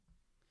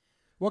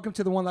Welcome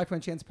to the One Life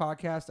One Chance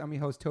podcast. I'm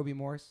your host, Toby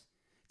Morse.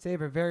 Today I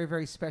have a very,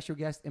 very special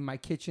guest in my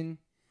kitchen.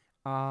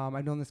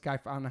 I've known this guy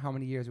for I don't know how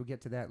many years. We'll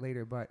get to that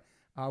later. But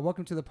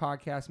welcome to the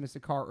podcast,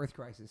 Mr. Carl Earth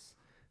Crisis.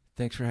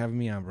 Thanks for having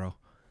me on, bro.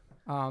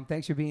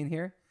 Thanks for being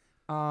here.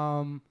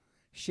 I don't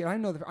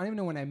even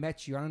know when I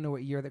met you. I don't know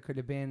what year that could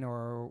have been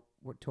or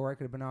what tour I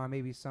could have been on.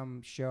 Maybe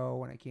some show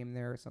when I came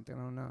there or something. I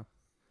don't know.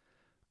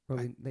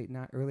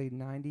 Early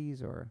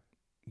 90s or?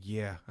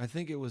 Yeah, I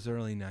think it was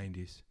early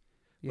 90s.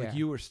 Yeah. Like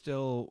you were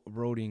still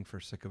roading for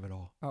Sick of It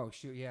All. Oh,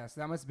 shoot, yeah. So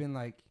that must have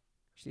been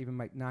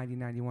even 90,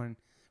 91.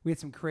 We had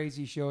some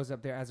crazy shows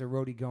up there as a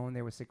roadie going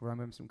there with Sick of It All. I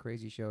remember some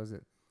crazy shows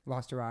that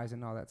Lost Her Eyes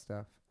and all that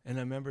stuff. And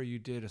I remember you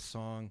did a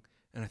song,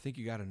 and I think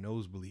you got a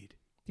nosebleed.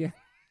 Yeah.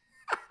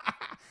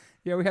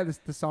 Yeah, we had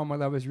the song My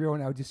Love Is Real,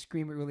 and I would just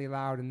scream it really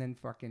loud, and then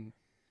I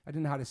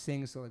didn't know how to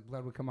sing, so like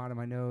blood would come out of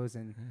my nose.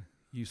 And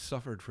You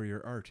suffered for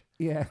your art.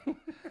 yeah,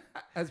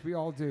 as we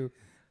all do.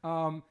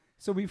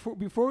 So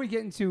before we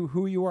get into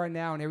who you are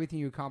now and everything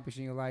you accomplished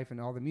in your life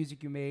and all the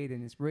music you made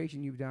and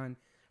inspiration you've done,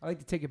 I'd like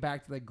to take it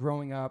back to like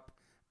growing up.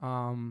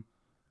 How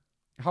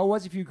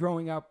was it for you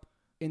growing up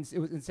it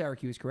was in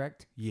Syracuse,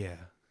 correct? Yeah.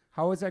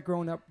 How was that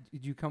growing up?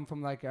 Did you come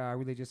from like a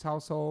religious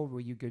household? Were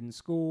you good in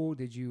school?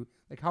 Did you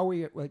how were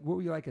you what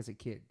were you like as a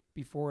kid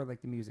before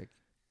like the music?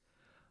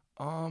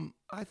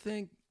 I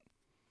think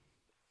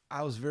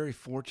I was very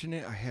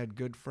fortunate. I had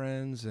good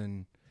friends,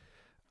 and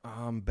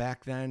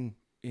back then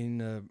in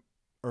the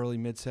early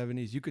mid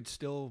 70s, you could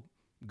still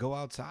go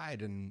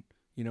outside and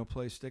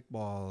play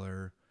stickball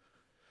or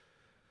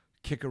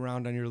kick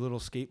around on your little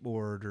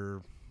skateboard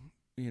or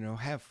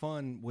have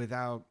fun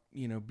without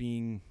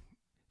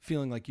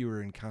feeling like you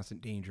were in constant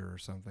danger or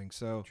something.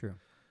 So True.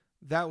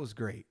 that was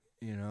great.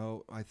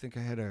 I think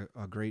I had a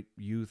great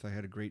youth. I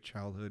had a great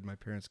childhood. My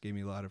parents gave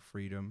me a lot of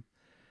freedom,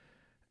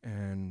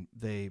 and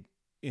they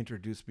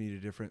introduced me to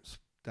different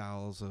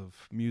styles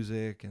of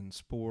music and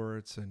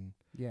sports. And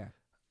Yeah.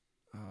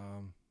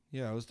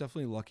 I was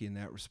definitely lucky in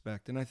that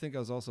respect. And I think I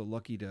was also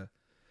lucky to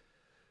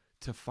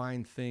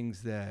find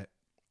things that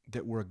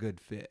were a good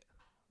fit.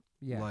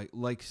 Yeah.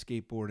 Like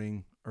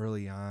skateboarding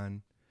early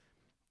on.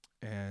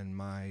 And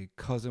my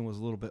cousin was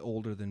a little bit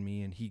older than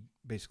me, and he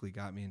basically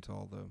got me into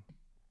all the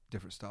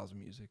different styles of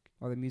music.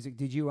 Or the music.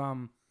 Did you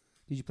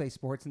play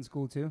sports in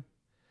school too?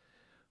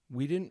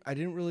 I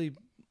didn't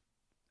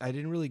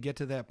really get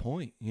to that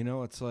point.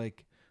 It's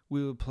like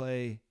we would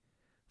play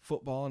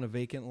football in a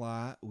vacant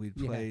lot. We'd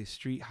play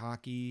street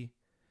hockey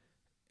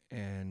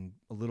and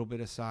a little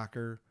bit of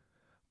soccer.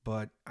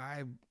 But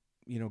I,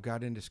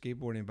 got into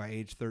skateboarding by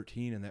age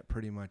 13, and that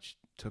pretty much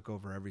took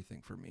over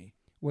everything for me.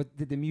 What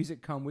did the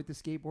music come with the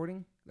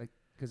skateboarding? Like,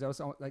 because I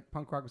was like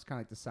punk rock was kind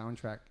of like the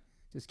soundtrack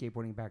to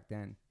skateboarding back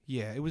then.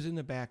 Yeah, it was in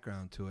the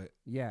background to it.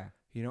 Yeah.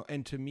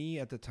 And to me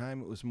at the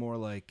time, it was more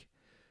like,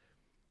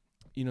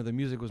 the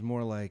music was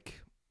more like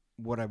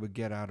what I would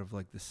get out of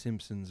like The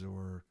Simpsons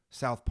or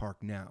South Park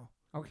now.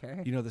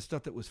 Okay. The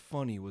stuff that was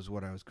funny was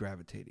what I was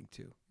gravitating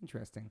to.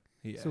 Interesting.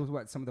 Yeah. So it was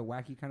what, some of the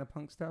wacky kind of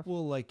punk stuff?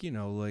 Well, like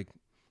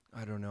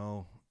I don't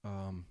know,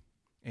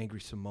 Angry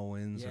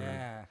Samoans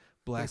or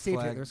Black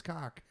Flag. There's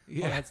cock.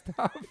 Yeah. All that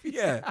stuff.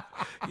 Yeah.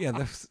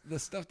 The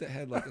stuff that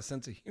had like a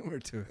sense of humor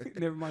to it.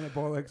 Never mind the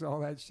Bollocks,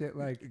 all that shit.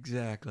 Like,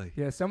 exactly.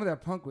 yeah, some of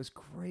that punk was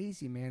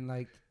crazy, man.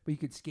 Like, but you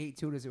could skate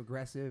to it as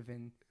aggressive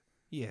and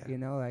yeah,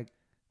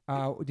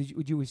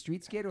 would you a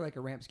street skater or like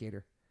a ramp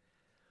skater?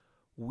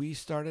 We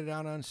started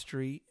out on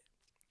street,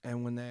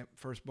 and when that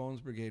first Bones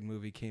Brigade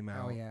movie came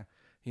out, Oh yeah.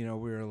 we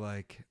were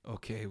like,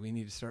 okay, we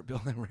need to start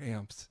building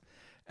ramps.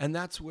 And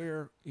that's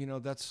where,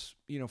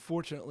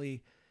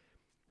 fortunately,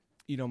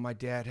 my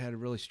dad had a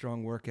really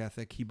strong work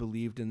ethic. He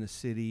believed in the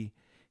city.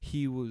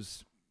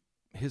 His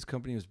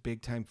company was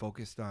big time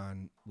focused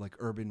on like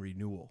urban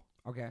renewal.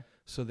 Okay.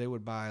 So they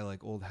would buy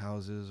like old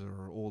houses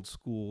or old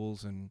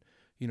schools and,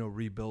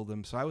 rebuild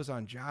them. So I was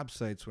on job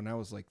sites when I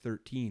was like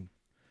 13.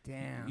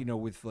 Damn.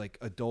 With like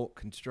adult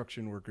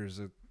construction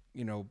workers,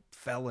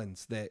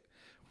 felons that,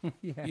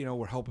 Yeah.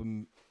 were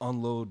helping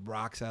unload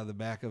rocks out of the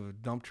back of a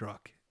dump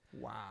truck.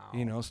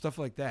 Wow. Stuff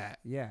like that.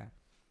 Yeah.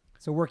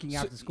 So working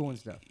after school and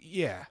stuff.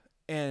 Yeah.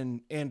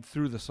 And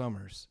through the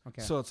summers.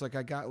 Okay. So it's like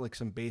I got like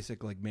some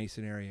basic like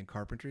masonry and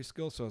carpentry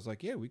skills. So I was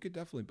like, yeah, we could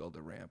definitely build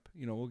a ramp.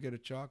 We'll get a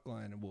chalk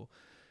line and we'll,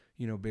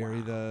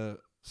 bury the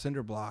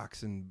cinder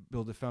blocks and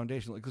build a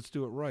foundation. Like, let's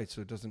do it right.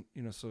 So it doesn't,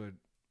 so it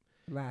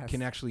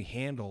can actually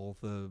handle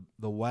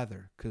the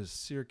weather. Because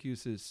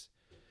Syracuse is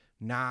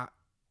not,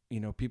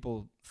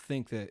 people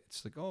think that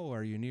it's like, oh,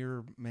 are you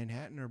near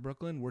Manhattan or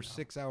Brooklyn? We're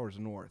 6 hours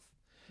north.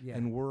 Yeah.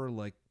 And we're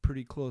like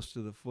pretty close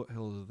to the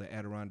foothills of the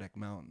Adirondack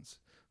Mountains.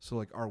 So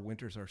like our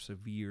winters are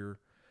severe,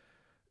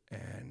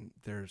 and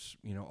there's,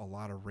 a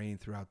lot of rain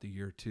throughout the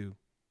year too.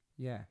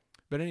 Yeah.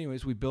 But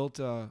anyways, we built,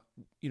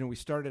 we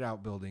started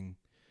out building,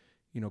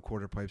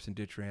 quarter pipes and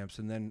ditch ramps,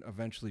 and then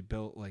eventually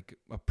built like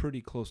a pretty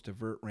close to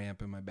vert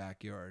ramp in my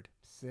backyard.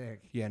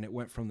 Sick. Yeah. And it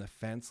went from the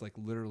fence, like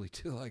literally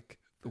to like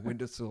the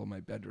windowsill of my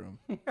bedroom.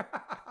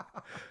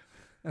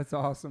 That's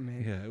awesome,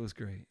 man. Yeah, it was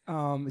great.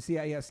 See,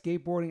 yeah,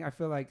 skateboarding. I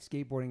feel like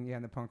skateboarding, yeah,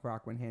 and the punk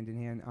rock went hand in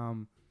hand.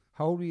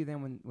 How old were you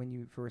then when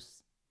you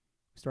first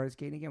started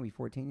skating again? Were you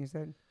 14? You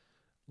said.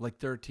 Like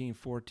 13,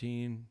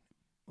 14.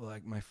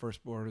 Like my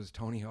first board was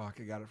Tony Hawk.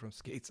 I got it from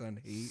Skates on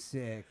 8.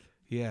 Sick.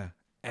 Yeah,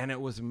 and it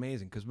was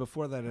amazing because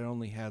before that I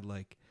only had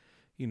like,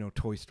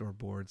 toy store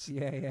boards.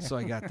 Yeah. So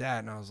I got that,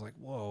 and I was like,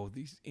 whoa,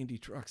 these indie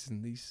trucks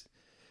and these,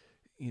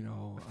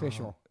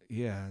 Official.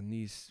 Yeah, and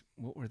these,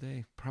 what were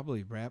they?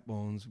 Probably Rat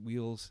Bones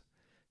wheels.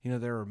 They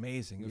were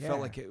amazing. It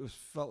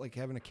felt like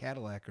having a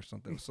Cadillac or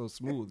something. It was so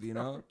smooth,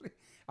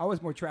 I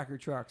was more tracker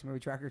trucks. Remember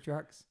tracker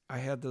trucks? I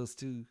had those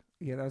too.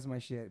 Yeah, that was my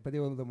shit. But they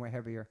were a little more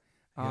heavier.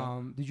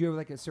 Yeah. Did you ever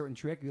like a certain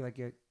trick? You like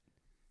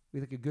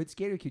a good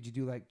skater? Could you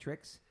do like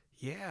tricks?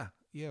 Yeah.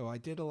 Well, I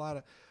did a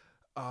lot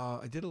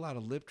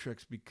of lip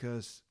tricks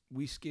because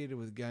we skated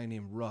with a guy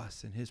named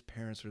Russ, and his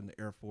parents were in the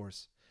Air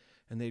Force,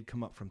 and they'd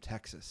come up from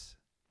Texas.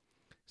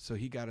 So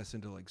he got us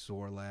into like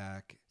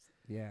Zorlak.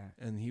 Yeah.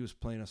 And he was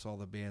playing us all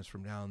the bands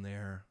from down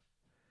there.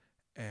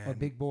 And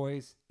Big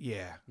Boys.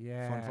 Yeah.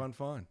 Yeah.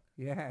 Fun.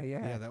 Yeah.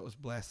 Yeah, that was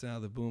blasting out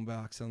of the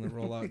boombox on the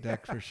rollout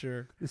deck for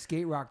sure. The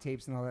skate rock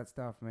tapes and all that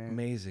stuff, man.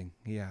 Amazing.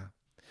 Yeah.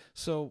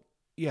 So,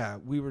 yeah,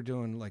 we were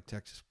doing like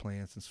Texas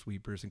plants and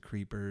sweepers and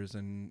creepers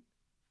and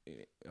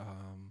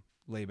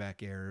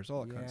layback errors,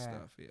 all that kind of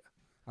stuff. Yeah.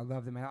 I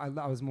loved it, man.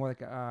 I was more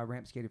like a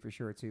ramp skater for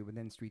sure, too, but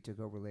then street took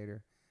over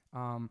later.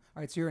 All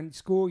right, so you're in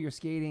school, you're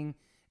skating,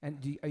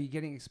 and are you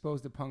getting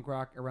exposed to punk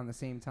rock around the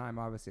same time,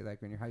 obviously,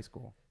 like when you're high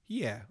school?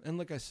 Yeah, and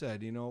like I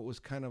said, it was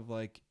kind of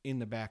like in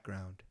the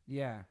background.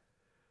 Yeah.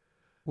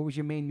 What was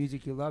your main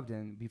music you loved?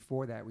 And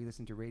before that, we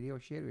listened to radio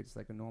shit, or just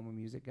like a normal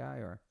music guy,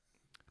 or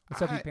what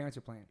stuff your parents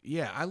are playing?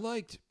 Yeah, I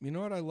liked,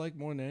 what I liked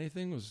more than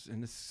anything was,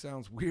 and this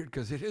sounds weird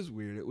because it is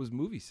weird, it was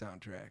movie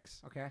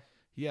soundtracks. Okay.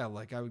 Yeah,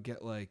 like I would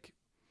get like,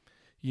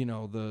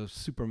 the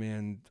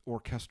Superman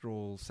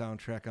orchestral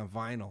soundtrack on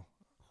vinyl.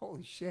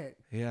 Holy shit.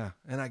 Yeah,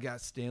 and I got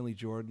Stanley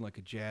Jordan, like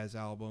a jazz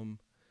album.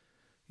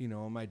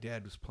 And my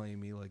dad was playing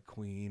me like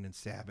Queen and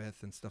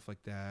Sabbath and stuff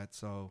like that.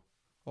 So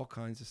all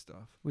kinds of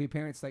stuff. Were your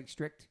parents like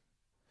strict?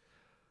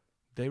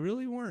 They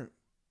really weren't.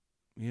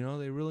 They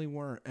really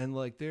weren't. And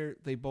like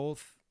they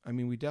both,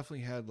 we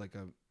definitely had like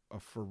a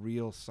for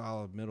real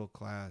solid middle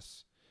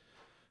class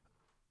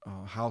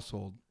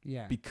household.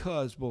 Yeah.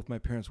 Because both my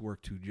parents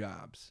worked 2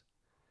 jobs.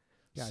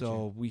 Gotcha.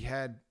 So we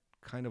had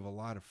kind of a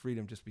lot of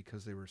freedom just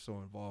because they were so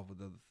involved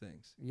with other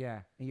things.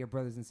 Yeah. And your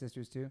brothers and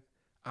sisters too?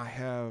 I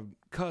have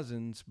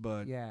cousins,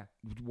 but yeah,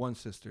 one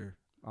sister.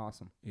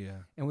 Awesome. Yeah.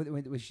 And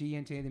was she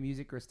into any of the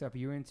music or stuff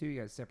you were into?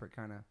 You guys separate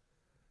kind of?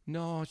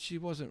 No, she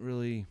wasn't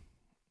really.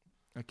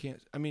 I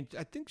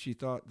think she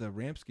thought the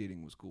ramp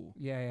skating was cool.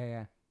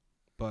 Yeah.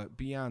 But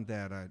beyond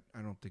that, I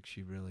don't think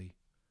she really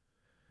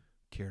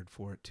cared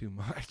for it too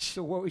much.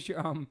 So what was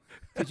your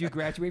did you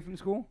graduate from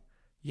school?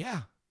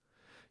 Yeah.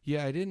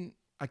 I didn't.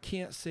 I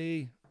can't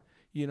say,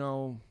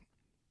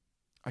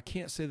 I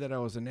can't say that I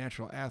was a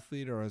natural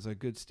athlete or I was a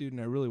good student.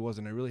 I really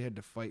wasn't. I really had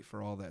to fight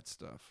for all that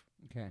stuff.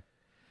 Okay.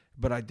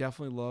 But I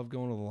definitely loved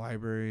going to the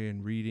library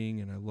and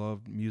reading, and I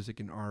loved music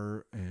and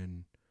art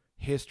and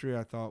history.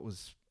 I thought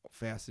was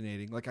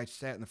fascinating. Like I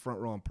sat in the front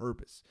row on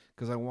purpose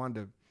because I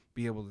wanted to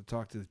be able to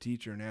talk to the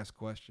teacher and ask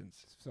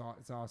questions. So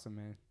it's awesome,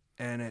 man.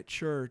 And at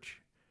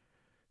church,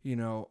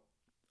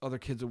 other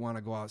kids would want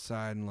to go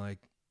outside and like,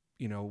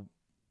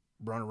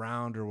 run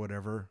around or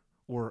whatever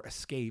or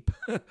escape.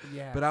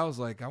 Yeah. But I was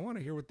like, I want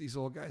to hear what these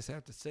old guys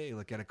have to say,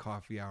 like at a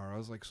coffee hour. I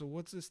was like, so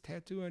what's this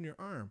tattoo on your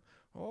arm?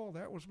 Oh,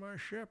 that was my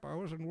ship. I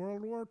was in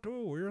World War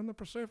II. We were in the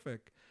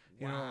Pacific.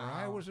 Or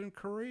I was in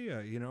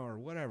Korea, or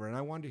whatever. And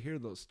I wanted to hear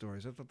those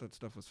stories. I thought that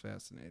stuff was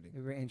fascinating.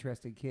 You're a very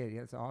interested kid. Yeah,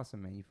 that's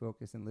awesome, man. You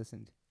focused and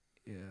listened.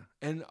 Yeah.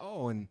 And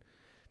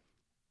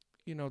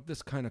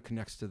this kind of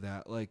connects to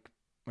that. Like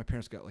my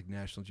parents got like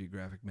National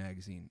Geographic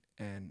magazine,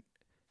 and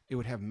it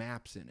would have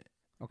maps in it.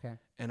 Okay.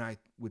 And I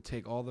would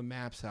take all the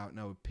maps out and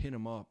I would pin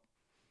them up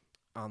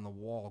on the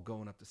wall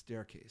going up the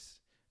staircase.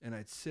 And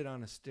I'd sit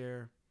on a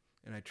stair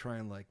and I'd try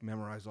and like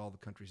memorize all the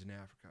countries in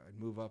Africa. I'd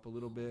move up a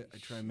little bit.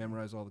 I'd try and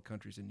memorize all the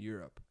countries in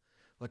Europe.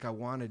 Like I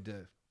wanted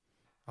to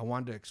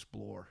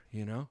explore,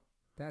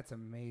 That's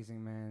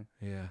amazing, man.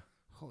 Yeah.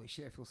 Holy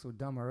shit, I feel so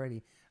dumb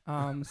already.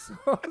 So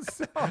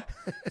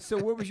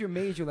what was your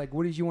major? Like,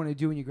 what did you want to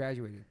do when you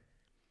graduated?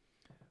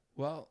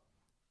 Well,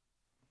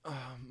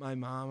 my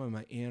mom and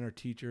my aunt are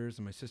teachers,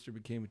 and my sister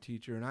became a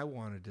teacher, and I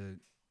wanted to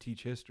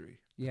teach history.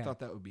 Yeah. I thought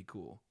that would be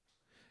cool.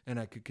 And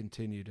I could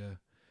continue to,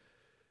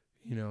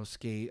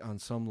 skate on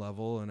some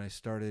level, and I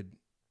started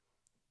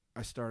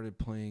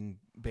playing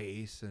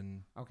bass,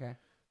 and okay.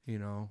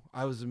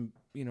 I was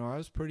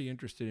pretty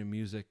interested in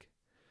music,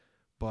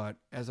 but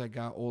as I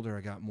got older,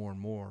 I got more and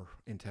more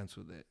intense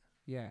with it.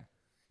 Yeah.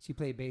 So you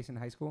played bass in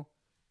high school?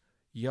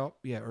 Yup.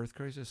 Yeah, Earth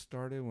Crisis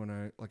started when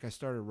I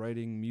started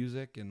writing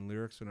music and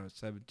lyrics when I was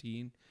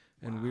 17,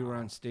 and we were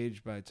on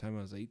stage by the time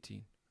I was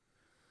 18.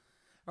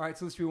 All right,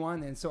 so let's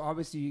rewind then. So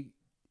obviously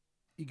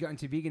you got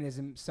into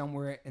veganism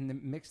somewhere in the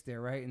mix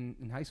there, right?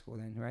 In high school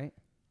then, right?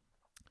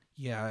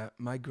 Yeah,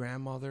 my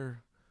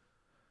grandmother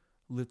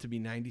lived to be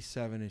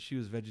 97, and she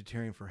was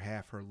vegetarian for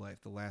half her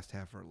life, the last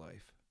half of her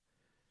life.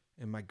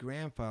 And my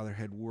grandfather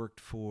had worked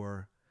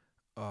for,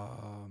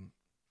 I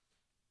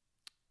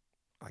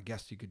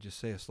guess you could just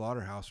say a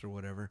slaughterhouse or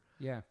whatever,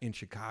 Yeah. in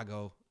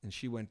Chicago. And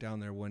she went down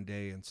there one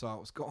day and saw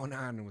what was going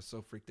on and was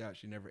so freaked out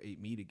she never ate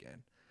meat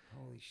again.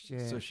 Holy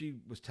shit. So she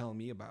was telling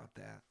me about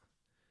that.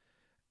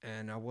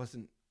 And I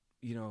wasn't,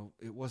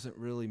 it wasn't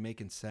really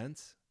making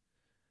sense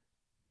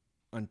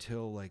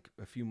until like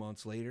a few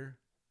months later.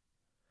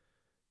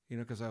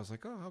 Because I was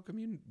like, oh, how come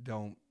you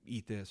don't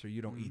eat this or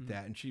you don't eat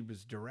that? And she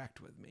was direct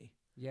with me.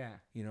 Yeah.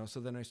 So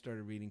then I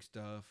started reading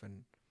stuff,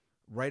 and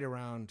right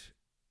around,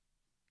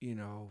 the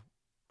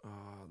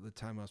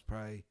time I was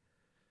probably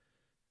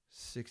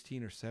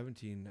 16 or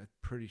 17, I'm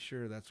pretty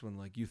sure that's when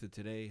like Youth of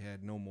Today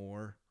had No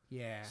More.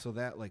 Yeah. So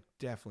that like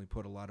definitely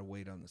put a lot of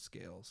weight on the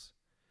scales.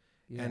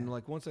 Yeah. And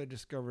like once I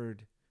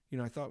discovered,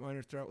 I thought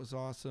Minor Threat was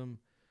awesome,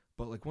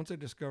 but like once I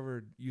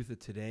discovered Youth of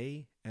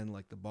Today and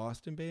like the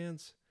Boston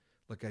bands,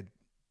 like I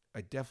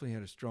definitely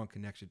had a strong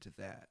connection to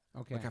that.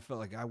 Okay. Like I felt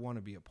like I want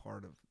to be a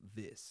part of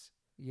this.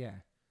 Yeah.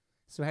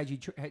 So had you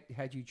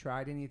had you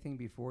tried anything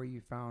before you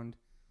found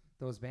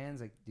those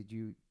bands? Like, did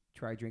you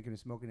try drinking and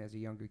smoking as a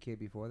younger kid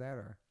before that,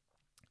 or?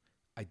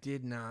 I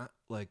did not.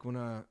 Like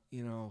when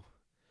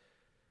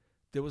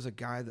there was a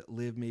guy that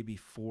lived maybe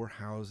 4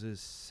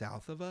 houses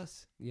south of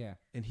us. Yeah.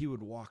 And he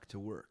would walk to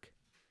work.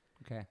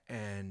 Okay.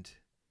 And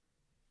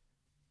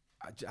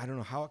I don't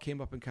know how it came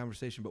up in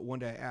conversation, but one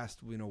day I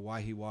asked,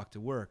 why he walked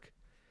to work.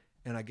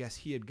 And I guess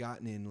he had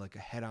gotten in like a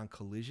head-on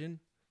collision.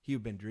 He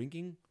had been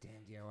drinking.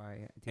 Damn,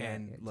 DIY.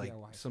 And like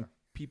DIY, some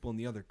people in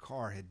the other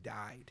car had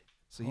died.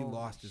 So he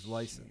lost his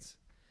license.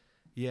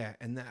 Yeah.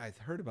 And I'd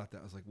heard about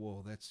that. I was like,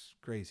 whoa, that's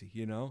crazy,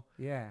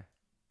 Yeah.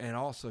 And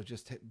also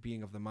just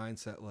being of the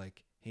mindset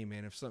like, hey,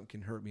 man, if something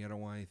can hurt me, I don't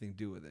want anything to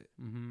do with it.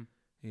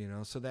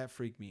 Mm-hmm. So that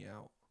freaked me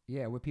out.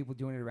 Yeah. Were people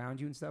doing it around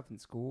you and stuff in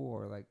school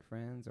or like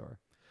friends or?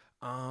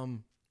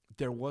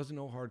 There was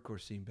no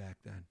hardcore scene back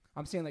then.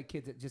 I'm saying like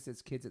kids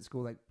at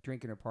school, like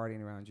drinking or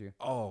partying around you.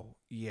 Oh,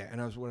 yeah.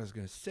 And what I was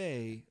going to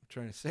say, I'm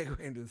trying to segue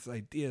into this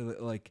idea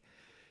that like,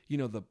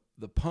 the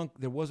punk,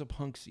 there was a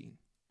punk scene.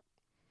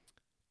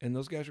 And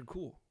those guys are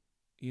cool.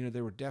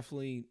 They were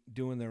definitely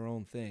doing their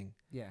own thing.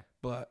 Yeah.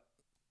 But,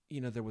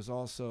 there was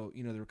also,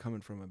 they were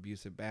coming from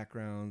abusive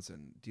backgrounds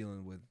and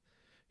dealing with,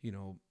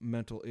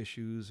 mental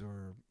issues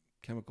or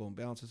chemical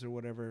imbalances or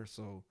whatever.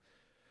 So,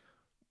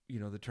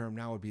 the term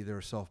now would be they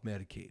were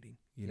self-medicating,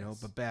 Yes.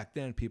 But back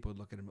then people would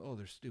look at them, oh,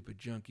 they're stupid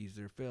junkies,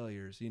 they're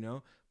failures,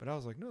 But I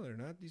was like, no, they're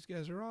not. These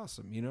guys are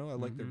awesome, I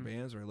like their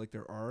bands, or I like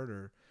their art,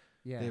 or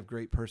they have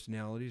great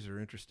personalities or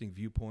interesting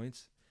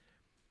viewpoints.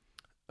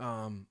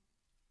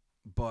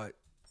 But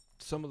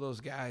some of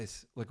those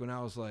guys, like when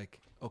I was like,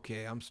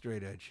 okay, I'm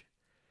straight edge,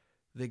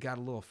 they got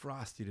a little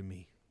frosty to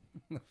me.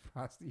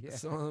 Frosty, yeah.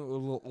 Some of them were a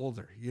little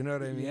older, you know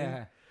what I mean?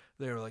 Yeah.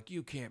 They were like,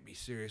 you can't be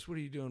serious. What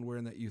are you doing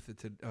wearing that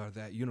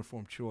that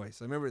uniform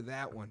choice? I remember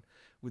that one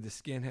with the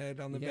skinhead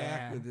on the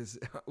back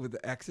with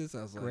the X's.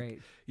 I was like,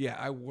 Great. yeah,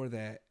 I wore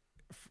that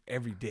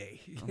every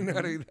day. You know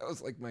what I mean? That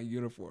was like my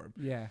uniform.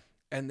 Yeah.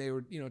 And they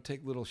would,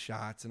 take little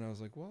shots. And I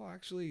was like, well,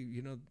 actually,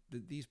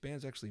 these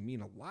bands actually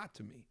mean a lot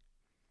to me.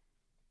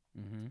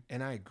 Mm-hmm.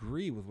 And I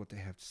agree with what they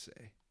have to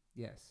say.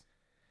 Yes.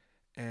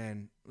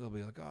 And they'll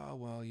be like, oh,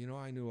 well,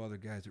 I knew other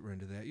guys that were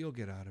into that. You'll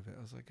get out of it.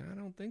 I was like, I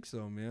don't think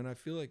so, man. I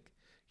feel like,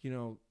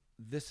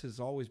 this has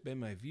always been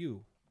my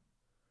view.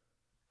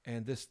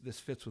 And this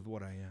fits with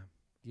what I am.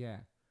 Yeah.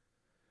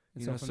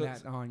 And so from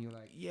that on, you're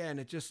like... Yeah, and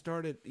it just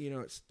started,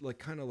 it's like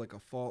kind of like a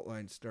fault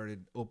line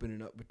started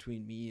opening up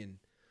between me and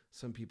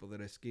some people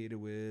that I skated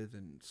with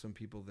and some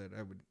people that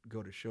I would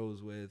go to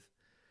shows with.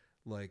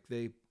 Like,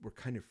 they were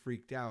kind of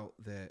freaked out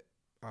that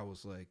I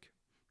was like,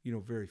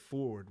 very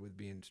forward with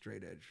being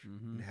straight edge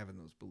and having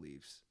those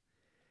beliefs.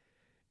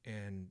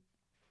 And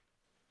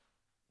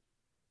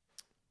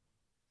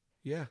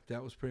yeah,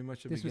 that was pretty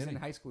much the beginning. This was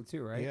in high school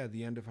too, right? Yeah,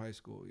 the end of high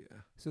school, yeah.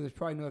 So there's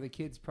probably no other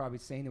kids probably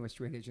saying they were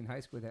straight edge in high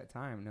school at that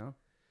time, no?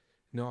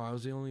 No, I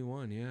was the only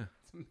one, yeah.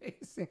 It's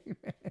amazing,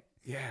 man.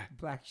 Yeah.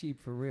 Black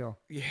sheep for real.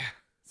 Yeah.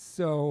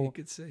 So you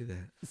could say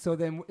that. So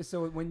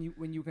when you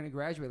were going to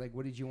graduate, like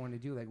what did you want to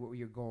do? Like what were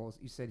your goals?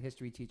 You said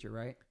history teacher,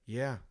 right?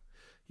 Yeah.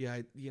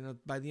 Yeah,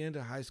 by the end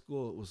of high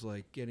school it was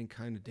like getting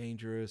kind of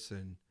dangerous,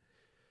 and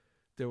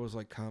there was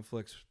like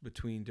conflicts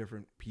between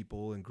different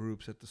people and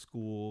groups at the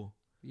school.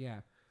 Yeah.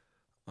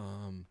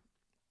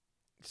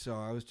 So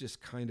I was just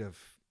kind of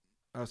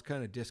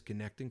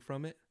disconnecting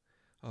from it.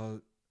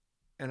 And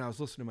I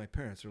was listening to my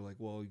parents. They're like,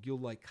 well, you'll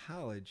like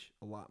college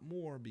a lot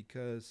more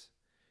because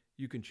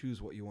you can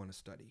choose what you want to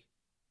study.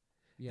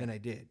 Yeah. And I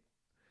did.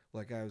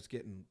 Like I was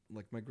getting,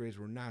 like my grades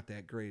were not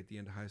that great at the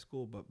end of high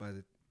school, but by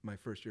my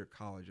first year of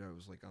college, I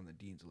was like on the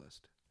dean's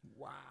list.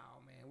 Wow,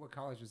 man. What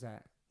college was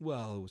that?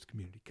 Well, it was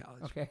community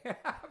college. Okay.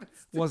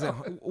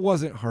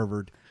 wasn't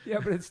Harvard. Yeah,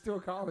 but it's still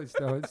college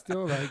though. It's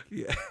still like,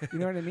 yeah. You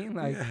know what I mean?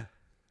 Like, yeah.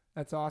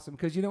 That's awesome.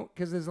 Cause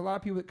there's a lot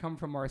of people that come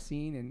from our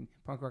scene and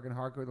punk rock and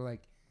hardcore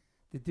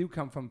that do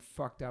come from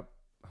fucked up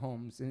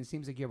homes. And it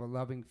seems like you have a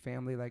loving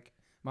family. Like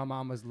my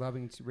mom was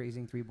loving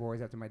raising 3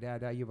 boys after my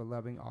dad died. You have a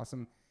loving,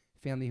 awesome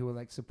family who were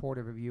like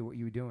supportive of you, what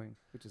you were doing,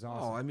 which is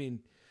awesome. Oh, I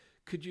mean,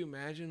 could you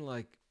imagine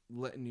like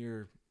letting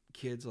your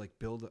kids like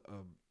build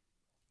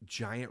a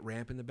giant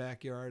ramp in the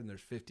backyard and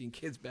there's 15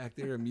 kids back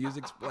there and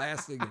music's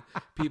blasting and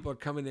people are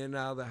coming in and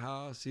out of the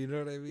house? You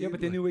know what I mean? Yeah,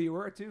 but they knew where you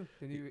were too.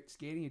 They knew you were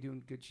skating. You're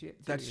doing good shit.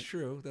 Too. That's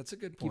true. That's a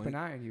good point. Keep an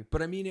eye on you.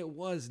 But I mean, it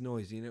was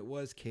noisy and it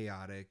was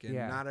chaotic, and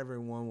Yeah. not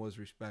everyone was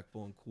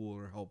respectful and cool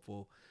or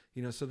helpful.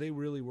 You know, so they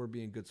really were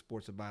being good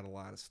sports about a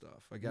lot of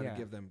stuff. I got to Yeah.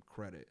 give them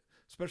credit,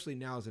 especially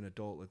now as an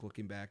adult, like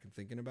looking back and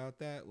thinking about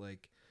that.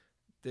 Like,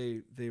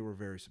 they were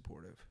very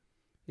supportive.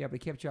 Yeah, but it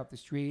kept you off the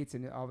streets,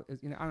 and all,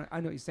 you know, I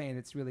know what you're saying.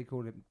 It's really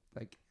cool to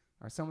like,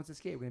 our son wants to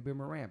skate. We're gonna build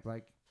him a ramp.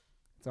 Like,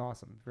 it's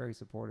awesome. Very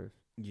supportive.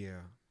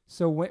 Yeah.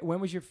 So when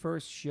was your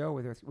first show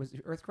with Earth? Was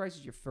Earth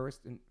Crisis your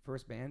first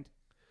band?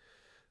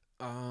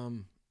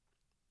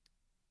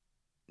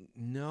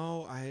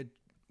 No,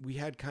 we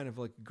had kind of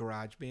like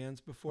garage bands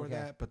before Okay.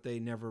 that, but they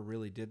never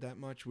really did that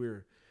much.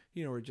 We're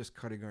just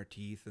cutting our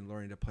teeth and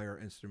learning to play our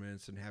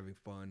instruments and having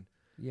fun.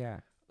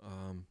 Yeah.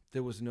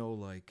 There was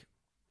no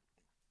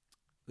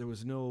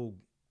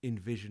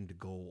envisioned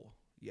goal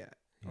yet,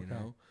 you Okay.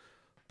 know,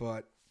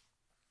 but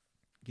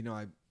you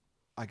know,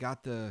 I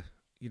got I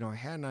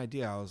had an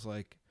idea. I was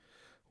like,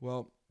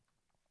 well,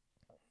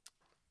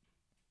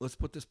 let's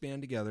put this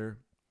band together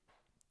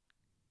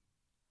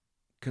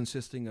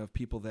consisting of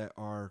people that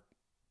are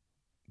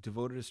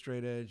devoted to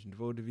straight edge and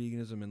devoted to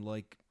veganism and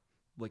like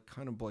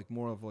kind of like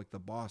more of like the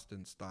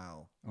Boston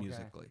style Okay.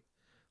 musically,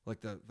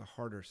 like the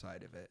harder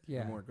side of it,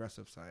 Yeah. the more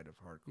aggressive side of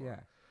hardcore. Yeah.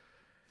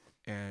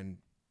 And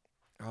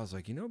I was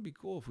like, it'd be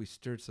cool if we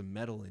stirred some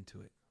metal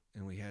into it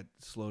and we had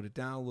slowed it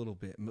down a little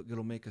bit.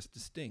 It'll make us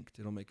distinct.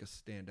 It'll make us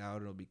stand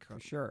out. It'll be For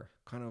sure.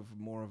 kind of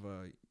more of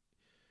a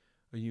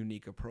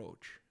unique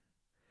approach.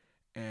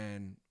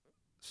 And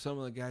some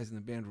of the guys in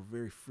the band were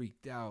very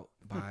freaked out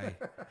by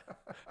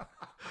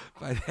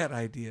by that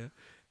idea,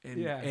 and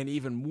Yeah. and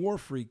even more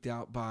freaked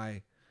out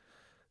by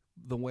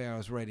the way I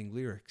was writing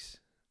lyrics.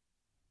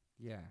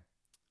 Yeah.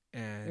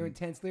 And They're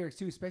intense lyrics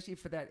too, especially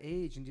for that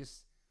age and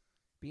just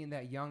being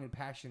that young and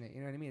passionate. You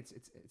know what I mean?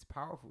 It's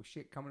powerful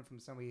shit coming from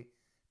somebody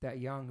that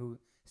young who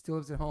still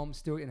lives at home,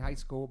 still in high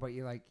school, but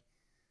you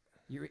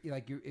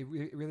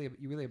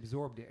really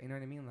absorbed it. You know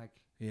what I mean?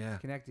 Like, yeah,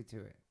 connected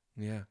to it.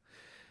 yeah,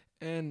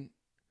 and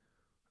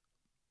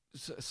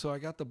so I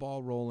got the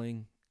ball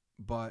rolling,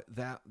 but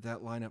that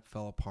lineup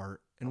fell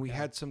apart, and we Okay.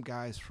 had some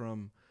guys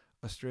from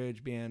a straight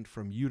edge band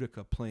from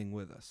Utica playing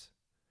with us,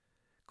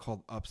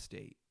 called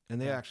Upstate, and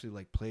they Okay. actually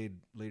like played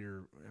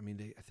later. I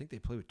mean, I think they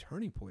played with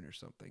Turning Point or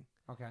something,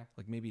 Okay.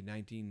 like maybe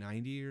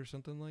 1990 or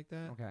something like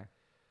that. Okay.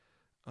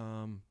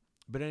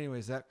 But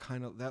anyways, that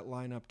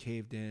lineup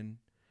caved in,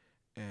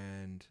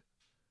 and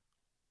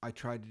I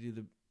tried to do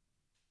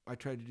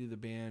the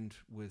band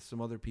with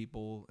some other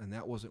people, and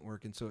that wasn't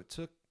working. So it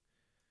took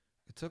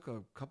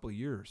a couple of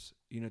years,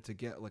 to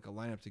get like a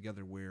lineup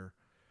together where,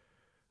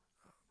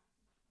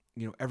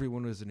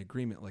 everyone was in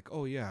agreement. Like,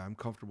 oh yeah, I'm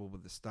comfortable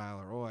with the style,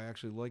 or oh, I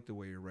actually like the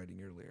way you're writing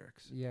your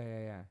lyrics. Yeah,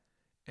 yeah, yeah.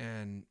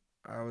 And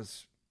I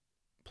was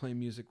playing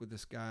music with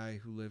this guy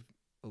who lived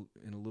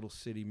in a little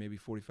city, maybe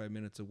 45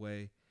 minutes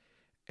away.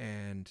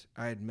 And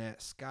I had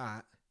met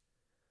Scott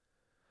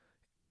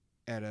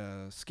at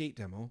a skate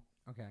demo.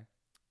 Okay.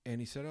 And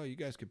he said, oh, you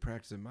guys could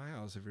practice in my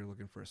house if you're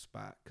looking for a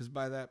spot. Because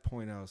by that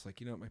point, I was like,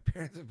 my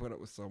parents have put up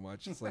with so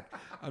much. It's like,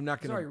 I'm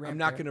not Sorry, going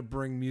Ramp, to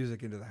bring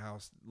music into the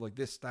house, like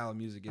this style of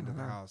music into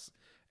the Uh-huh. house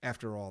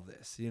after all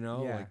this, Yeah.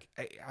 Like,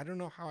 I don't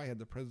know how I had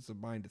the presence of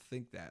mind to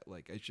think that.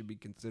 Like, I should be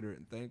considerate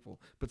and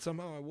thankful. But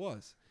somehow I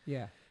was.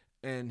 Yeah.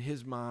 And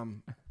his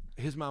mom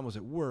was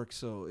at work,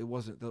 so it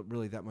wasn't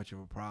really that much of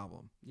a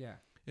problem. Yeah.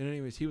 And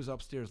anyways, he was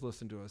upstairs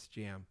listening to us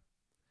jam.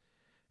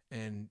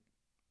 And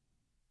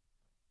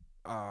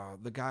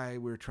the guy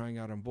we were trying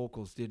out on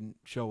vocals didn't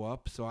show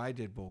up, so I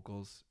did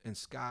vocals. And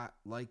Scott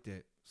liked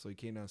it, so he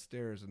came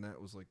downstairs, and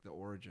that was like the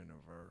origin of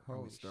how we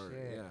Holy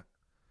started. shit. Yeah.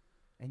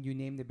 And you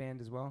named the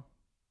band as well?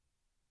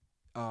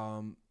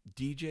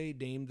 DJ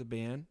named the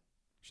band.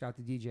 Shout out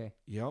to DJ.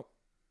 Yep.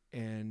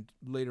 And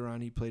later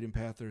on, he played in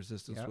Path of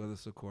Resistance Yep. with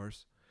us, of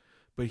course.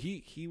 But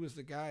he was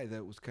the guy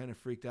that was kind of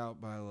freaked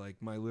out by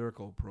like my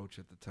lyrical approach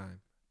at the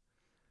time.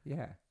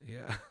 Yeah.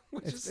 Yeah.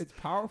 It's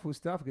powerful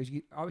stuff because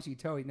you obviously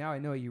totally, now I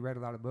know you read a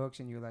lot of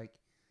books and you're like,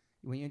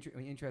 when you're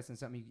interested in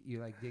something,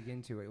 you like dig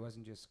into it. It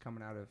wasn't just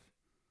coming out of.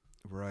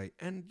 Right.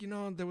 And,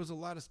 there was a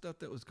lot of stuff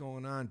that was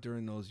going on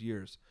during those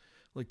years.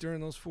 Like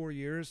during those 4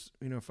 years,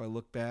 if I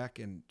look back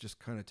and just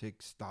kind of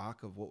take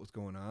stock of what was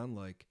going on,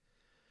 like,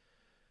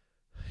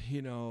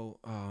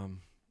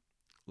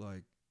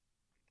 like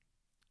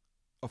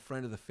a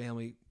friend of the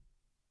family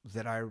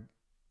that I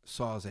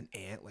saw as an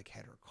aunt, like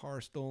had her car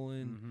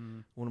stolen. Mm-hmm.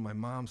 One of my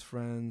mom's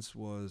friends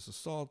was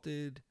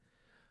assaulted.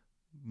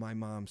 My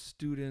mom's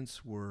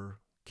students were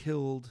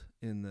killed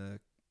in the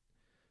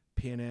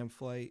Pan Am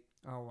flight.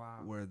 Oh,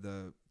 wow. Where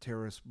the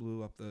terrorists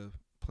blew up the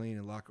plane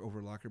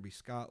over Lockerbie,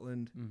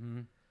 Scotland.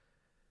 Mm-hmm.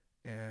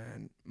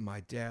 And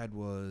my dad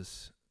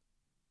was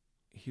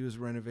he was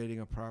renovating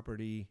a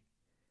property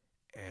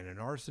and an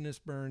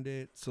arsonist burned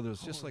it. So there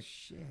was just Holy like,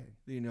 shit.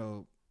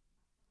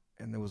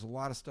 And there was a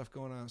lot of stuff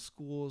going on at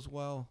school as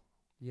well.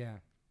 Yeah.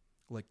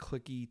 Like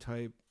cliquey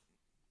type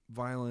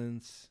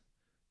violence.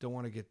 Don't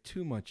want to get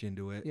too much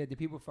into it. Yeah. Did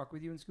people fuck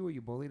with you in school? Were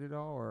you bullied at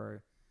all,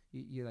 or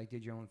you like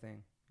did your own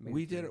thing?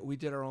 We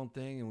did our own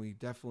thing, and we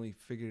definitely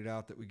figured it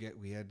out that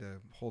we had to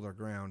hold our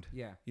ground.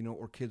 Yeah.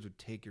 Or kids would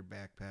take your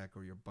backpack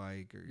or your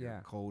bike or your Yeah.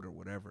 coat or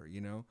whatever.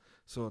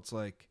 So it's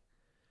like,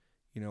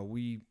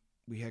 we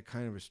had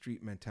kind of a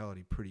street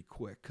mentality pretty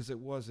quick because it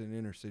was an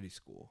inner city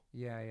school.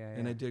 Yeah.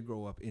 And I did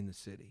grow up in the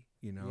city.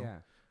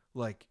 Yeah.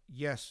 Like,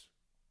 yes,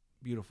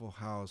 beautiful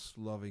house,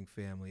 loving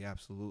family,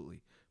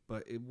 absolutely.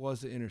 But it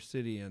was the inner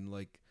city, and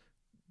like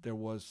there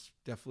was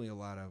definitely a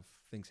lot of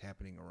things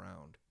happening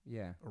around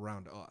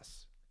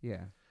us.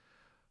 Yeah.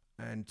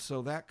 And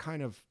so that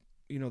kind of,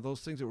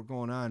 those things that were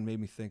going on made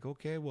me think,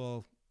 okay,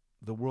 well,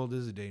 the world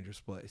is a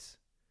dangerous place.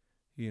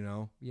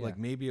 Yeah. Like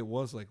maybe it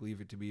was like Leave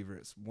It to Beaver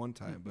at one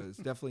time, but it's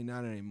definitely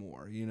not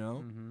anymore,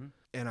 Mm-hmm.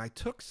 And I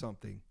took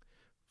something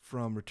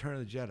from Return of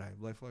the Jedi,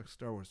 lifelong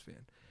Star Wars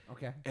fan.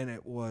 Okay. And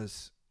it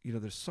was,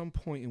 there's some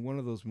point in one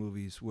of those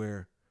movies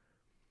where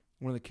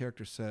one of the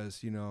characters says,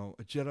 a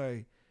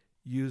Jedi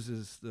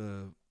uses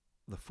the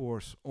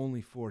Force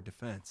only for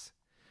defense.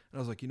 And I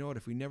was like, you know what?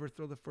 If we never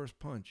throw the first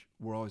punch,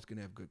 we're always going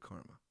to have good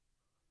karma.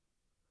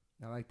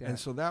 I like that. And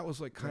so that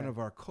was like kind of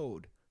our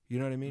code. You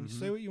know what I mean? Mm-hmm.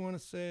 Say what you want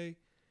to say.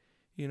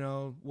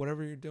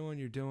 Whatever you're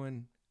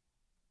doing.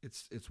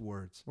 It's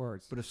words.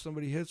 Words. But if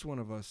somebody hits one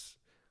of us,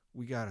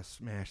 we got to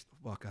smash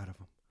the fuck out of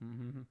them.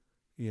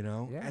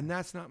 Mm-hmm. Yeah. And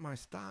that's not my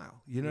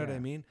style. You know what I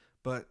mean?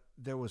 But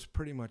there was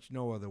pretty much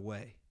no other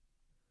way.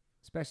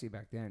 Especially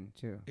back then,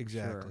 too.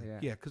 Exactly. Sure,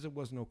 Yeah, because there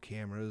was no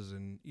cameras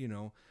and,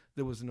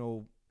 there was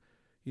no,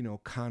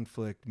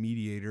 conflict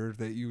mediator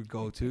that you would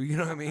go to. You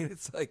know what I mean?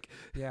 It's like...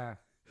 Yeah.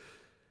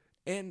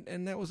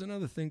 And that was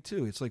another thing,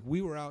 too. It's like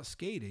we were out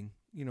skating.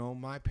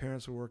 My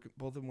parents were working,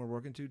 both of them were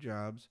working 2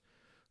 jobs.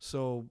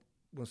 So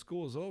when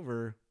school was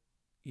over,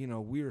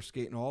 we were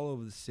skating all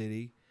over the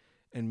city.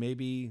 And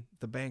maybe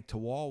the Bank to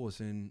Wall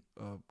was in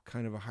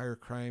kind of a higher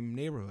crime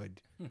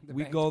neighborhood.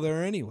 We'd go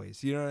there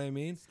anyways. You know what I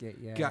mean? Skate,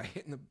 yeah. Got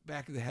hit in the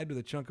back of the head with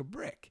a chunk of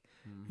brick.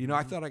 Mm-hmm.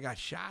 I thought I got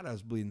shot. I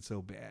was bleeding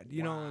so bad.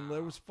 And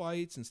there was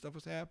fights and stuff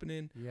was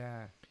happening.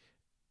 Yeah.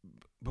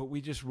 But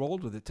we just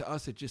rolled with it. To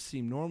us, it just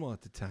seemed normal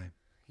at the time.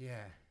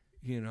 Yeah.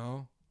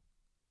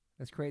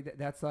 That's crazy.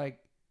 That's like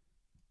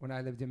when I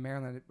lived in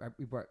Maryland.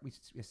 We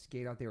used to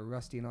skate out there with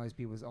Rusty and all these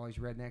people. All these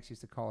rednecks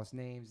used to call us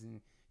names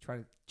and try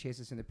to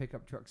chase us in the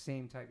pickup truck.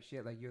 Same type of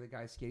shit. Like you're the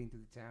guy skating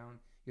through the town.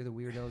 You're the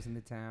weirdos in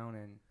the town.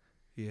 And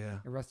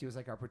Rusty was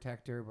like our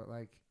protector. But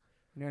like,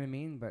 you know what I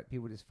mean? But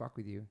people just fuck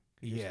with you.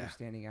 You're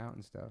standing out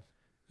and stuff.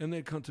 And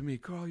they'd come to me,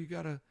 Carl, you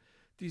gotta,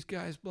 these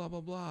guys, blah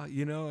blah blah.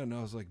 And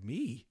I was like,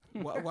 me?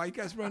 Why you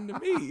guys run to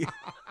me?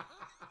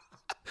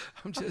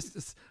 I'm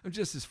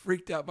just as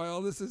freaked out by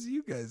all this as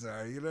you guys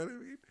are. You know what I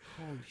mean?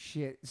 Holy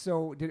shit.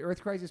 So did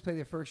Earth Crisis play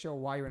their first show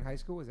while you were in high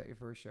school? Was that your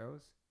first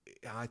shows?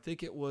 I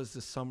think it was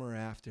the summer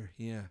after.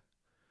 Yeah.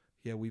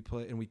 Yeah, we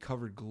played and we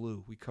covered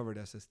Glue. We covered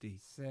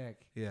SSD.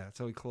 Sick. Yeah, that's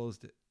how we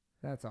closed it.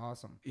 That's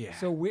awesome. Yeah.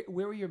 So where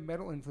were your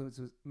metal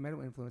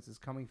influences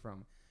coming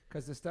from?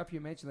 Because the stuff you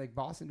mentioned, like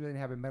Boston didn't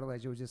have a metal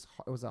edge. It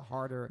was a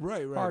harder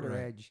right.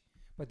 edge.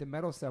 But the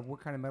metal stuff, what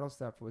kind of metal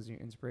stuff was your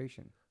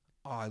inspiration?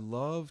 Oh, I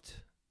loved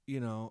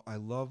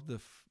the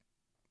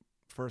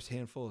first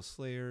handful of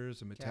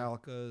Slayers and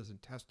Metallicas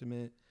and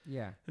Testament.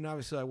 Yeah. And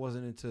obviously I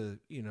wasn't into,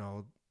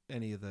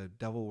 any of the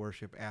devil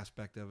worship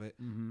aspect of it.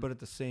 Mm-hmm. But at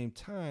the same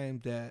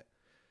time that,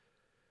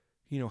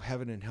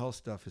 heaven and hell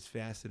stuff is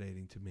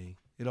fascinating to me.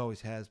 It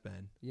always has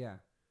been. Yeah.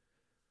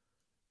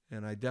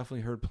 And I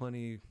definitely heard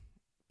plenty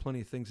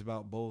of things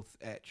about both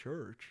at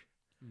church.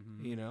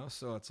 Mm-hmm.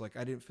 So it's like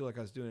I didn't feel like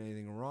I was doing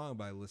anything wrong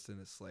by listening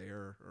to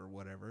Slayer or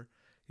whatever.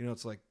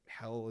 It's like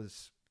hell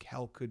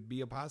could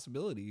be a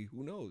possibility.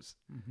 Who knows?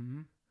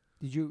 Mm-hmm.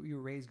 Did you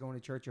were raised going to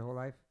church your whole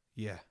life?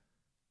 Yeah.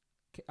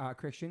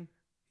 Christian?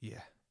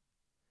 Yeah.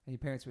 And your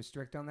parents were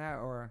strict on that,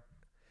 or?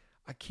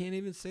 I can't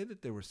even say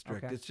that they were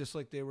strict. Okay. It's just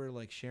like they were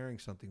like sharing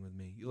something with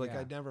me. Like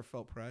I never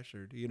felt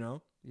pressured,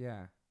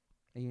 Yeah.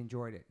 And you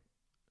enjoyed it.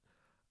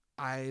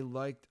 I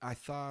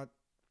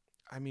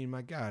mean,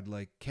 my God,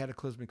 like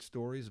cataclysmic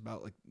stories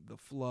about like the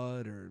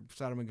flood or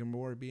Sodom and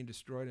Gomorrah being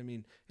destroyed. I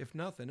mean, if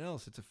nothing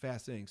else, it's a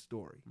fascinating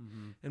story.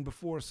 Mm-hmm. And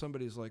before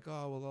somebody's like,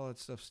 oh, well, all that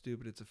stuff's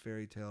stupid. It's a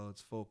fairy tale.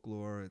 It's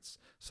folklore. It's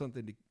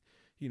something to,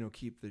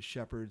 keep the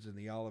shepherds and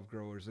the olive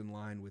growers in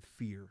line with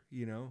fear,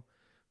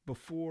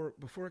 Before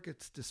it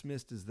gets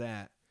dismissed as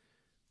that,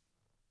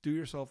 do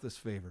yourself this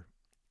favor.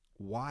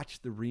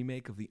 Watch the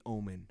remake of The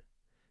Omen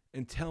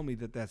and tell me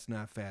that that's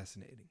not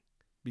fascinating,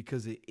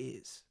 because it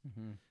is.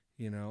 Mm-hmm.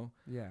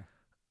 Yeah.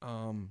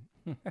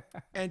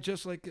 And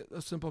just like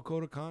a simple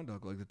code of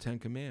conduct, like the 10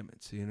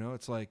 Commandments,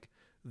 it's like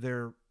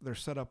they're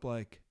set up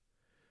like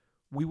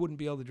we wouldn't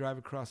be able to drive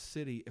across the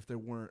city if there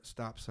weren't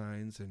stop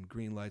signs and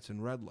green lights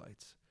and red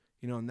lights,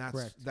 and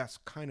that's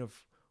kind of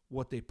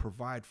what they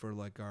provide for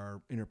like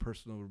our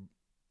interpersonal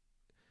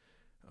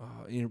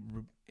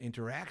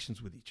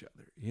interactions with each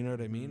other. You know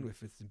what I mean? Mhm.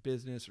 If it's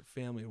business or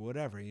family or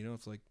whatever,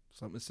 it's like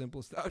something as simple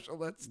as thou shalt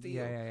not steal.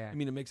 Yeah. I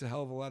mean, it makes a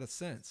hell of a lot of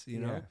sense, you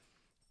know? Yeah.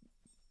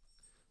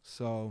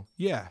 So,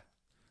 yeah,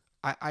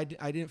 I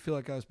didn't feel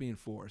like I was being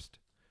forced.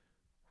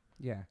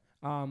 Yeah.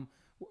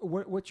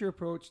 What's your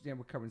approach? Damn,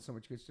 we're covering so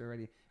much good stuff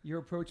already. Your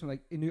approach,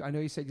 like, I know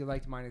you said you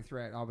liked Minor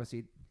Threat.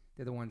 Obviously,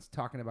 they're the ones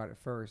talking about it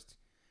first.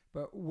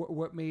 But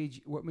what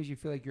made you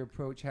feel like your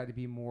approach had to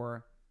be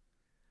more?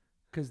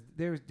 Because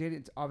they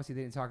didn't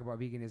talk about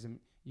veganism.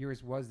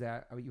 Yours was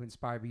that you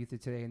inspired Youth of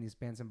Today and these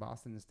bands in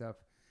Boston and stuff.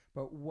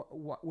 But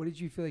what did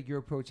you feel like your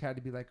approach had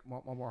to be like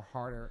a more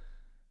harder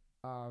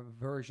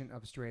version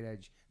of straight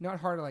edge? Not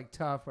harder like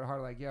tough, but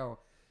harder like, yo,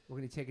 we're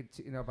gonna take it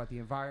to, about the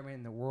environment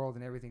and the world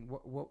and everything.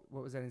 What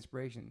was that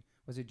inspiration?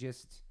 Was it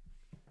just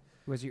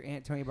your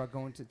aunt telling you about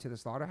going to the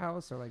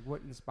slaughterhouse, or like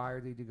what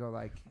inspired you to go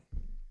like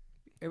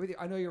everything?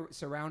 I know your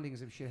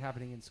surroundings of shit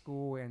happening in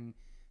school and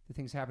the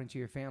things happening to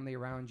your family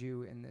around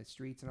you and the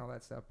streets and all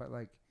that stuff, but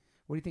like,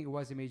 what do you think it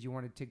was that made you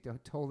want to take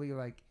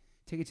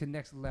it to the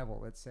next level?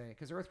 Let's say,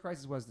 because Earth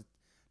Crisis was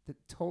the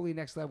totally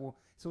next level.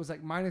 So it was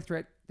like Minor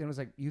Threat, then it was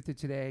like Youth of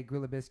Today,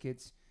 Gorilla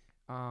Biscuits,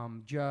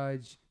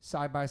 Judge,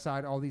 Side by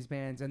Side, all these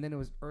bands, and then it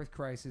was Earth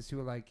Crisis, who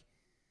were like,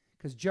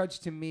 because Judge,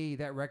 to me,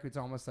 that record's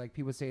almost like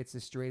people say it's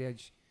the straight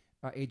edge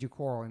Age of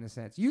Quarrel in a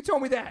sense. You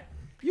told me that.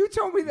 You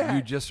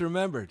just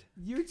remembered.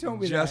 You told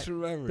me just that.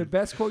 remembered. The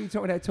best quote you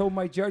told me. I told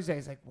Mike Judge that.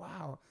 He's like,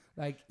 wow.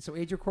 Like, so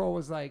Age of Quarrel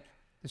was like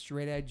the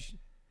straight edge,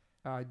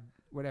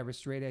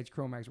 straight edge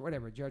Chromax,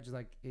 whatever. Judge is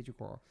like Age of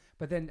Quarrel.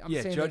 But then I'm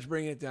saying Judge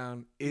Bring It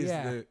Down is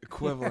the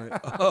equivalent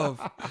of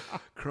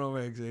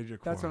Chromax Age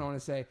of Quarrel. That's what I want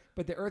to say.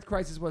 But the Earth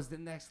Crisis was the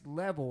next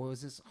level. It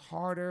was just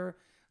harder,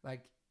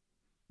 like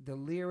the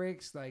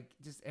lyrics, like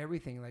just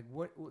everything. Like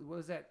what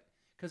was that?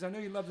 Because I know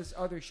you love this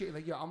other shit.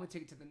 Like, yo, I'm gonna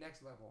take it to the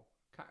next level.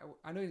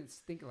 I know you didn't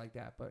think it like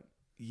that, but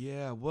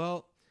yeah,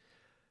 well,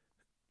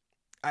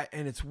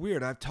 and it's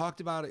weird. I've talked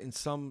about it in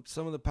some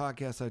of the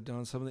podcasts I've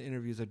done, some of the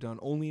interviews I've done,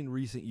 only in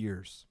recent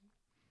years.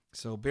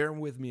 So bear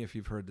with me if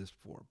you've heard this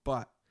before.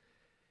 But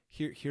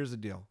here's the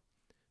deal: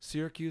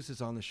 Syracuse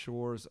is on the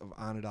shores of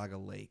Onondaga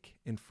Lake,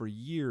 and for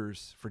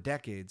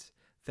decades,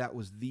 that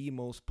was the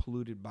most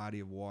polluted body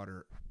of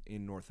water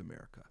in North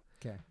America.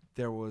 Okay.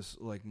 There was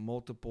like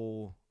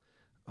multiple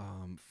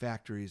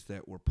factories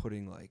that were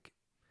putting like,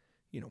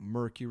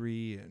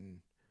 mercury and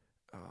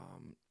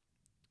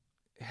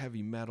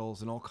heavy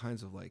metals and all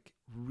kinds of like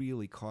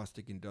really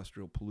caustic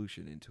industrial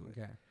pollution into it.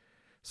 Okay.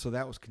 So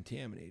that was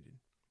contaminated.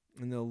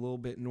 And then a little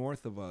bit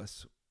north of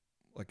us,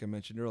 like I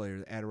mentioned earlier,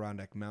 the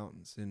Adirondack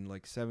Mountains in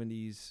like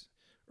 70s,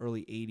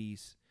 early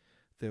 80s,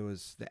 there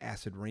was the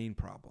acid rain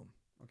problem.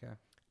 Okay.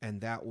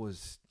 And that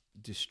was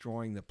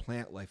destroying the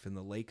plant life in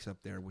the lakes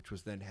up there, which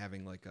was then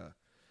having like a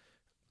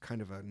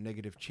kind of a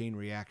negative chain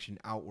reaction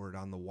outward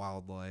on the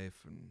wildlife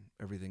and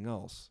everything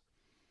else.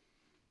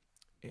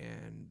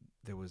 And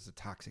there was a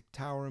toxic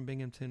tower in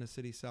Binghamton, a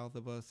city south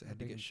of us. It had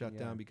to get shut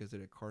down because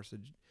it had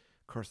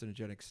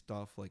carcinogenic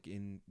stuff like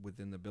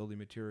within the building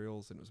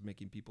materials, and it was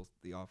making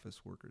the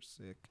office workers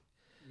sick.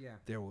 Yeah.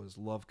 There was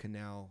Love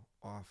Canal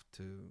off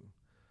to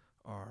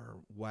our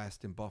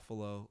west in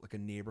Buffalo. Like a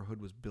neighborhood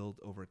was built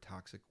over a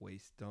toxic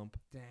waste dump.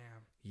 Damn.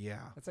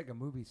 Yeah. That's like a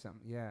movie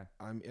something. Yeah.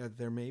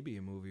 There may be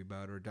a movie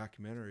about it or a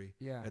documentary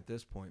at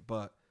this point.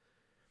 But,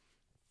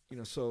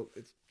 so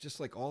it's just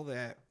like all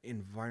that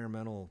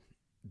environmental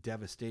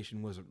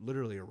devastation was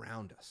literally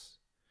around us.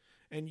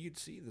 And you'd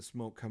see the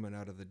smoke coming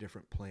out of the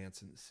different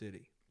plants in the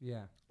city.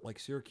 Yeah. Like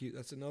Syracuse,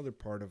 that's another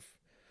part of,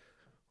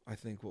 I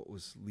think, what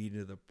was leading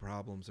to the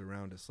problems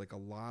around us. Like a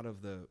lot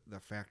of the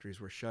factories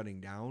were shutting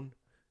down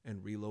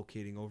and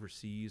relocating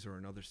overseas or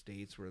in other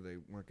states where they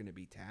weren't going to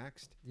be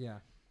taxed. Yeah.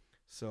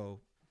 So,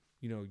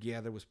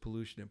 there was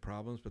pollution and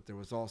problems, but there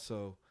was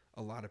also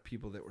a lot of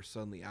people that were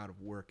suddenly out of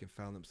work and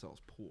found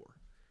themselves poor.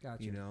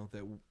 Gotcha.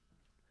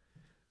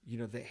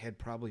 That had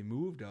probably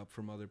moved up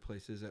from other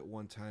places at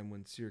one time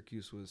when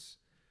Syracuse was,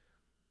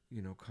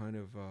 kind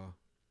of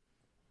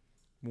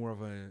more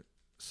of a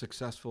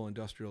successul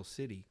industrial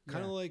city.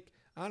 Kind of like,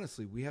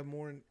 honestly,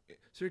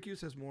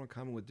 Syracuse has more in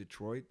common with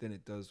Detroit than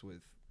it does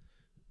with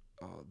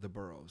the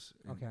boroughs.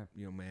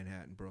 In,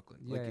 Manhattan, Brooklyn.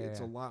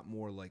 It's a lot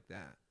more like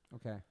that.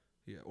 Okay.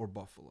 Yeah, or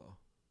Buffalo.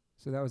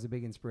 So that was a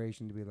big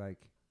inspiration to be like,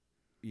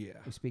 yeah,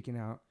 we're speaking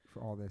out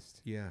for all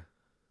this. Yeah.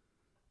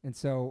 And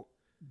so,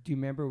 do you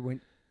remember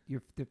when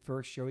the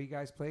first show you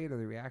guys played, or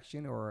the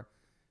reaction, or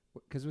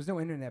because there was no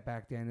internet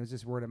back then? It was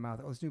just word of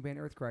mouth. Oh, this new band,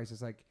 Earth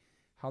Crisis. Like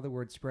how the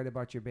word spread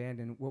about your band,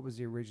 and what was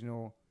the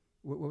original?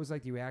 What was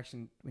like the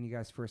reaction when you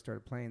guys first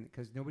started playing?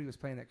 Because nobody was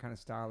playing that kind of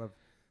style of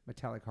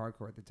metallic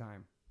hardcore at the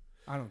time.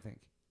 I don't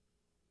think.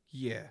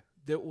 Yeah.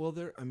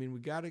 We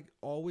got to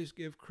always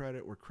give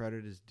credit where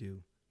credit is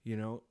due,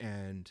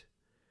 and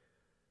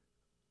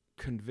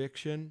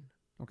Conviction.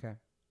 Okay.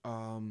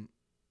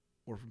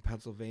 Were from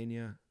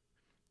Pennsylvania,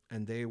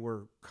 and they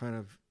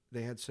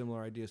had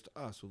similar ideas to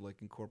us with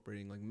like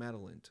incorporating like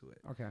metal into it.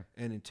 Okay.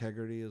 And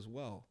Integrity as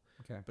well.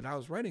 Okay. But I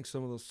was writing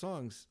some of those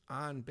songs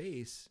on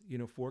bass,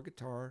 for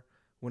guitar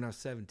when I was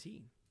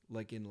 17,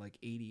 like in like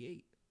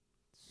 88.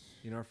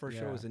 You know, our first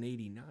show Yeah. was in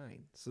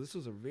 89. So this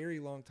was a very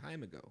long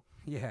time ago,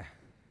 Yeah.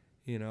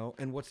 you know,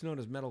 and what's known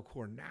as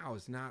metalcore now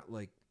is not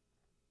like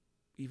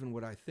even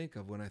what I think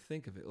of when I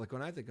think of it. Like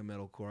when I think of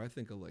metalcore, I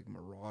think of like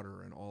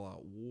Marauder and All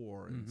Out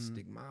War and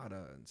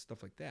Stigmata and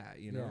stuff like that,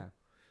 you know, Yeah.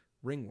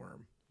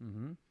 Ringworm,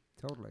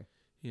 Totally.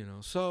 you know.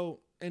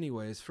 So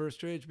anyways, for a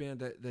straight edge band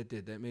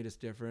that made us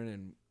different.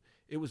 And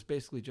it was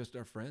basically just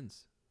our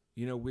friends.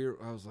 You know,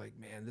 I was like,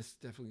 man, this is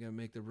definitely going to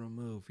make the room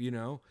move, you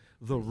know,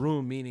 the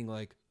room meaning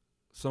like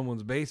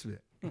someone's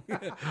basement.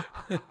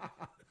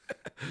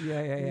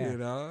 Yeah. You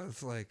know,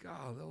 it's like,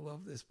 oh, they'll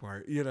love this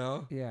part, you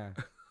know? Yeah.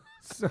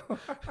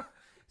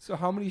 So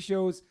how many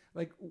shows,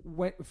 like,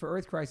 when for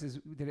Earth Crisis,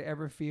 did it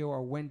ever feel,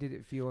 or when did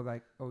it feel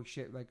like, oh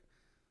shit, like,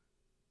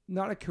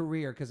 not a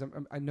career, because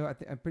I'm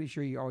pretty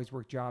sure you always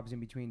work jobs in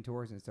between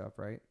tours and stuff,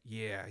 right?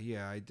 Yeah.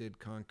 I did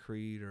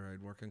concrete, or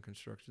I'd work on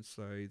construction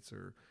sites,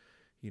 or,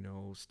 you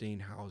know, stain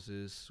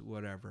houses,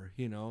 whatever,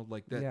 you know,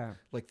 like that. Yeah.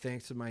 Like,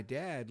 thanks to my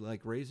dad,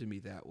 like, raising me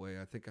that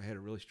way, I think I had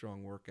a really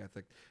strong work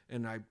ethic.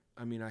 And I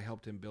mean, I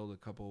helped him build a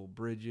couple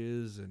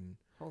bridges and,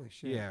 Holy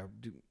shit. yeah,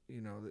 you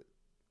know,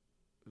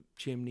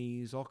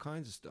 chimneys, all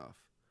kinds of stuff.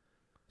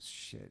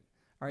 Shit.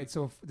 All right.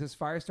 So does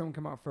Firestone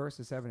come out first,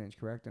 the 7-inch,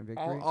 correct, on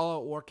Victory? All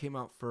Out War came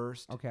out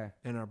first. Okay.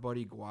 And our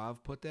buddy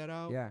Guav put that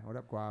out. Yeah. What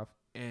up, Guav?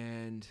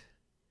 And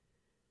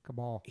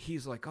Cabal.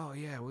 he's like, oh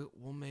yeah,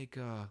 we'll make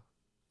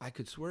I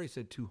could swear he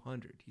said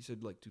 200. He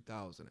said like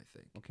 2,000, I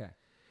think. Okay.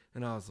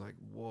 And I was like,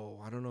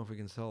 whoa, I don't know if we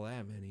can sell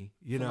that many.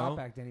 You So know? not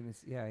back then even.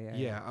 Yeah.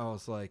 Yeah, I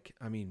was like,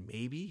 I mean,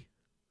 maybe.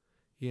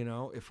 You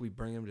know, if we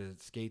bring him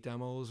to skate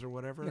demos or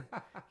whatever,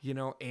 you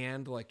know,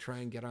 and like try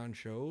and get on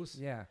shows.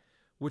 Yeah.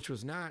 Which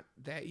was not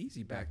that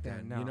easy back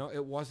then. no. You know,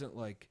 it wasn't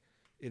like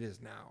it is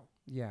now.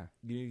 Yeah.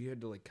 You had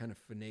to like kind of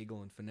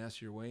finagle and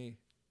finesse your way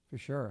For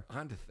sure.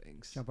 onto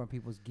things. Jump on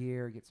people's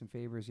gear, get some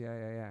favors.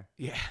 Yeah.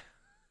 Yeah.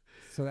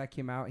 So that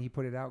came out. He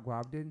put it out.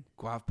 Guav did.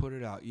 Guav put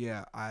it out.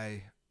 Yeah,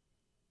 I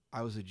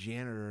was a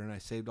janitor and I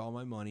saved all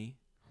my money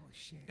Holy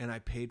shit. and I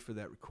paid for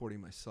that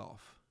recording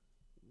myself.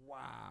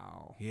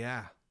 Wow.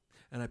 Yeah.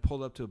 And I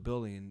pulled up to a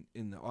building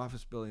in the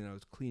office building I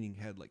was cleaning,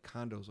 had like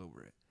condos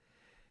over it.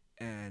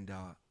 And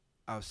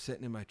I was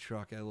sitting in my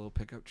truck, I had a little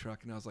pickup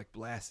truck, and I was like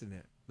blasting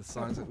it, the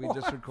songs that we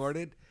just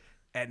recorded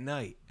at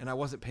night, and I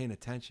wasn't paying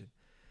attention.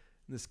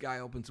 And this guy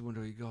opens the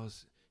window, he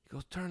goes,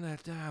 turn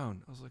that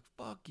down. I was like,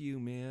 fuck you,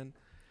 man.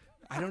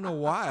 I don't know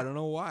why.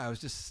 I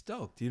was just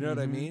stoked. You know what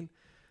I mean?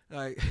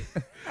 Like,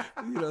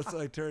 you know, so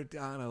I turn it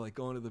down. I like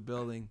go into the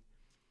building.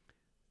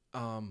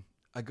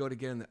 I go to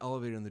get in the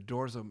elevator and the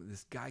doors open.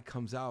 This guy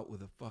comes out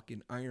with a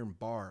fucking iron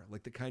bar,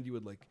 like the kind you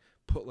would like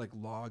put like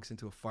logs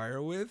into a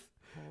fire with.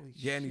 Holy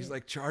Yeah, and he's shit.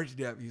 like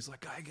charging at me. He's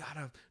like, I got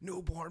a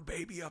newborn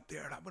baby up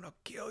there and I'm gonna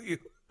kill you.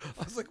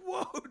 I was like,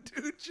 whoa,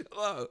 dude, chill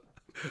out.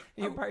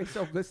 You're by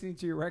yourself listening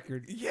to your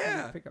record.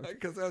 Yeah, Pickup.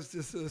 because I was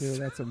just so Dude,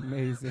 that's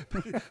amazing.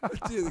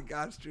 Dude, the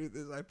God's truth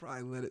is I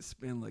probably let it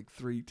spin like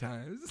 3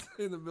 times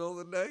in the middle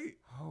of the night.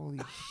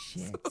 Holy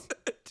shit.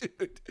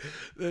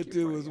 That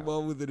dude was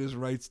well within his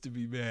rights to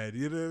be mad.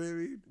 You know what I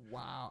mean?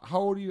 Wow. How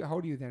old are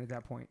you then at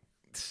that point?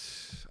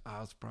 I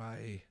was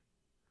probably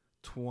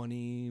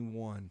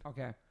 21.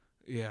 Okay.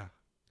 Yeah.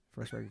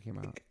 First record came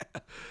out.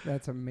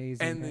 That's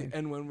amazing. And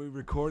and when we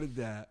recorded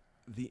that,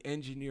 the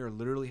engineer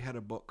literally had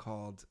a book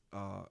called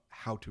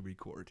How to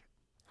Record.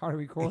 How to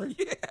record?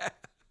 Yeah.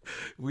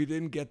 We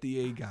didn't get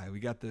the A guy. We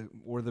got the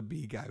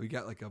B guy. We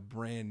got like a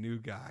brand new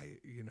guy,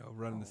 you know,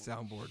 running the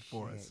soundboard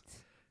for us.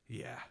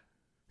 Yeah.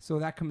 So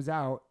that comes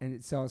out and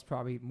it sells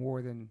probably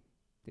more than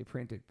they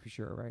printed for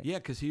sure, right? Yeah,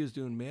 because he was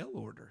doing mail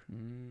order,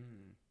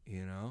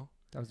 you know?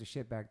 That was the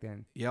shit back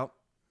then. Yep.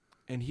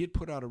 And he had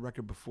put out a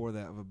record before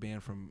that of a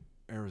band from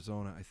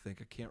Arizona, I think.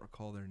 I can't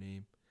recall their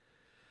name.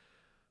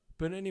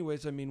 But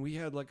anyways, I mean, we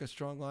had like a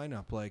strong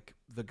lineup. Like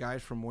the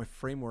guys from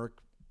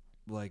Framework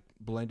like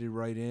blended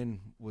right in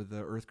with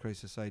the Earth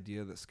Crisis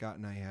idea that Scott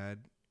and I had.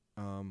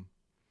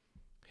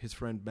 His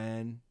friend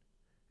Ben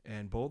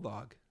and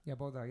Bulldog. Yeah,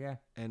 Bulldog, yeah.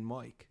 And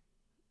Mike,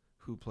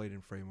 who played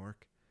in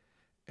Framework.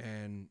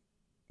 And,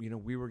 you know,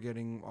 we were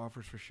getting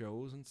offers for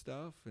shows and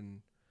stuff, and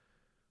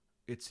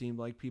it seemed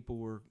like people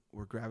were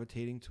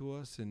gravitating to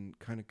us and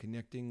kind of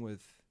connecting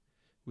with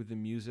the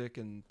music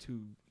and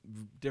to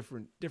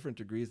different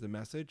degrees the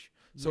message.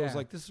 So it was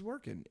like, this is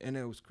working. And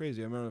it was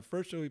crazy. I remember the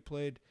first show we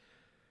played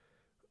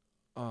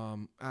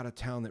out of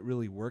town that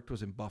really worked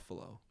was in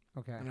Buffalo.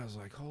 Okay. And I was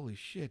like, holy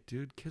shit,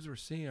 dude, kids were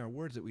singing our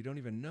words that we don't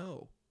even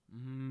know.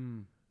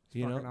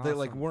 You know, they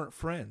like weren't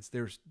friends. They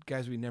were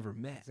guys we never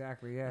met.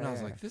 Exactly, yeah. And I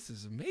was like, this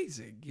is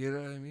amazing. You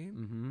know what I mean?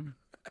 Mm-hmm.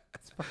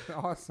 It's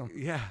fucking awesome.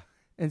 Yeah.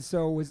 And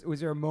so was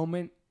there a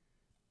moment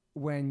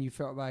when you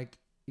felt like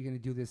you're going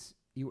to do this,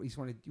 you just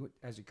want to do it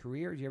as a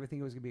career? Did you ever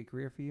think it was going to be a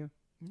career for you?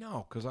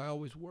 No, because I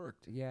always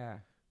worked. Yeah.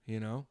 You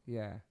know?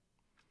 Yeah.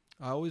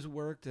 I always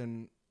worked,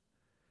 and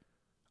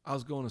I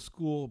was going to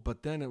school,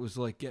 but then it was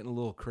like getting a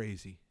little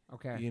crazy.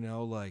 Okay. You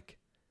know, like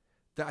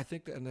I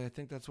think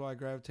that's why I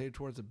gravitated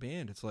towards a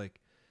band. It's like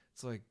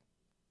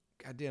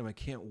God damn, I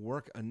can't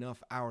work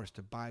enough hours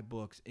to buy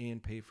books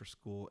and pay for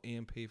school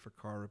and pay for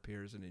car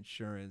repairs and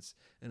insurance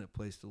and a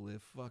place to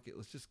live. Fuck it.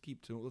 Let's just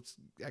keep to Let's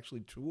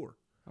actually tour.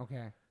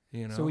 Okay.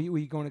 You know? So were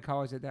you going to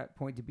college at that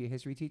point to be a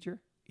history teacher?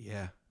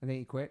 Yeah. And then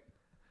you quit?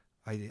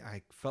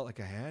 I felt like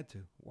I had to.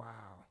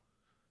 Wow.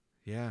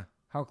 Yeah.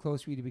 How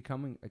close were you to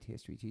becoming a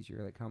history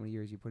teacher? Like how many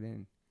years you put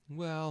in?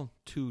 Well,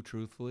 2,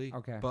 truthfully.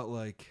 Okay. But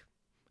like,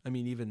 I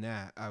mean, even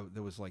that,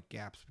 there was like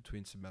gaps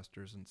between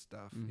semesters and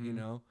stuff, you Mhm.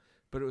 know?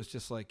 But it was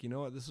just like, you know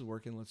what? This is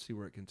working. Let's see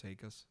where it can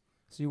take us.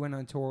 So you went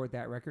on tour with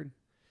that record?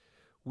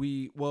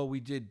 We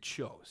did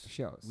shows.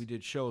 Shows. We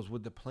did shows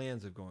with the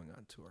plans of going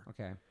on tour.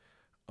 Okay.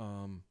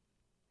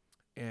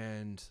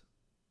 And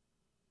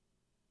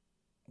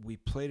we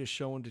played a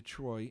show in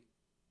Detroit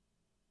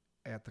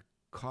at the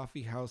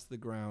Coffee House The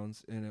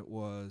Grounds, and it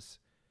was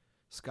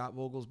Scott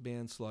Vogel's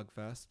band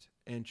Slugfest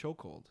and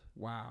Chokehold.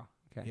 Wow.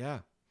 Okay. Yeah.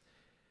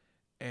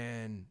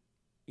 And,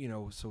 you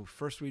know, so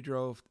first we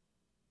drove.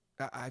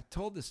 I've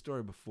told this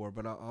story before,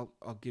 but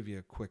I'll give you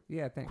a quick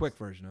Thanks. quick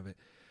version of it.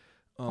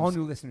 All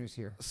new listeners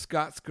here.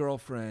 Scott's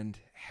girlfriend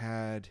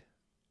had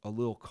a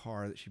little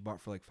car that she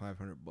bought for like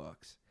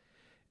 $500,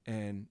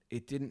 and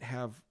it didn't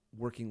have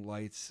working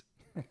lights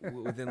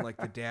within like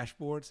the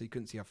dashboard, so you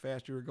couldn't see how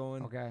fast you were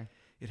going. Okay.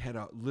 It had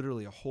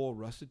literally a hole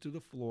rusted through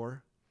the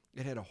floor.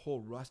 It had a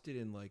hole rusted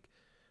in like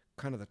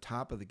kind of the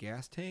top of the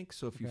gas tank,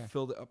 so if you Okay.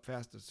 filled it up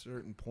past a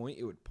certain point,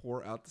 it would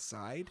pour out the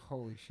side.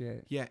 Holy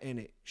shit. Yeah, and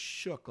it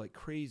shook like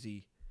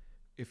crazy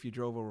if you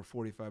drove over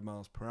 45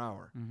 miles per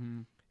hour.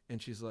 Mm-hmm.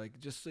 And she's like,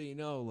 just so you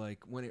know,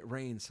 like when it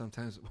rains,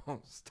 sometimes it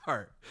won't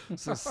start.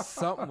 So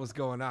something was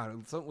going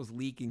on. Something was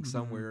leaking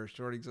somewhere or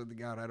shorting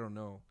something out. I don't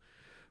know.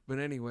 But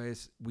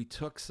anyways, we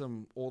took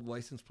some old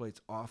license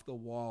plates off the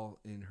wall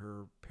in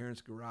her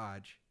parents'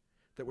 garage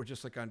that were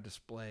just like on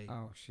display.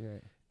 Oh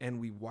shit.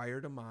 And we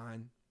wired them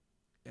on.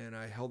 And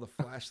I held a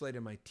flashlight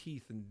in my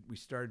teeth, and we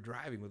started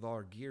driving with all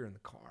our gear in the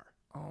car.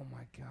 Oh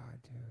my god,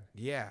 dude.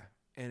 Yeah.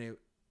 And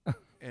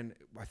and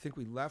I think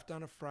we left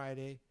on a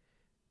Friday.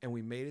 And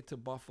we made it to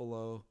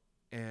Buffalo,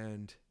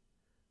 and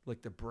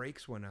like the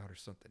brakes went out or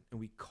something, and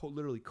we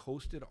literally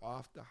coasted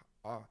off the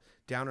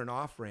down an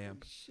off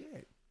ramp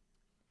Shit.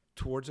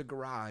 towards a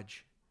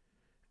garage,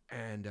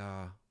 and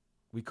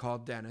we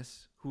called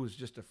Dennis, who was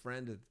just a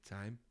friend at the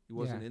time. He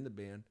wasn't in the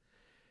band,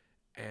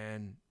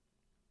 and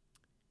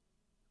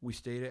we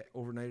stayed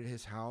overnight at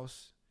his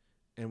house,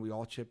 and we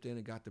all chipped in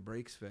and got the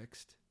brakes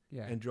fixed,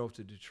 Yeah. and drove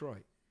to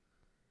Detroit.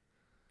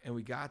 And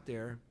we got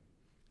there,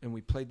 and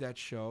we played that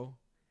show.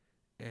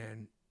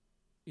 And,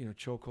 you know,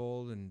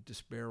 Chokehold and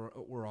Despair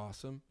were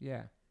awesome.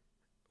 Yeah.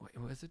 Wait,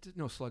 was it?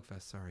 No,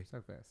 Slugfest, sorry.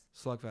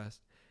 Slugfest.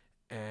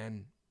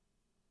 And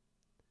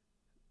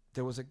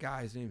there was a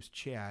guy, his name's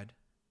Chad.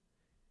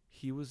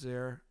 He was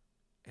there,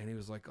 and he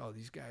was like, oh,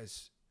 these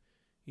guys,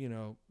 you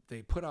know,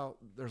 they put out,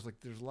 there's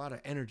a lot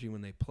of energy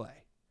when they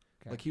play.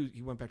 Okay. Like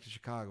he went back to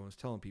Chicago and was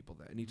telling people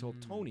that. And he told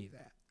Tony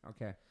that.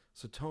 Okay.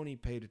 So Tony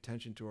paid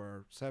attention to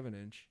our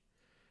 7-inch,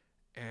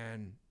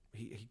 and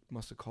he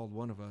must have called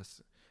one of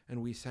us.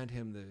 And we sent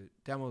him the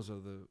demos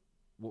of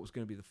what was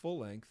going to be the full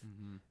length,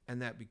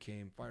 and that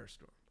became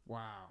Firestorm.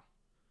 Wow.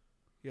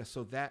 Yeah,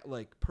 so that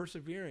like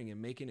persevering and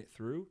making it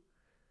through,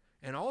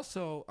 and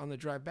also on the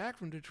drive back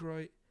from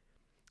Detroit,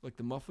 like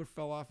the muffler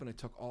fell off, and I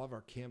took all of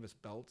our canvas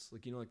belts,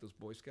 like you know, like those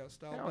Boy Scout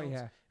style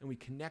belts, and we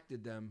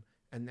connected them,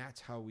 and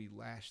that's how we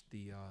lashed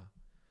the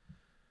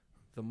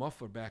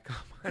muffler back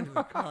up onto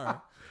the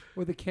car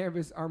with the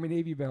canvas Army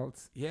Navy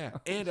belts. Yeah,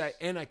 and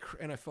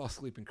I fell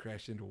asleep and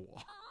crashed into a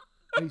wall.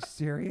 Are you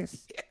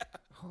serious? Yeah.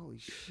 Holy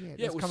shit.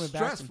 Yeah, it was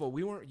stressful.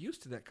 We weren't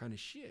used to that kind of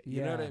shit.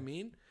 You know what I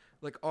mean?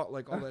 Like all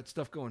that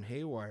stuff going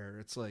haywire.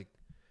 It's like,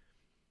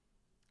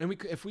 and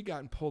if we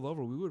gotten pulled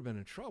over, we would have been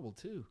in trouble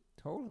too.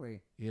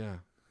 Totally. Yeah.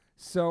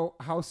 So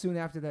how soon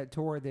after that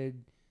tour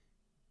did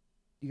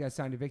you guys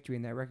sign to Victory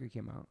and that record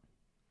came out?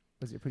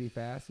 Was it pretty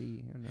fast?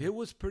 It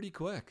was pretty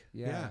quick.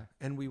 Yeah.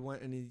 And we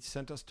went, and he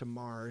sent us to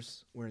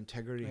Mars, where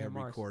Integrity had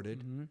recorded.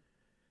 Mm-hmm.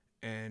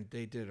 And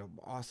they did an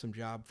awesome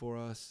job for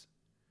us.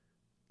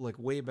 Like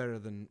way better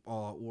than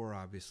All Out War,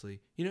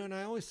 obviously. You know, and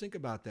I always think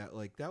about that.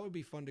 Like that would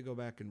be fun to go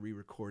back and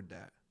re-record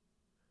that.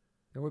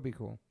 That would be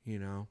cool. You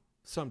know,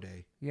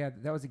 someday. Yeah,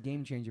 that was a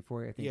game changer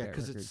for you, I think. Yeah,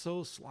 because it's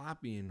so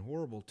sloppy and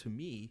horrible to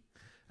me.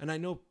 And I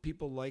know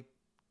people like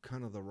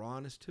kind of the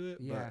rawness to it.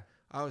 Yeah.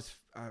 But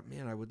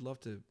I would love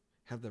to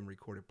have them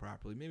recorded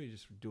properly. Maybe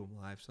just do them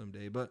live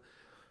someday. But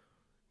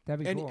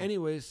that'd be cool.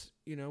 Anyways,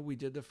 you know, we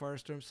did the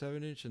Firestorm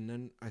 7-inch, and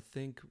then I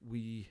think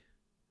we.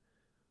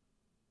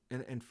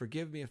 And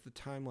forgive me if the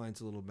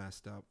timeline's a little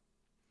messed up.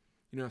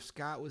 You know, if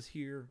Scott was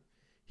here,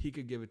 he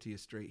could give it to you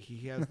straight.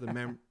 He has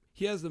the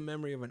he has the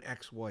memory of an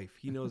ex-wife.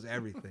 He knows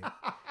everything.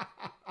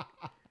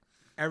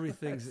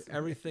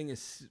 Everything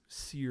is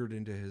seared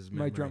into his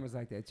memory. My drummer's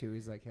like that too.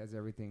 He's like has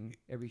everything,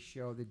 every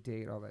show, the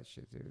date, all that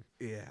shit, dude.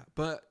 Yeah,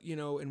 but you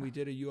know, and we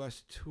did a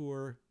U.S.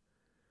 tour,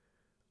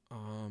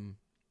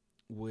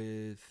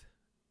 with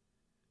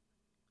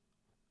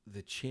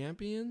the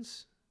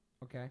Champions.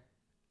 Okay.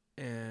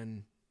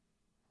 And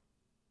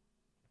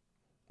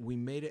we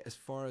made it as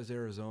far as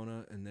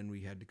Arizona, and then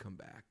we had to come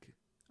back.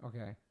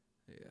 Okay.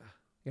 Yeah.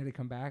 You had to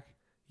come back?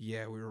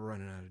 Yeah, we were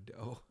running out of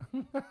dough.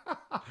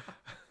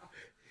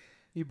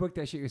 You booked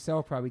that shit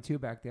yourself probably too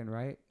back then,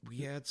 right?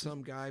 We had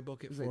some guy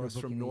book it was like for the us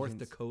from booking North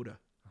agents. Dakota.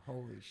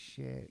 Holy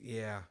shit.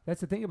 Yeah. That's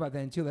the thing about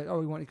that too. Like, oh,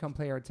 we want to come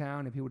play our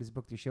town, and people just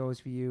book the shows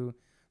for you.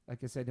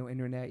 Like I said, no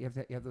internet. You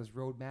have those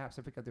road maps.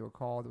 I forgot what they were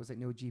called. It was like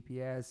no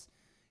GPS.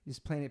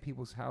 Just playing at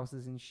people's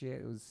houses and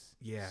shit. It was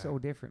so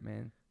different,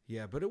 man.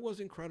 Yeah, but it was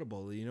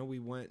incredible. You know, we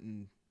went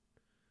and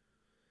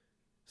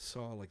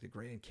saw like the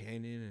Grand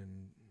Canyon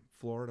and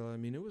Florida. I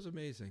mean, it was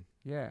amazing.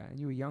 Yeah, and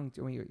you were young,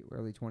 too, in your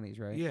early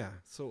 20s, right? Yeah,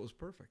 so it was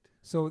perfect.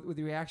 So with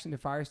the reaction to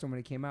Firestorm when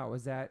it came out,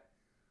 was that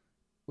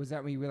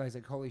when you realized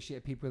like, holy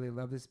shit, people really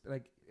love this?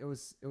 Like it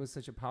was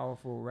such a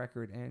powerful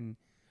record, and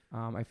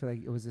I feel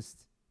like it was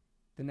just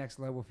the next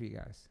level for you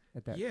guys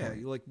at that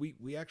point. Yeah, like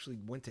we actually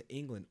went to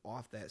England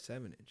off that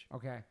 7-inch.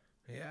 Okay.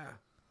 Yeah.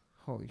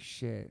 Holy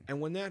shit. And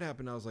when that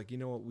happened, I was like, you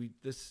know what,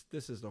 this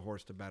is the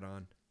horse to bet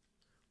on.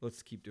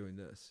 Let's keep doing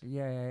this.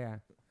 Yeah.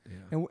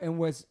 Yeah. And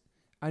was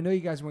I know you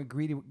guys weren't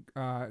greeted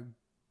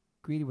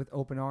with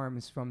open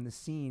arms from the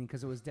scene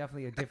because it was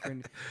definitely a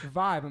different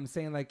vibe. I'm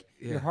saying like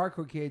you're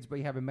hardcore kids, but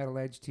you have a metal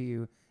edge to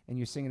you, and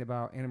you're singing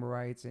about animal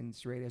rights and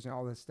straight edge and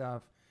all this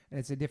stuff, and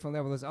it's a different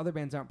level. Those other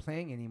bands aren't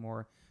playing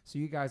anymore, so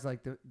you guys are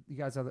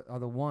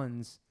the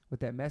ones with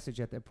that message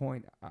at that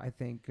point. I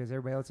think because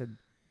everybody else had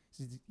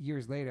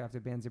years later after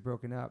bands had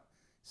broken up,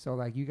 so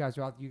like you guys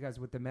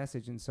with the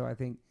message, and so I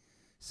think.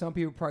 Some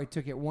people probably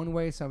took it one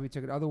way. Some people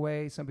took it other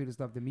way. Some people just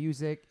loved the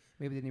music.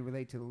 Maybe they didn't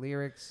relate to the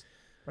lyrics.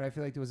 But I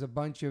feel like there was a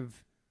bunch of...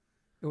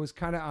 It was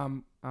kind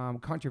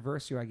of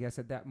controversial, I guess,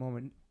 at that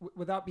moment.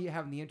 Without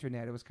having the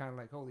internet, it was kind of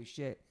like, holy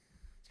shit.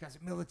 These guys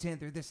are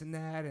militant. They're this and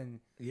that. And,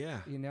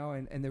 you know,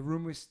 and the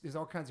rumors... There's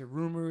all kinds of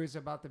rumors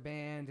about the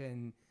band.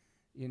 And,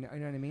 you know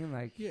what I mean?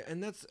 Like... Yeah,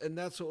 and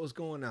that's what was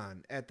going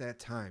on at that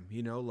time.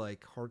 You know,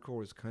 like, hardcore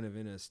was kind of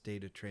in a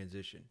state of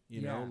transition.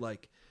 You know,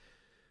 like...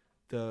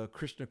 The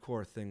Krishna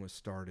Core thing was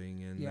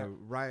starting, and the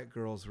Riot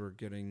Girls were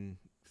getting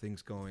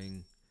things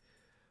going.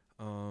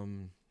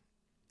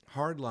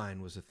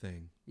 Hardline was a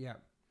thing. Yeah.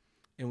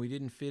 And we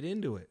didn't fit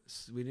into it.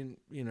 So we didn't,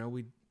 you know,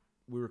 we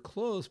were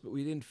close, but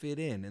we didn't fit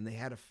in. And they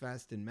had a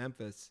fest in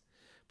Memphis,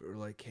 but we're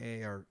like,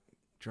 hey, our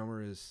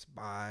drummer is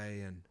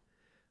Spy, and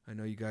I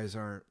know you guys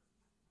aren't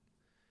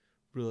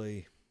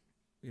really,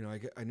 you know,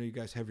 I know you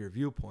guys have your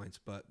viewpoints,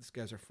 but this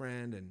guy's our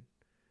friend, and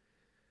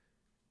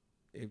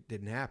it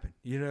didn't happen.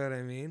 You know what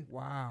I mean?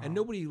 Wow. And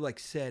nobody like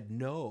said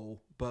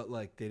no, but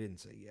like they didn't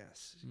say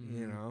yes.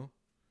 You know?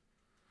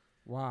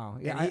 Wow.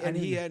 Yeah. And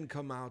he hadn't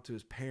come out to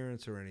his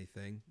parents or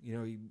anything. You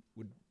know, he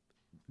would.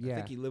 I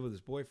think he lived with his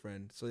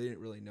boyfriend, so they didn't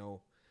really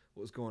know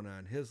what was going on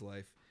in his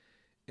life,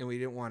 and we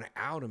didn't want to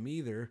out him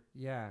either.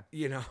 Yeah.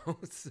 You know,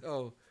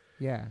 so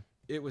yeah,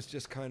 it was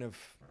just kind of.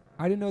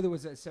 I didn't know there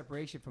was a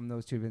separation from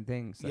those two different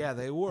things. Like, yeah,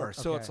 they were.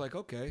 Okay. So it's like,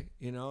 okay,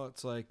 you know,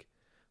 it's like.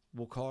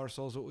 We'll call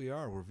ourselves what we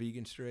are. We're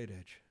vegan straight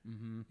edge.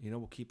 Mm-hmm. You know,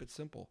 we'll keep it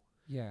simple.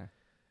 Yeah.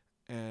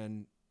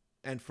 And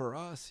for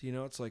us, you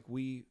know, it's like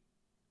we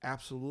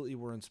absolutely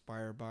were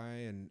inspired by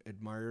and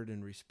admired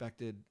and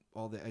respected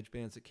all the edge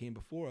bands that came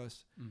before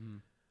us. Mm-hmm.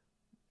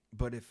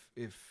 But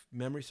if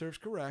memory serves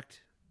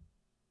correct,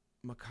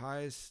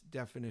 Makai's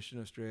definition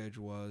of straight edge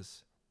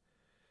was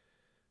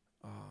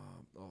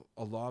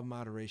a law of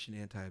moderation,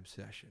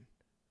 anti-obsession.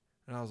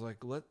 And I was like,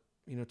 to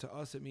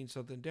us it means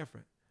something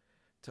different.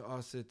 To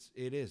us, it's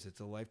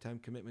a lifetime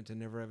commitment to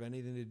never have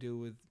anything to do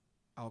with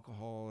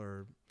alcohol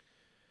or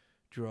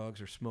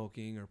drugs or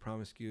smoking or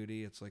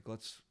promiscuity. It's like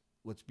let's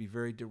be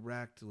very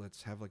direct.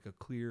 Let's have like a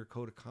clear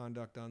code of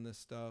conduct on this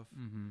stuff.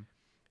 Mm-hmm.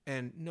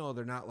 And no,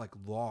 they're not like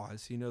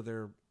laws. You know,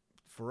 they're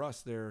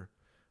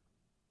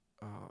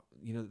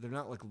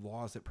not like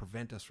laws that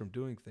prevent us from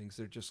doing things.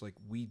 They're just like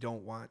we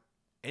don't want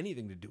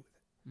anything to do with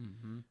it.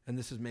 Mm-hmm. And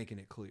this is making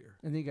it clear.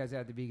 And then you guys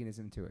add the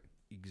veganism to it.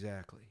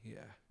 Exactly.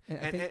 Yeah.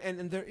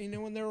 And there, you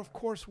know, and there of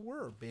course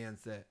were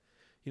bands that,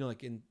 you know,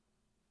 like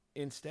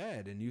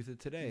Instead and Youth of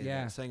Today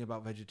that sang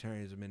about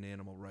vegetarianism and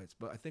animal rights.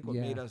 But I think what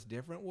made us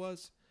different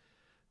was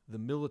the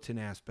militant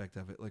aspect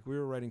of it. Like we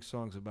were writing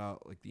songs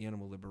about like the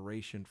Animal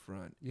Liberation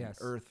Front, and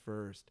Earth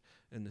First,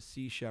 and the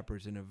Sea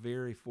Shepherds in a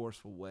very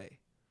forceful way.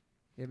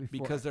 Yeah,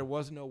 because there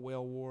was no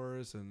whale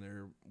wars and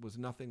there was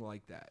nothing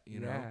like that,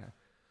 you know.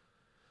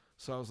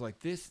 So I was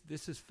like, this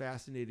is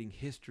fascinating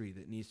history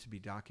that needs to be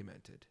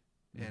documented.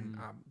 And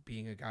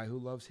being a guy who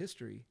loves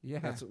history,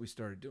 that's what we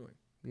started doing.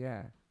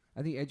 Yeah.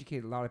 I think it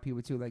educated a lot of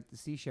people, too, like the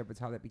Sea Shepherds,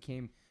 how that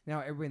became...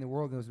 Now everybody in the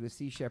world knows what a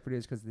Sea Shepherd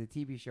is because of the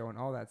TV show and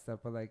all that stuff,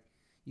 but, like,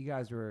 you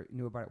guys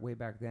knew about it way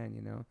back then,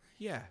 you know?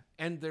 Yeah,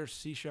 and there's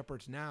Sea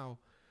Shepherds now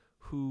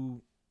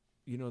who,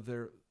 you know,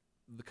 they're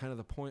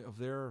the point of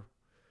their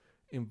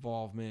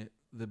involvement,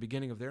 the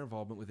beginning of their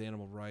involvement with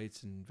animal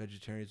rights and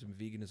vegetarianism and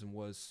veganism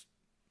was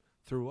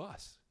through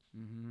us.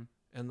 Mm-hmm.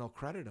 And they'll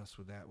credit us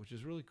with that, which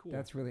is really cool.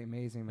 That's really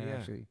amazing, man,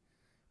 actually.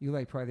 You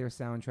like probably their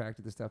soundtrack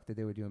to the stuff that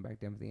they were doing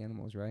back then with the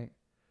animals, right?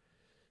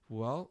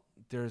 Well,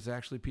 there's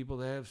actually people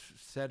that have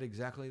said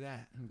exactly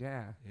that.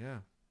 Yeah. Yeah.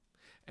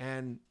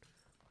 And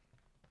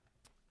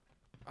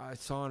I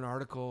saw an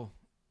article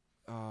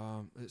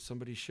that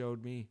somebody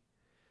showed me.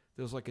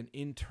 There was like an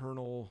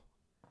internal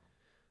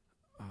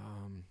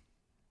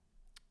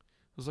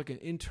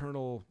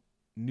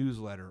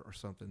newsletter or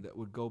something that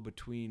would go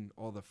between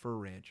all the fur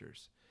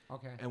ranchers.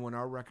 Okay. And when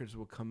our records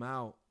would come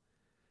out,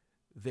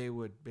 they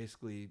would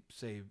basically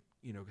say,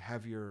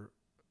 have your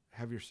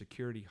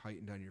security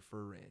heightened on your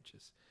fur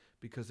ranches,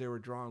 because they were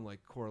drawing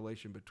like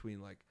correlation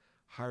between like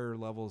higher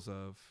levels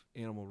of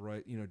animal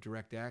right,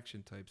 direct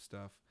action type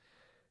stuff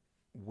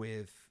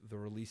with the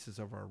releases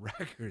of our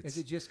records. Is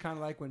it just kind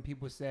of like when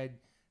people said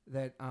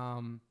that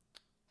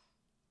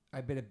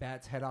I bit a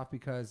bat's head off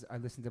because I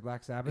listened to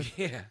Black Sabbath?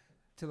 Yeah.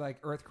 To like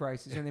Earth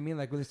Crisis, you know what I mean?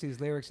 Like we listen to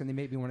these lyrics and they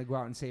made me want to go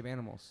out and save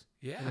animals.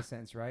 Yeah. In a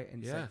sense, right?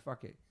 And it's like,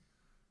 fuck it.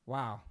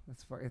 Wow.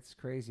 It's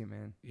crazy,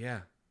 man.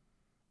 Yeah.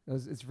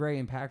 It's very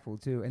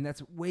impactful too. And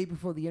that's way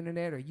before the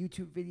internet or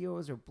YouTube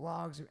videos or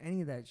blogs or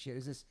any of that shit.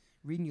 It's just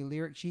reading your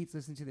lyric sheets,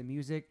 listening to the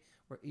music.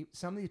 Or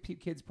some of these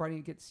kids probably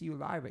didn't get to see you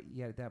live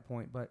yet at that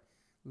point, but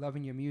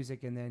loving your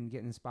music and then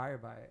getting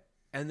inspired by it.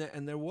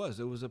 And there was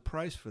a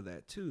price for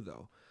that too,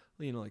 though.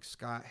 Like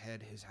Scott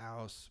had his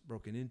house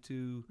broken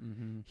into.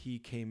 Mm-hmm. He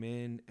came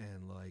in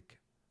and like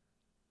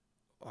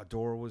a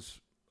door was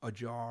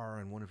ajar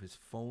and one of his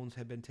phones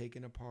had been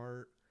taken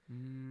apart.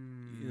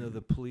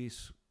 The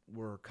police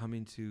were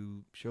coming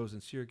to shows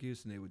in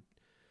Syracuse and they would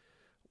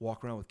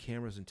walk around with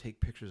cameras and take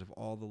pictures of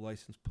all the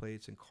license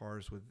plates and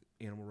cars with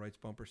animal rights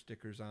bumper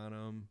stickers on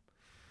them.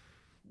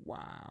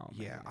 Wow.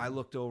 Yeah, man. I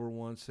looked over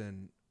once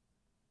and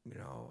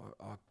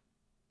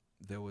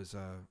there was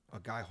a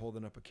guy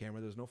holding up a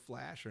camera. There was no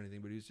flash or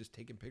anything, but he was just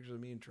taking pictures of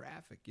me in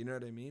traffic. You know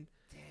what I mean?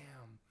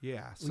 Damn.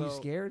 Yeah. Were you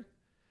scared?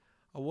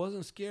 I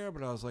wasn't scared,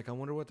 but I was like, I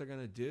wonder what they're going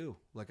to do.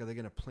 Like, are they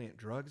going to plant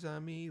drugs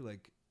on me?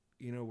 Like,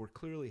 we're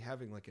clearly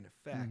having like an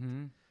effect.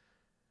 Mm-hmm.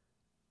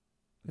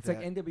 It's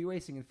like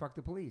NWA singing "Fuck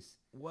the Police."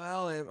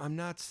 Well, I'm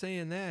not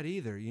saying that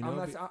either. You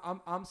have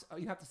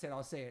to say it.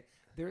 I'll say it.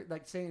 They're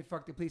like saying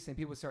 "Fuck the Police," and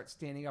people start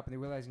standing up and they're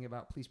realizing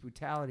about police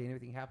brutality and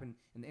everything happened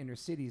in the inner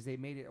cities. They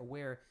made it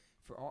aware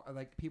for all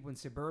like people in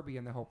suburbia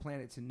and the whole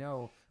planet to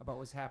know about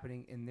what's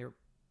happening in their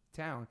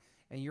town.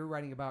 And you're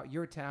writing about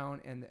your town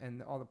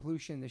and all the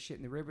pollution, the shit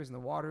in the rivers and the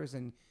waters,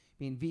 and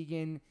being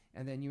vegan.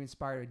 And then you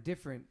inspire a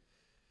different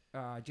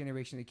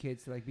generation of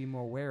kids to like be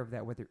more aware of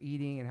that, what they're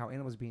eating and how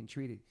animals are being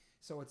treated.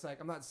 So it's like,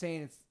 I'm not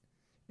saying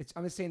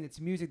I'm just saying it's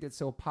music that's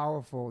so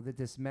powerful that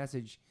this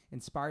message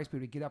inspires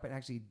people to get up and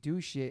actually do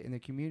shit in their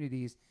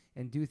communities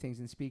and do things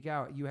and speak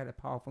out. You had a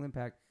powerful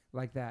impact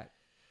like that.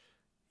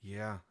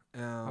 Yeah.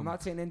 I'm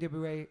not saying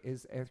NWA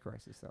is Earth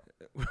Crisis, though.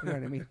 You know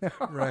what I mean?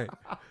 Right.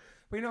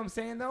 But you know what I'm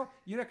saying, though?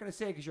 You're not going to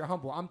say it because you're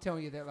humble. I'm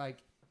telling you that, like,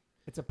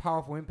 it's a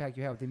powerful impact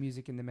you have with the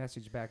music and the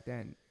message back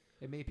then.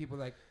 It made people,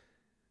 like,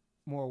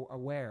 more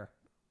aware.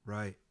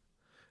 Right.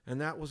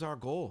 And that was our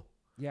goal.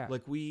 Yeah.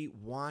 Like, we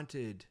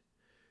wanted,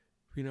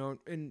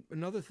 and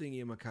another thing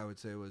EMI would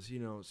say was,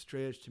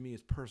 straight edge to me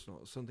is personal.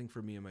 It's something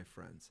for me and my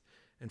friends.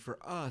 And for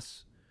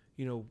us,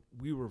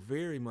 we were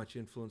very much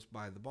influenced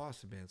by the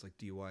Boston bands like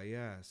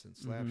DYS and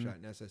Slapshot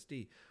and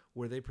SSD,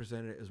 where they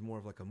presented it as more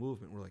of like a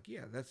movement. We're like,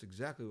 yeah, that's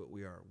exactly what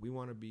we are. We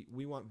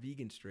want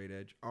vegan straight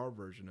edge, our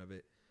version of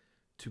it,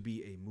 to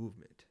be a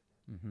movement.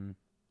 Mm-hmm.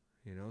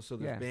 So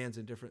there's bands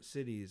in different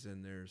cities,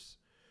 and there's,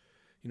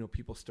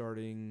 people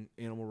starting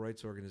animal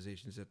rights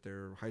organizations at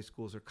their high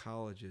schools or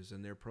colleges,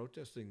 and they're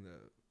protesting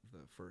the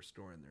first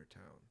store in their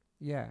town.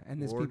 Yeah,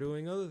 and there's people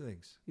doing other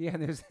things. Yeah,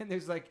 and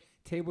there's like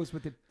tables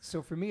with the.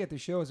 So for me at the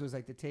shows, it was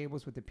like the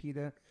tables with the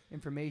PETA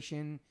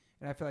information,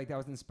 and I feel like that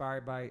was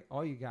inspired by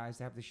all you guys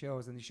to have the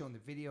shows, and they're showing the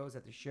videos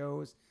at the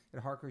shows,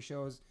 at hardcore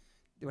shows.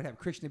 They would have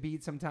Krishna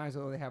beads sometimes,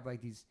 or they have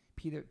like these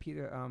PETA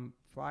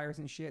flyers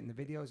and shit, and the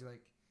videos. You're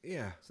like,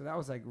 yeah. So that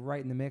was like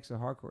right in the mix of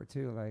hardcore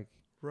too. Like,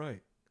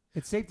 right.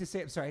 It's safe to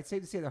say. It's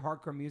safe to say that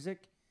hardcore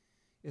music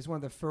is one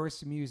of the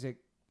first music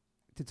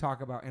to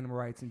talk about animal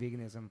rights and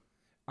veganism.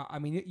 I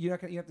mean, you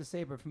have to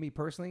say it, but for me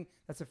personally,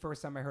 that's the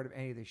first time I heard of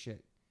any of this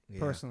shit. Yeah.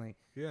 Personally,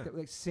 yeah,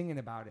 like singing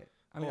about it.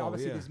 I mean,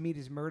 obviously, there's Meat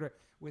is Murder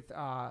with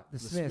the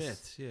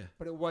Smiths, yeah,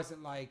 but it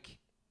wasn't like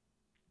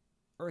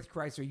Earth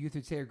Crisis or Youth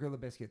Today or Gorilla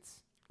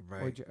Biscuits,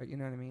 right? Or, you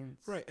know what I mean?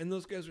 Right. And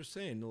those guys are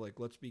saying, like,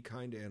 let's be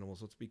kind to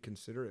animals, let's be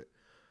considerate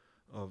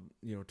of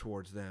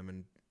towards them,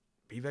 and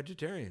be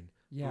vegetarian.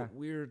 Yeah, but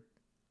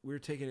we're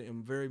taking it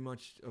in very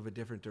much of a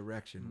different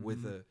direction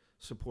with the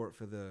support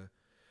for the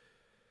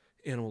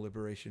Animal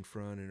Liberation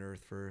Front and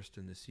Earth First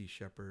and the Sea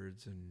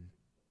Shepherds and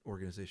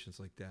organizations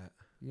like that.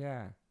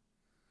 Yeah.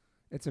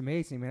 It's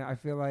amazing, man. I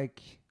feel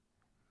like...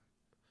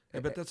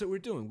 But that's what we're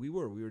doing. We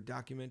were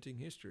documenting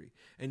history.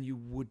 And you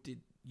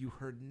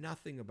heard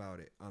nothing about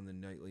it on the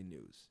nightly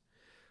news.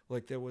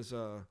 Like there was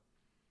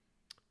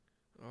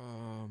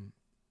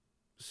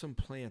some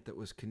plant that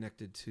was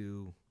connected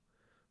to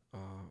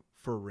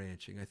fur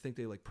ranching. I think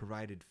they like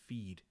provided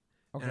feed.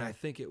 Okay. And I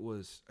think it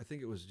was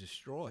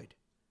destroyed.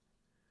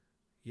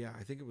 Yeah,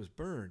 I think it was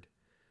burned.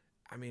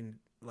 I mean,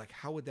 like,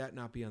 how would that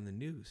not be on the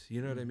news?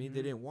 You know what I mean?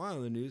 They didn't want it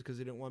on the news because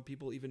they didn't want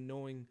people even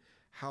knowing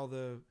how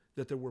the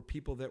that there were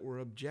people that were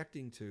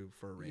objecting to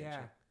fur ranching.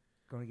 Yeah.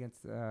 Going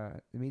against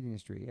the meat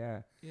industry.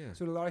 Yeah. Yeah.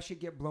 So did a lot of shit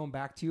get blown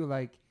back to you?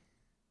 Like,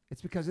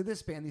 it's because of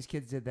this band these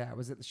kids did that.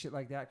 Was it shit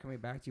like that coming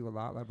back to you a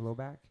lot, like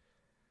blowback?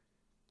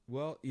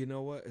 Well, you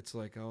know what? It's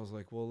like, I was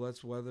like, well,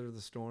 let's weather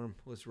the storm.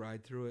 Let's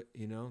ride through it.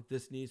 You know,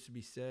 this needs to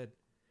be said.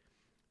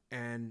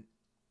 And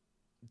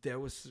there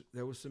was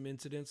some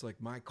incidents, like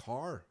my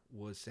car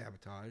was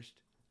sabotaged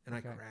and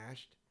I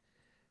crashed.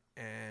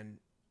 And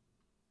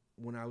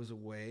when I was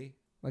away,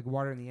 like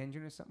water in the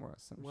engine or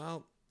something?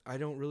 Well, I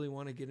don't really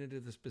want to get into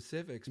the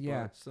specifics,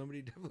 Yeah. but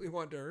somebody definitely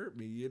wanted to hurt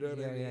me. You know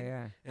what I mean?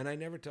 Yeah. And I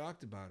never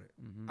talked about it.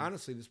 Mm-hmm.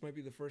 Honestly, this might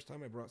be the first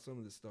time I brought some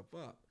of this stuff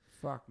up.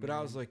 Fuck, But man.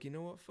 I was like, you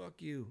know what?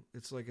 Fuck you.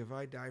 It's like, if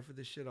I die for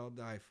this shit, I'll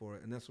die for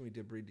it. And that's when we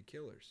did Breed the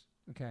Killers.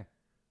 Okay.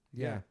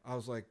 Yeah. I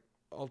was like,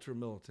 Ultra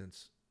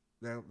Militants.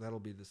 That'll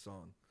be the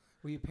song.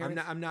 Were your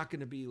parents... I'm not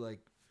gonna be like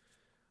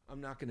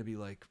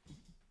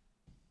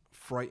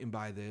frightened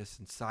by this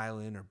and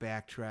silent or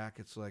backtrack.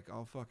 It's like,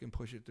 I'll fucking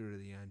push it through to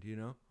the end, you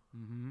know?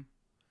 Mm-hmm.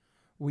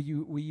 Were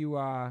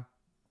your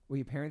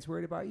parents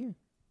worried about you?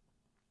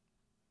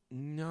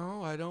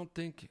 No, I don't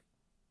think.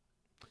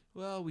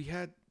 Well,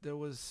 they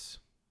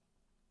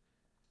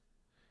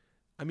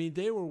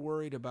were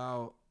worried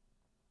about.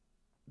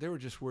 They were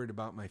just worried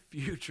about my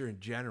future in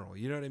general.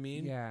 You know what I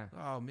mean? Yeah.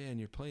 Oh man,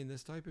 you're playing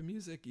this type of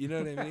music. You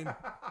know what I mean?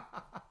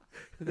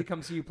 Did they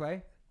come see you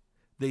play?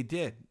 They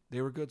did.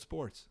 They were good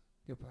sports.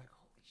 You'll be like,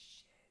 holy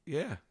shit.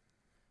 Yeah.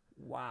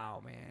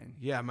 Wow, man.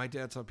 Yeah, my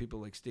dad saw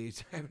people like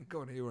stage diving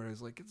going anywhere. I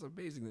was like, it's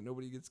amazing that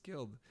nobody gets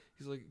killed.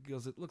 He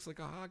goes, it looks like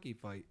a hockey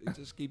fight. It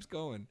just keeps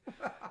going.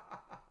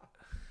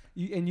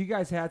 You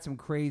guys had some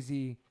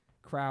crazy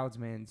crowds,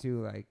 man,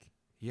 too. Like,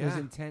 Yeah. those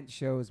intense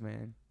shows,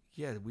 man.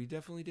 Yeah, we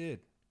definitely did.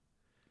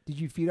 Did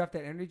you feed off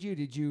that energy? Or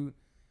did you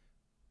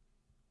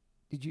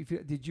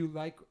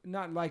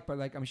not like, but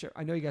like, I'm sure,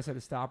 I know you guys had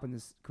to stop when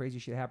this crazy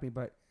shit happening,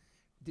 but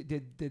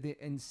did the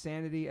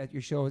insanity at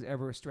your shows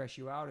ever stress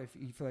you out? If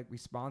you feel like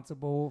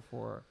responsible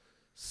for...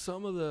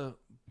 Some of the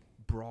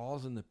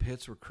brawls in the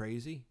pits were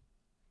crazy.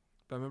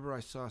 But I remember I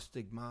saw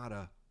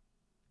Stigmata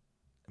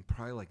in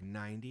probably like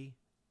 90.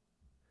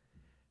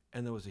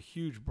 And there was a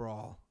huge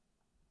brawl.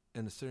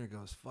 And the singer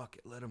goes, fuck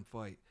it, let them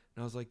fight.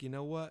 And I was like, you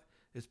know what?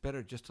 It's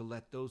better just to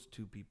let those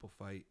two people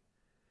fight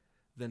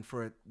than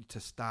for it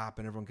to stop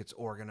and everyone gets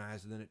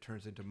organized and then it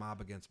turns into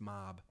mob against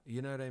mob.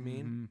 You know what I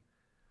mean? Mm-hmm.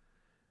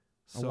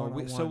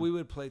 So we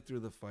would play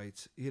through the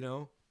fights, you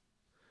know?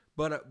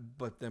 But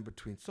then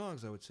between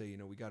songs, I would say, you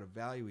know, we got to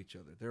value each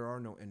other. There are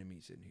no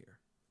enemies in here.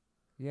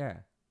 Yeah.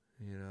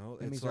 You know?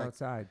 Enemies it's like,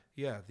 outside.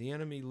 Yeah, the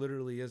enemy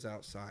literally is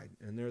outside.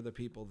 And they're the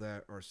people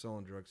that are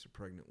selling drugs to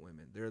pregnant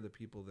women. They're the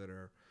people that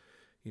are,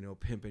 you know,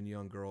 pimping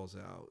young girls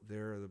out.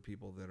 They're the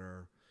people that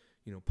are,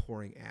 you know,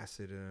 pouring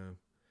acid in a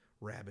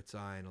rabbit's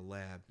eye in a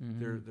lab.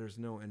 Mm-hmm. There's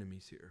no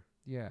enemies here.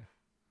 Yeah.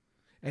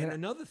 And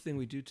another thing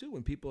we do too,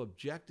 when people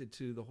objected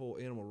to the whole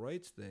animal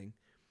rights thing,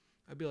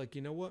 I'd be like,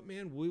 you know what,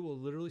 man, we will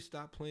literally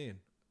stop playing.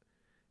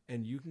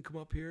 And you can come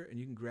up here and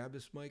you can grab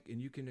this mic and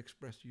you can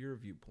express your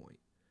viewpoint.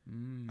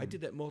 I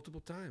did that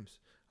multiple times.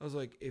 I was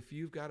like, if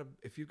you've got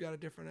a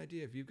different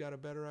idea, if you've got a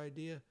better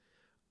idea,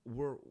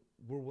 we're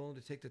willing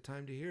to take the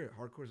time to hear it.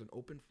 Hardcore is an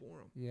open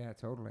forum. Yeah,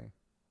 totally.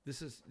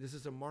 This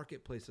is a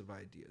marketplace of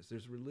ideas.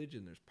 There's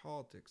religion, there's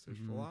politics, there's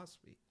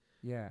philosophy.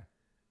 Yeah.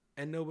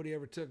 And nobody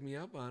ever took me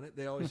up on it.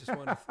 They always just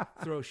want to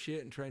throw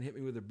shit and try and hit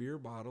me with a beer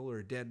bottle or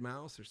a dead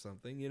mouse or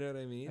something. You know what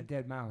I mean? A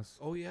dead mouse.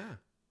 Oh, yeah.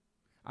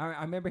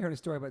 I remember hearing a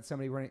story about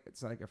somebody running,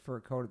 it's like a fur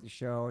coat at the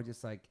show,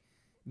 just like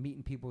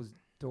meeting people's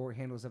door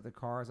handles of the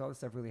cars. All this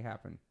stuff really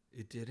happened.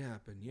 It did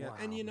happen, yeah. Wow,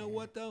 and you know man.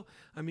 what, though?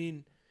 I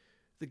mean,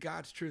 the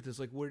God's truth is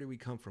like, where did we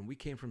come from? We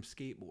came from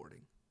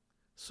skateboarding.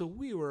 So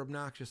we were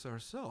obnoxious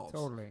ourselves.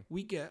 Totally.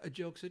 We get a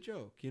joke's a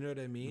joke. You know what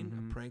I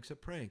mean? A prank's a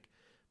prank.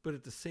 But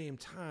at the same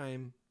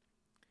time,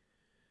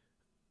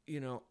 you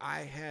know,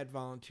 I had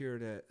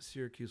volunteered at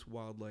Syracuse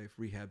Wildlife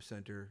Rehab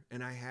Center,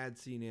 and I had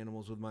seen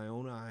animals with my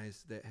own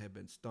eyes that had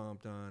been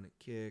stomped on and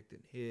kicked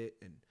and hit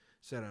and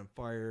set on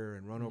fire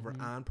and run over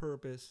on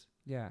purpose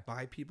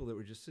by people that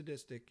were just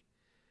sadistic.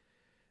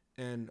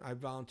 And I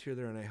volunteered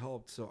there and I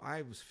helped. So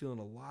I was feeling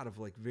a lot of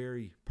like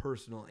very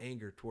personal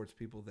anger towards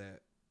people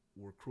that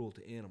were cruel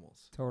to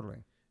animals. Totally.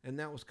 And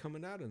that was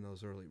coming out in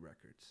those early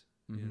records,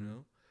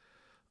 you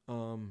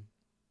know?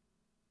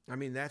 I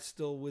mean, that's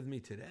still with me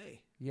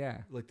today.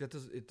 Yeah. Like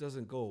it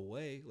doesn't go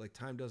away. Like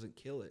time doesn't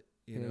kill it.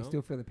 You know? You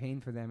still feel the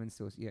pain for them and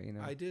still, you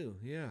know. I do.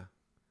 Yeah.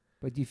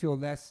 But do you feel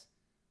less,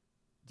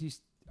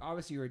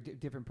 obviously you're a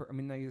different, I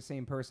mean, not you're the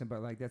same person,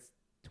 but like that's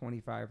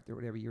 25 or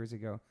whatever years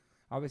ago.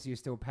 Obviously you're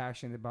still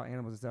passionate about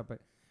animals and stuff,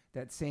 but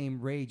that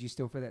same rage, you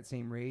still feel that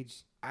same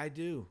rage? I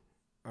do.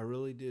 I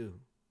really do.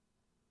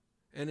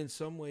 And in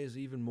some ways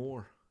even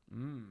more.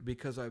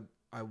 Because I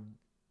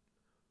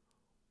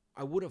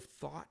would have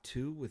thought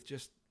too, with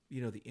just,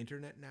 you know, the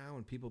internet now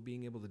and people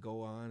being able to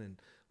go on and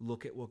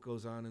look at what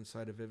goes on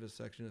inside a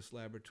vivisectionist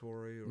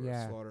laboratory or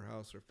a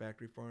slaughterhouse or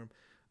factory farm.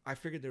 I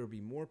figured there would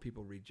be more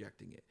people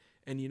rejecting it.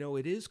 And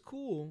it is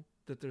cool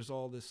that there's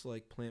all this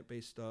like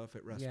plant-based stuff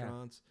at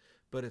restaurants,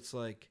 but it's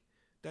like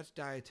that's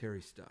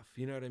dietary stuff.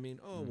 You know what I mean?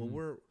 Oh, well,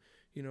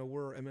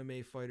 we're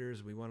MMA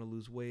fighters. We want to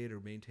lose weight or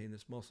maintain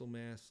this muscle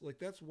mass. Like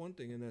that's one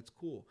thing, and that's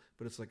cool.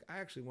 But it's like I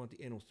actually want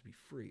the animals to be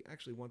free. I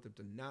actually want them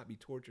to not be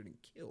tortured and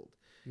killed.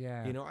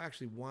 Yeah. I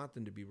actually want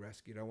them to be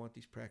rescued. I want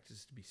these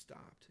practices to be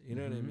stopped. You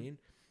know what I mean?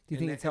 Do you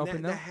think it's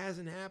helping though? That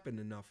hasn't happened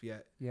enough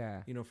yet.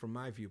 Yeah. From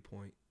my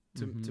viewpoint,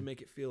 to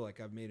make it feel like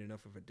I've made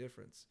enough of a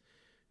difference.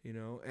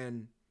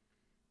 And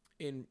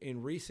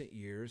in recent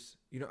years,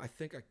 I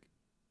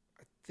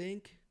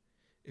think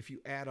if you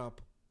add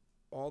up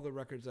all the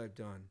records I've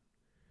done,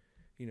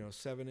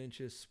 7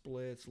 inches,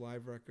 splits,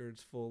 live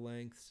records, full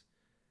lengths,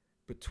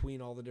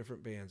 between all the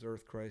different bands,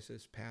 Earth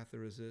Crisis, Path of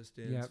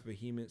Resistance,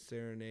 Vehement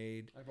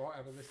Serenade,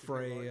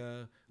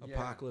 Freya,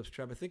 Apocalypse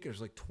Trap. I think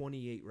there's like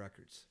 28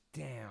 records.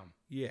 Damn.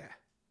 Yeah.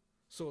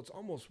 So it's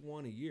almost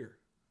one a year.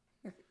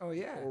 Oh,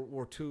 yeah.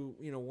 Or two,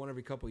 one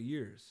every couple of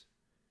years.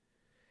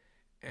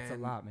 And, that's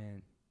a lot,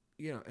 man.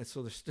 And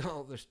so there's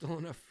still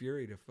enough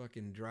fury to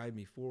fucking drive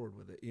me forward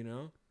with it,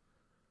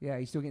 Yeah,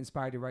 you still get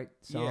inspired to write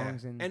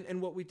songs. Yeah.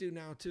 And what we do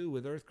now, too,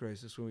 with Earth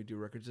Crisis when we do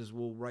records is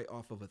we'll write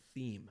off of a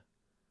theme.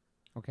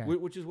 Okay.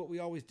 Which is what we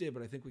always did,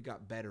 but I think we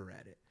got better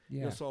at it.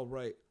 Yeah. So I'll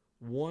write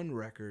one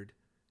record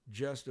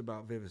just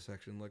about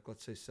vivisection, like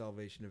let's say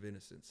Salvation of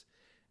Innocence.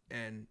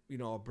 And,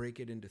 I'll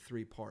break it into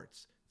 3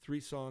 parts. 3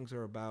 songs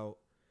are about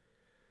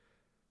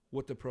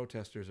what the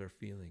protesters are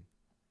feeling.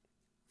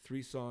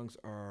 3 songs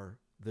are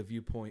the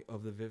viewpoint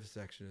of the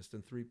vivisectionist,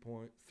 and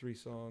 3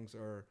 songs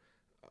are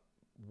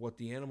what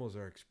the animals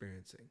are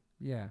experiencing.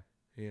 Yeah.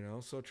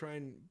 So try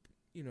and,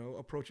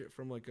 approach it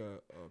from like a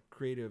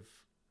creative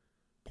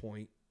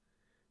point,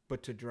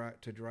 but to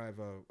drive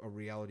a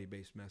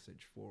reality-based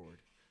message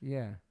forward.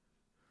 Yeah.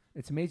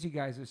 It's amazing you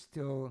guys are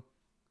still,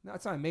 no,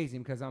 it's not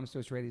amazing because I'm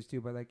still straight edge too,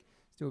 but like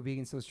still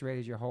vegan, still straight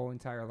edge your whole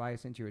entire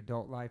life, into your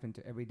adult life,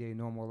 into everyday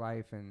normal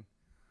life. And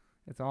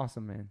it's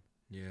awesome, man.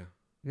 Yeah.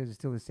 You guys are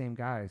still the same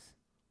guys.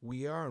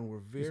 We are, and we're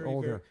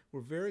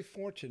very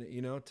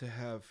fortunate, to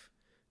have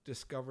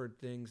discovered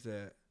things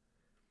that,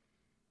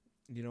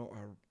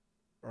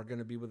 are going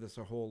to be with us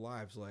our whole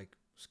lives, like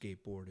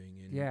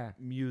skateboarding and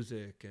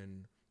music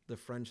and the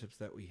friendships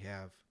that we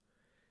have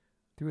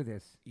through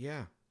this.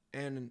 Yeah.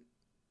 And,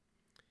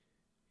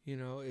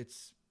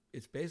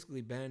 it's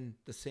basically been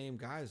the same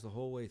guys the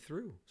whole way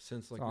through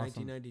since like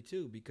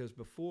 1992, because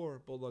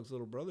before Bulldog's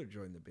little brother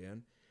joined the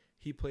band,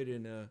 he played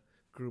in a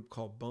group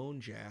called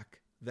Bone Jack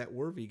that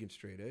were vegan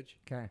straight edge.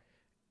 Okay.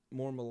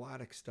 More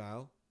melodic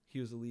style. He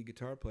was the lead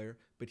guitar player,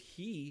 but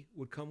he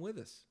would come with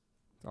us.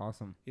 It's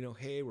awesome.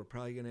 Hey, we're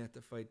probably going to have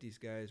to fight these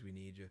guys. We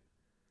need you.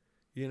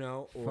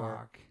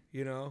 Fuck.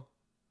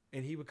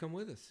 And he would come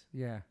with us.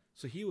 Yeah.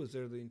 So he was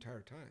there the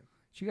entire time.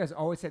 So you guys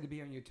always had to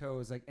be on your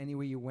toes, like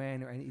anywhere you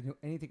went, or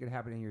anything could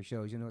happen in your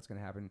shows. You know what's going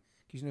to happen.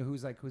 Because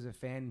who's a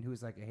fan and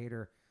who's like a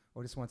hater,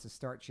 or just wants to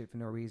start shit for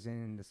no reason,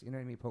 and just, what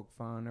I mean, poke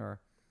fun,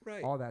 or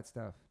all that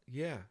stuff.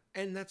 Yeah.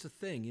 And that's the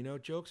thing,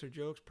 jokes are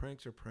jokes,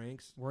 pranks are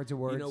pranks. Words are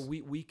words.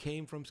 We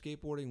came from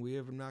skateboarding. We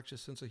have an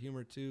obnoxious sense of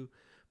humor too.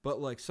 But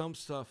like some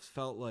stuff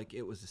felt like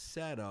it was a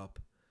setup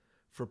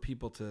for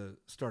people to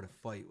start a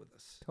fight with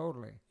us.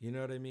 Totally. You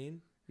know what I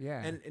mean?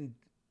 Yeah. And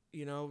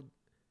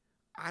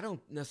I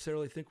don't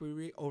necessarily think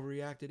we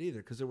overreacted either,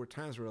 because there were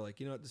times where like,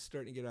 this is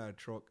starting to get out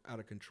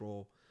of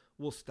control.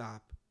 We'll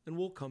stop and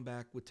we'll come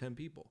back with 10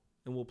 people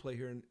and we'll play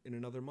here in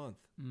another month.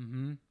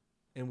 Mm-hmm.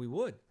 And we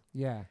would.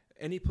 Yeah.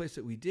 Any place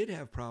that we did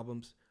have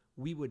problems,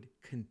 we would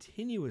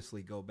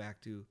continuously go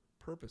back to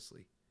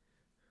purposely.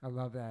 I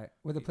love that.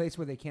 With a place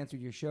where they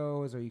canceled your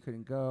shows or you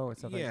couldn't go or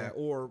stuff like that.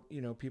 Yeah, or,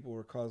 people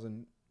were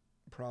causing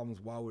problems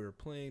while we were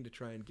playing to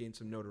try and gain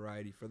some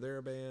notoriety for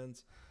their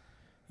bands.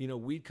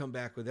 We'd come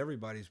back with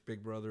everybody's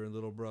big brother and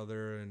little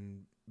brother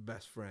and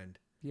best friend.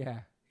 Yeah.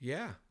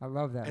 Yeah. I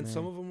love that, and man.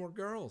 Some of them were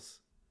girls.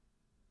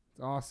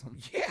 It's awesome.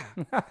 Yeah.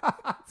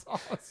 It's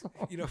awesome.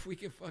 If we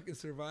can fucking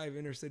survive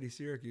inner city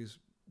Syracuse,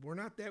 we're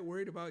not that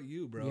worried about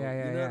you, bro.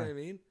 Yeah, you know what I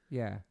mean?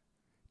 Yeah.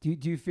 Do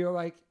you feel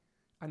like,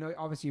 I know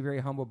obviously you're very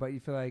humble, but you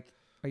feel like,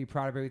 are you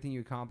proud of everything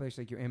you accomplished,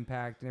 like your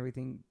impact and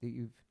everything that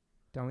you've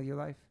done with your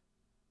life?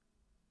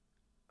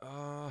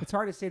 It's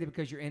hard to say that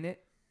because you're in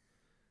it.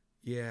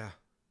 Yeah.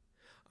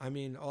 I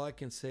mean, all I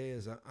can say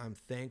is I'm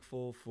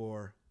thankful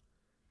for,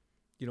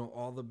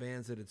 all the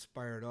bands that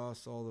inspired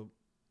us, all the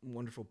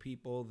wonderful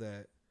people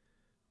that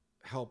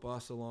help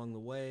us along the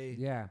way.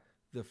 Yeah.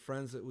 The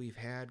friends that we've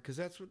had, because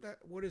that's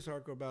what is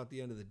hardcore about at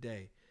the end of the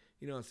day.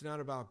 It's not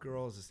about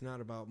girls, it's not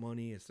about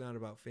money, it's not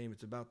about fame,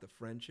 it's about the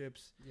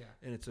friendships. Yeah.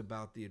 And it's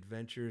about the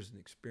adventures and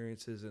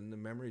experiences and the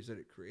memories that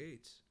it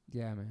creates.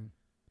 Yeah, man.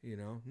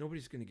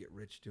 Nobody's going to get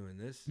rich doing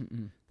this.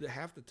 Mm-mm.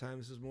 Half the time,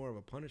 this is more of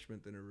a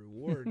punishment than a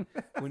reward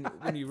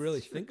when you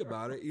really think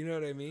about it. You know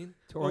what I mean?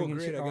 Touring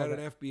great, I got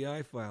an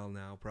FBI file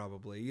now,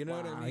 probably. You know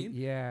what I mean?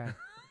 Yeah.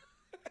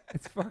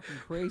 It's fucking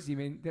crazy,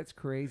 man. That's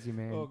crazy,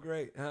 man. Oh,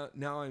 great.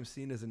 Now I'm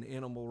seen as an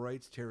animal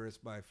rights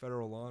terrorist by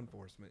federal law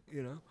enforcement,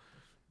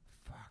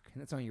 Fuck.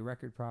 That's on your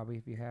record probably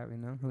if you have, who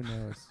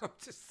knows? I'm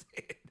just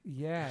saying.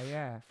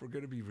 Yeah. If we're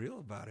gonna be real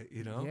about it,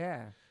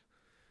 Yeah.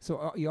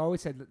 So you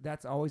always said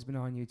that's always been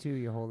on you too,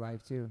 your whole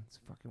life too. It's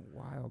fucking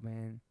wild,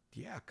 man.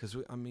 Yeah, because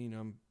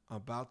I'm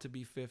about to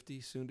be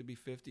 50, soon to be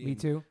 50. Me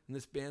too. And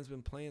this band's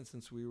been playing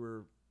since we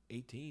were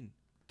 18.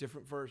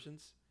 Different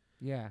versions,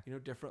 Yeah.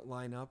 different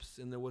lineups.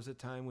 And there was a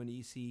time when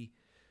EC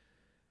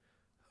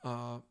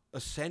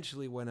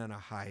essentially went on a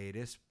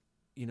hiatus.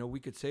 We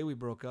could say we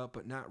broke up,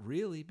 but not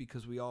really,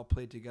 because we all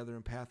played together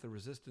in Path of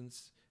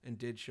Resistance and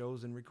did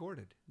shows and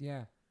recorded.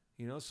 Yeah.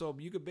 So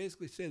you could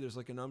basically say there's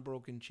like an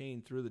unbroken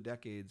chain through the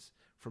decades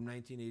from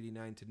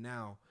 1989 to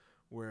now,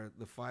 where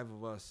the five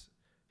of us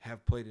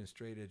have played in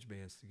straight edge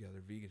bands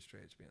together, vegan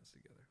straight edge bands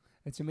together.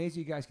 It's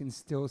amazing you guys can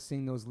still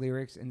sing those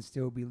lyrics and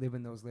still be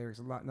living those lyrics.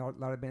 A lot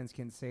of bands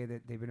can say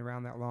that they've been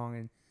around that long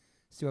and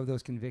still have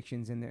those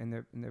convictions in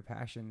their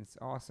passion. It's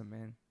awesome,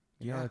 man.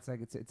 It's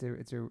like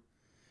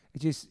it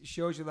just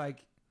shows you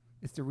like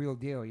it's the real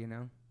deal,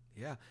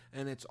 Yeah,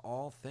 and it's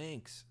all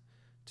thanks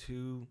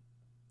to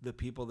the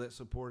people that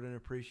support and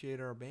appreciate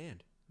our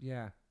band.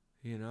 Yeah.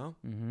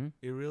 Mm-hmm.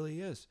 It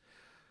really is.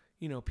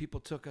 People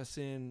took us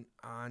in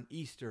on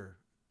Easter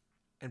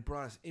and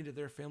brought us into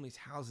their families'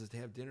 houses to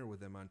have dinner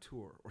with them on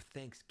tour, or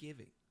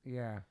Thanksgiving.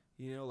 Yeah.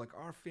 Like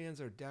our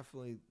fans are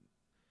definitely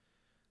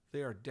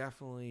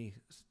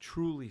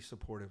truly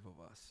supportive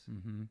of us.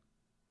 Mm-hmm.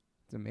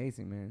 It's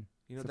amazing, man.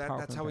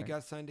 That's how we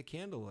got signed to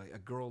Candlelight. A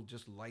girl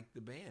just liked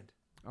the band.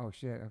 Oh,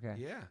 shit. Okay.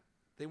 Yeah.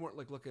 They weren't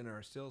like looking at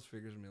our sales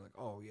figures and be like,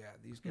 oh, yeah,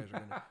 these guys are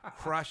going to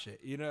crush it.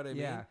 You know what I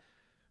mean? Yeah.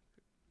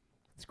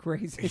 It's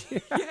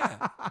crazy.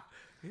 Yeah.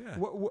 Yeah.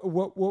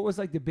 What was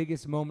like the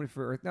biggest moment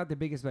for, not the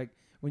biggest, like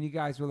when you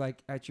guys were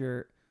like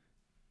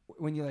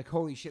when you're like,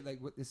 holy shit,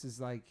 like what this is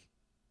like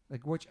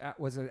which,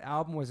 was it an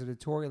album? Was it a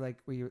tour? Like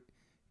were you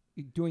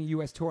doing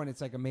US tour and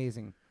it's like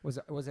amazing? Was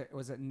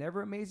it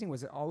never amazing?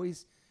 Was it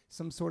always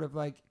some sort of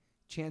like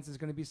chance there's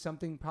going to be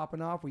something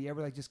popping off? Were you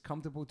ever like just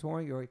comfortable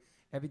touring, or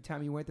every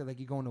time you went there, like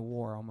you're going to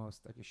war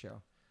almost, like a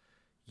show?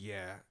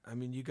 Yeah. I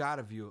mean, you got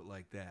to view it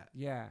like that.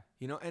 Yeah.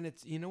 And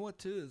it's, what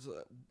too, is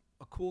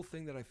a cool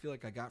thing that I feel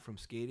like I got from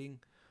skating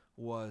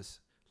was,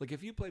 like,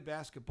 if you play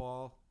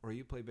basketball or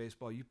you play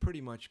baseball, you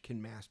pretty much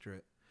can master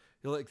it.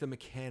 You're like the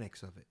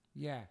mechanics of it.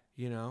 Yeah.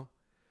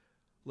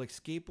 Like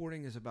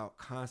skateboarding is about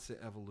constant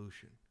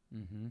evolution.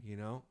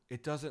 Mm-hmm.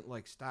 It doesn't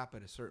like stop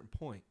at a certain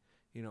point.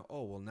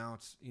 Oh, well, now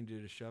it's, you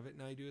do to shove it.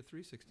 Now you do a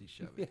 360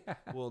 shove it. Yeah.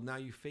 Well, now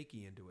you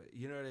fakie into it.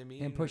 You know what I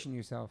mean? And pushing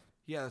yourself.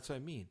 Yeah, that's what I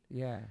mean.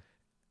 Yeah.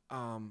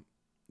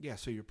 Yeah,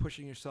 so you're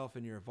pushing yourself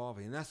and you're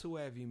evolving. And that's the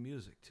way I view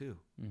music, too.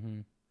 Mm-hmm.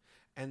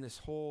 And this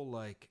whole,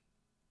 like,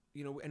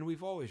 and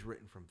we've always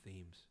written from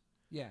themes.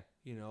 Yeah.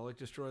 Like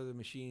Destroy the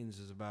Machines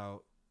is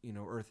about,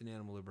 Earth and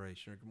animal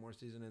liberation. Or Gomorrah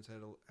Season Ends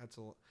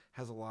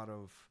has a lot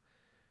of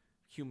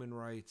human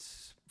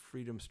rights,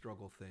 freedom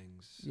struggle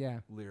things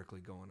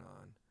lyrically going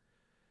on.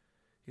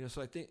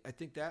 So I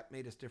think that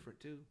made us different,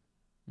 too.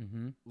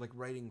 Mm-hmm. Like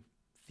writing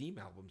theme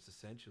albums,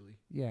 essentially.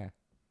 Yeah.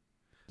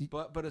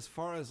 But as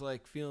far as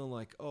like feeling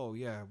like, oh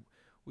yeah,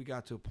 we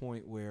got to a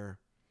point where,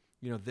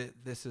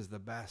 this is the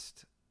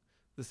best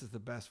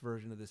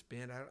version of this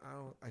band.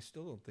 I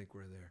still don't think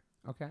we're there.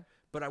 Okay.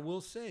 But I will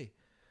say,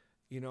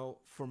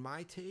 for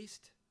my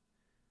taste,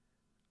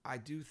 I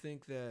do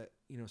think that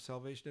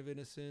Salvation of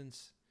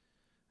Innocence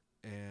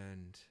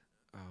and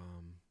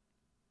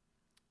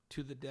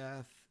To the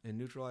Death and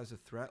Neutralize the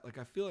Threat. Like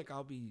I feel like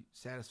I'll be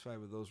satisfied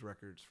with those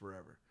records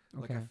forever.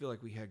 Okay. Like I feel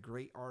like we had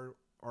great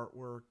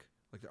artwork.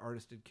 Like the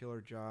artist did a killer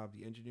job,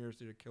 the engineers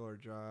did a killer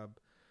job.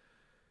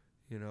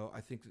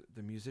 I think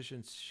the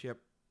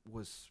musicianship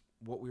was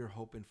what we were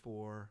hoping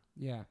for.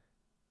 Yeah.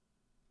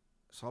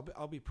 So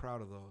I'll be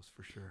proud of those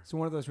for sure. So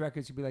one of those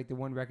records could be like the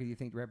one record you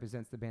think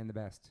represents the band the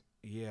best.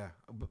 Yeah,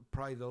 but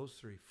probably those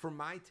three for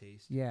my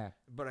taste. Yeah.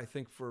 But I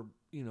think for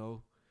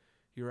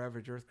your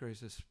average Earth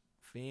Crisis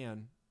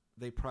fan,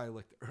 they probably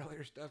like the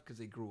earlier stuff because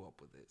they grew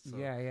up with it. So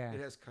yeah. It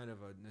has kind of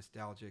a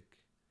nostalgic.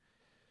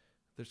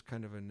 There's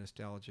kind of a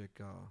nostalgic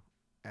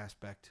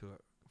aspect to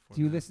it.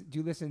 Do you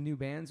listen to new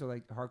bands or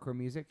like hardcore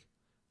music?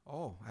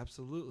 Oh,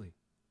 absolutely.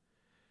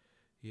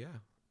 Yeah.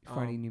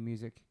 Finding new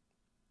music.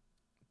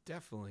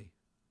 Definitely.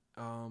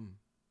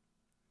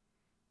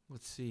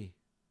 Let's see.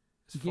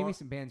 You gave me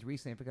some bands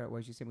recently. I forgot what it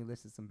was. You said we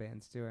listed some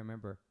bands too. I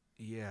remember.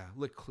 Yeah.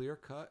 Look, Clear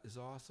Cut is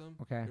awesome.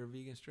 Okay. They're a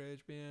vegan straight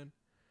edge band.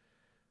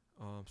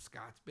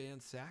 Scott's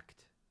band,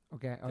 Sect.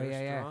 Okay. Oh, They're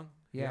yeah, strong.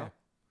 Yeah. Yep.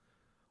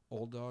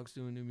 Old Dogs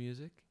doing new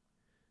music.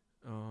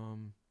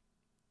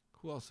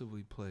 Who else have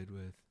we played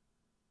with?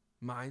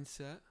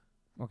 Mindset.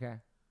 Okay.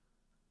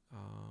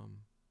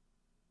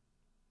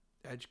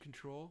 Edge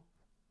Control.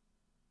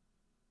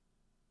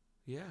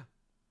 Yeah.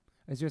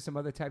 Is there some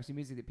other types of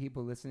music that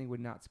people listening would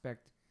not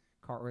expect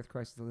Earth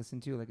Crisis to listen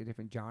to, like a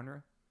different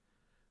genre?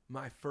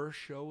 My first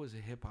show was a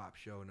hip hop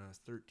show when I was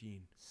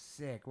 13.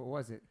 Sick. What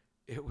was it?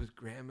 It was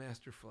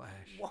Grandmaster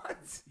Flash.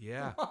 What?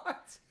 Yeah.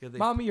 What? Yeah,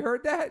 Mama, you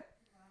heard that?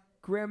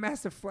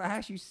 Grandmaster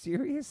Flash? You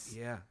serious?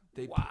 Yeah.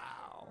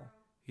 Wow.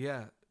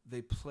 Yeah.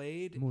 They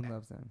played. Moon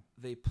loves them.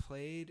 They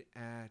played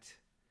at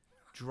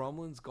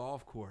Drumlin's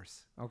golf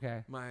course.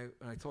 Okay. I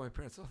told my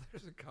parents, "Oh,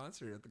 there's a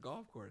concert at the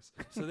golf course."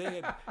 So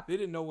they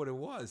didn't know what it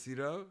was, you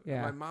know.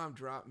 Yeah. My mom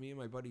dropped me and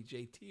my buddy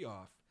JT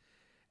off,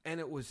 and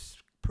it was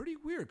pretty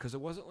weird because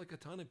it wasn't like a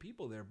ton of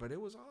people there, but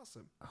it was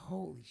awesome.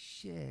 Holy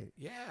shit.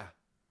 Yeah,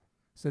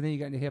 So then you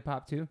got into hip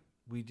hop too?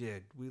 we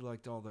did. We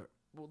liked all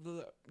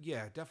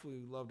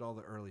definitely loved all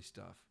the early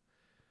stuff,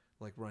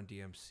 like Run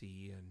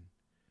DMC and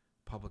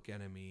Public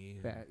Enemy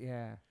and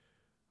Yeah.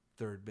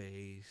 Third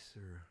Base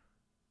or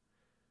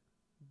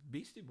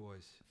Beastie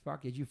Boys.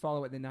 Fuck. Did you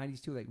follow it in the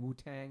 90s too, like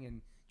Wu-Tang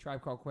and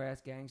Tribe Called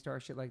Quest,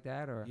 Gangstar, shit like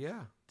that? Or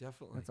Yeah,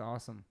 definitely. That's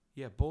awesome.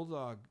 Yeah,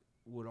 Bulldog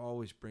would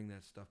always bring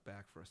that stuff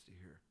back for us to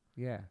hear.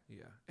 Yeah.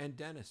 Yeah, and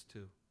Dennis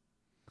too.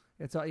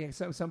 It's all. Yeah.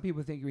 Some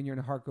people think when you're in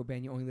a hardcore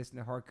band, you only listen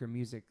to hardcore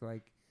music,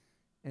 like,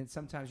 and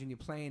sometimes when you're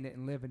playing it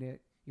and living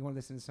it, you want to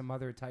listen to some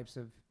other types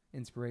of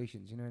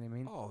inspirations. You know what I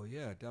mean? Oh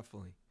yeah,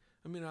 definitely.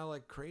 I mean, I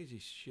like crazy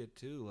shit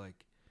too,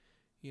 like,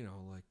 you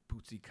know, like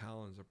Bootsy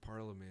Collins or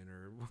Parliament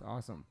or It's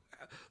awesome.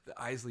 the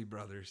Isley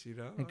Brothers. You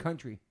know, And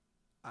country.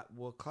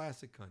 well,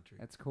 classic country.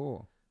 That's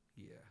cool.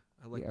 Yeah,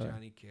 I like Yeah.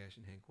 Johnny Cash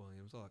and Hank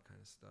Williams, all that kind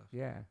of stuff.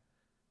 Yeah.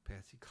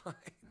 Patsy Cline.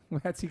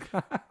 That's Yeah,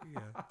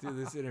 dude,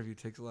 this interview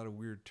takes a lot of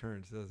weird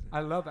turns, doesn't it?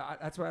 I love it.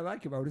 That's what I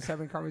like about it. Just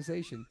having a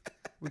conversation.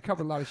 We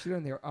covered a lot of shit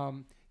on there.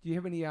 Do you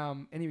have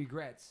any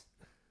regrets?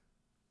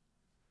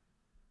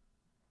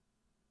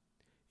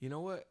 You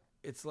know what?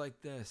 It's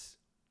like this.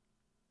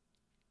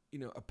 You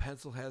know, a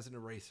pencil has an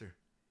eraser,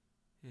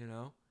 you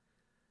know?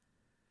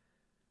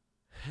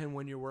 And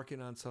when you're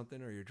working on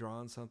something or you're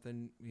drawing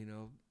something, you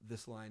know,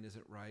 this line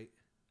isn't right,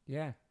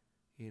 Yeah.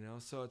 you know?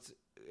 So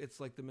it's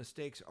like the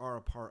mistakes are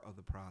a part of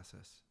the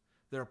process.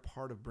 They're a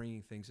part of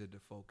bringing things into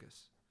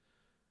focus.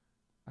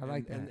 I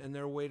like that. And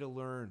they're a way to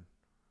learn.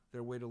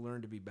 They're a way to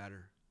learn to be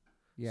better.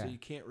 Yeah. So you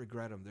can't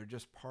regret them. They're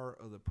just part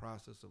of the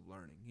process of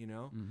learning, you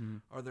know? Mm-hmm.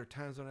 Are there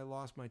times when I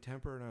lost my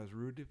temper and I was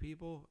rude to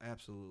people?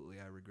 Absolutely,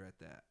 I regret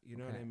that. You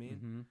know what I mean?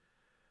 Mm-hmm.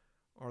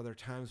 Are there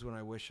times when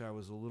I wish I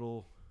was a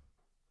little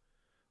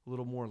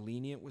more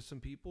lenient with some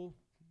people?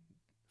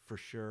 For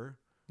sure.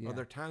 Yeah. Are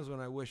there times when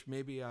I wish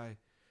maybe I,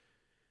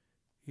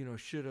 you know,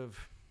 should have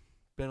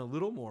been a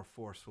little more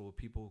forceful with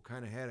people who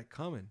kind of had it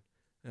coming,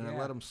 and I Yeah.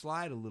 let them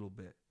slide a little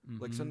bit?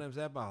 Like Mhm. sometimes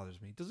that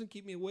bothers me. It doesn't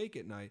keep me awake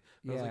at night.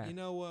 But I was Yeah. like, you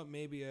know what?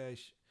 Maybe I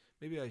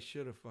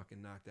should have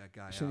fucking knocked that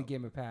guy Should have out.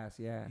 given him a pass.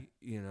 Yeah.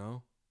 You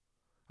know,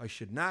 I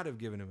should not have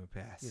given him a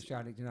pass. You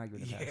shot it. You're not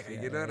giving a pass.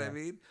 Yeah, you know what I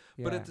mean?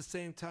 But Yeah. at the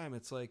same time,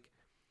 it's like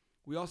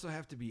we also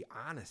have to be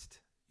honest.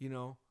 You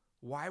know,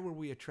 why were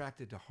we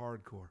attracted to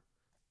hardcore?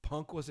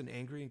 Punk wasn't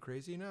angry and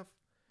crazy enough.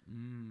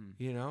 Mm.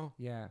 You know,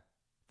 Yeah.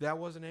 that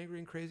wasn't angry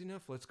and crazy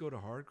enough. Let's go to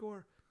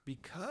hardcore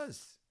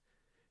because,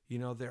 you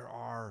know,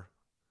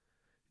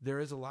 there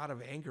is a lot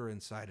of anger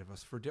inside of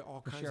us for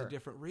all For kinds sure. of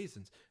different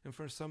reasons. And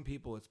for some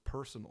people, it's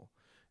personal.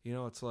 You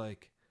know, it's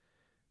like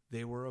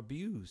they were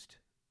abused,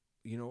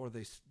 you know, or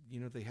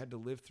they had to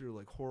live through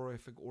like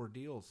horrific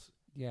ordeals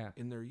Yeah.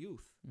 in their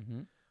youth,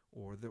 Mm-hmm.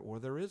 or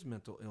there is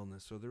mental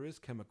illness, or there is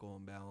chemical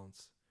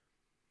imbalance.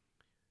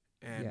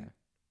 And Yeah.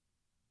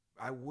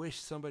 I wish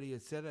somebody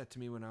had said that to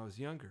me when I was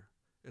younger.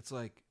 It's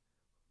like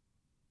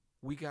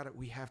we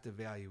have to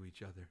value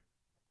each other,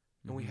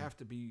 and we Mhm. have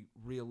to be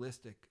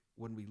realistic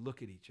when we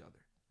look at each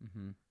other,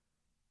 Mm-hmm.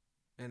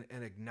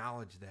 and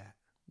acknowledge that.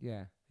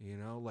 Yeah. You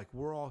know, like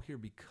we're all here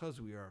because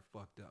we are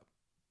fucked up.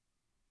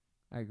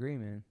 I agree,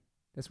 man.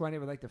 That's why I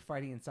never like the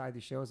fighting inside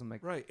the shows. I'm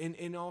like, Right.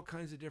 In all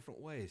kinds of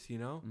different ways, you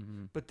know?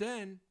 mm-hmm. But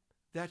then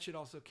that should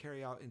also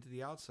carry out into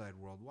the outside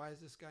world. Why is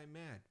this guy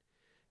mad?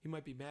 He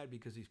might be mad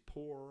because he's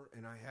poor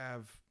and I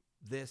have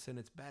this and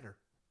it's better.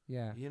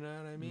 Yeah. You know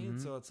what I mean?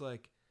 Mhm. So it's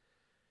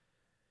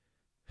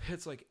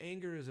like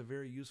anger is a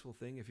very useful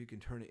thing if you can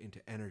turn it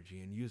into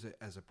energy and use it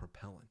as a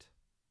propellant.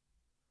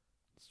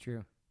 It's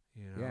true.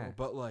 You know? Yeah.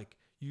 But like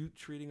you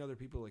treating other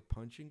people like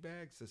punching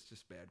bags, that's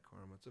just bad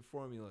karma. It's a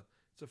formula.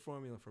 It's a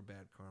formula for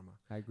bad karma.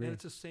 I agree. And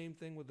it's the same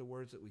thing with the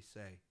words that we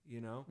say,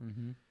 you know?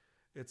 Mm-hmm.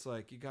 It's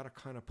like you got to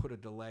kind of put a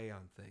delay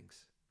on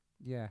things.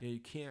 Yeah. You know, you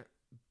can't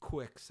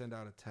quick send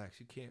out a text.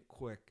 You can't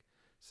quick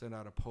send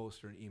out a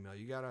post or an email.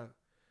 You got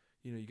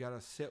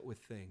to sit with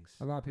things.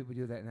 A lot of people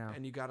do that now.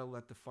 And you got to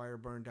let the fire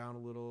burn down a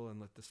little and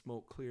let the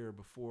smoke clear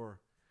before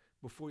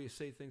you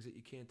say things that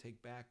you can't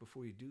take back,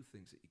 before you do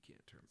things that you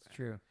can't turn It's back.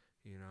 true.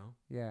 You know?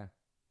 Yeah.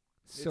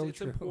 So it's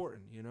true.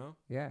 important, you know?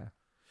 Yeah.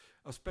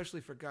 Especially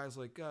for guys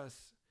like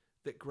us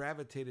that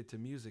gravitated to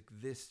music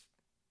this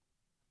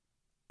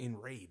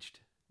enraged,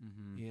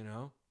 Mm-hmm. you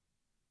know?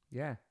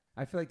 Yeah.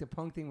 I feel like the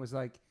punk thing was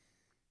like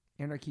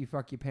anarchy,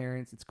 fuck your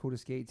parents. It's cool to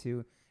skate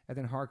to. And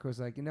then hardcore was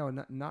like,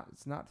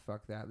 it's not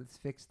fuck that. Let's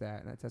fix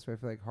that. And that's why I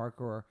feel like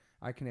hardcore,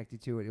 I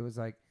connected to it. It was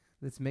like,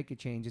 let's make a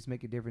change. Let's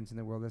make a difference in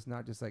the world. Let's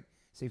not just like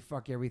say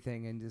fuck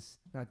everything and just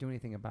not do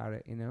anything about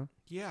it, you know?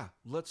 Yeah,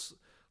 let's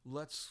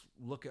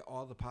look at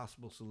all the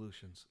possible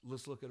solutions.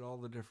 Let's look at all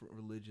the different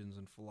religions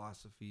and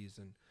philosophies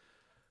and,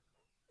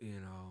 you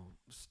know,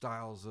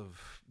 styles of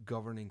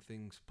governing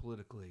things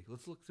politically.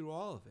 Let's look through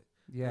all of it.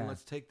 Yeah. And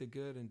let's take the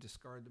good and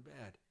discard the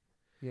bad.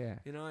 Yeah.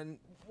 You know, and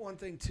one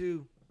thing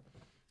too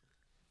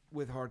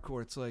with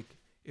hardcore, it's like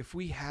if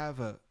we have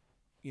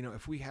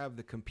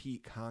the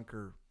compete,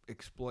 conquer,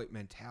 exploit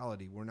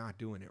mentality, we're not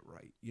doing it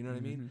right. You know what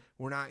I mean?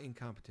 We're not in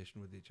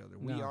competition with each other.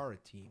 We No. are a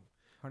team.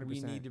 100%.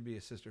 We need to be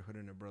a sisterhood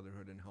and a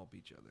brotherhood and help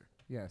each other.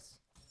 Yes.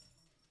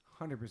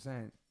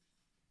 100%.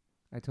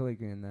 I totally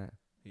agree on that.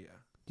 Yeah.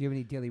 Do you have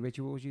any daily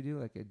rituals you do,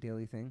 like a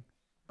daily thing?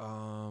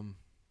 No,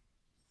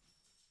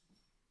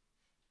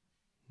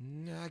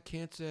 I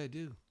can't say I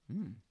do.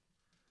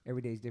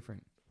 Every day's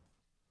different.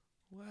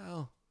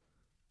 Well,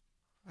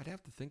 I'd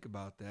have to think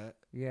about that.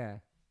 Yeah.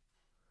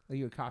 Are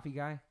you a coffee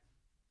guy?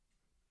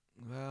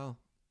 Well,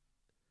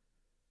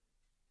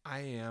 I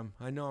am.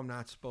 I know I'm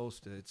not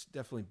supposed to. It's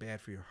definitely bad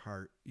for your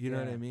heart. You know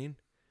what I mean?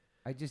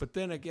 But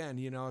then again,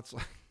 it's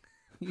like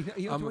you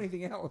don't do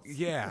anything else.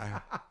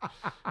 Yeah.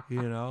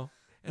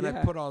 And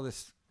I put all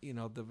this,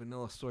 the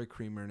vanilla soy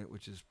creamer in it,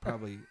 which is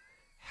probably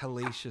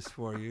hellacious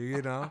for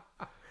you,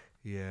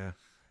 Yeah.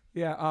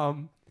 Yeah.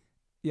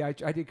 Yeah,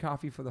 I did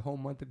coffee for the whole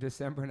month of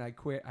December, and I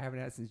quit. I haven't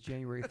had it since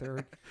January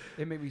 3rd.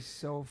 It made me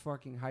so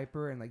fucking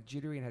hyper and like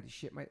jittery, and had to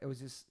shit it was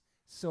just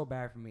so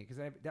bad for me because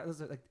that was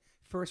like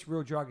first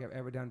real drug I've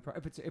ever done.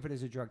 If it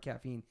is a drug,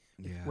 caffeine,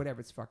 whatever,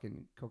 it's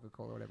fucking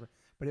Coca-Cola or whatever.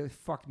 But it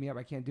fucked me up.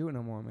 I can't do it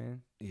no more,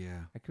 man.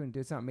 Yeah. I couldn't do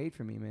it. It's not made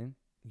for me, man.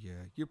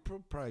 Yeah, you're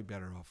probably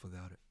better off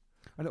without it.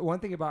 And one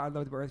thing I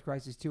loved about Earth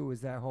Crisis too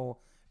was that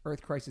whole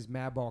Earth Crisis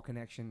Madball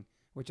connection,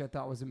 which I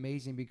thought was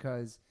amazing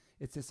because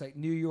it's just like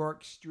New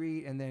York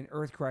Street and then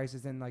Earth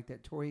Crisis and like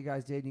that tour you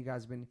guys did, and you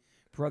guys have been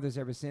brothers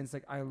ever since.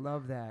 Like I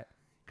love that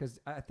because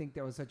I think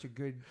that was such a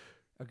good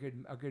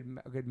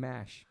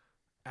mash.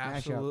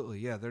 Absolutely,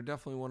 yeah. They're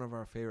definitely one of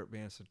our favorite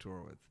bands to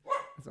tour with.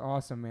 That's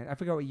awesome, man. I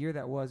forgot what year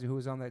that was or who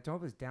was on that. Don't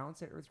know if it was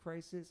Downset Earth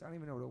Crisis. I don't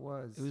even know what it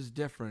was. It was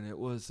different. It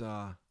was,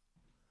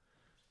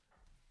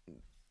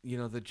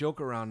 the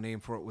joke around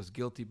name for it was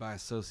Guilty by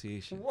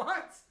Association.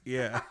 What?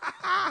 Yeah.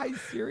 Are you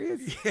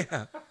serious?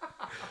 Yeah.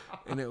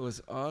 And it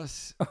was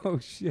us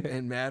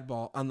and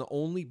Madball on the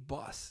only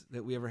bus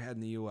that we ever had in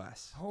the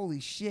U.S.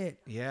 Holy shit.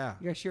 Yeah.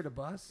 You guys shared a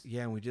bus?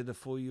 Yeah, and we did the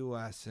full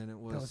U.S. and it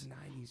was... That was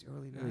 90s,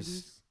 early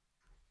 90s?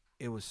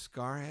 It was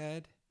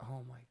Scarhead.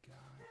 Oh, my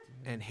God,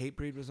 dude. And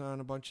Hatebreed was on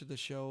a bunch of the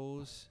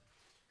shows.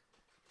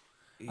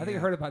 I think I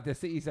heard about this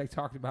that he's like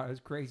talked about. It was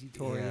crazy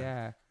tour,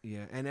 yeah.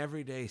 Yeah, and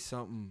every day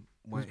something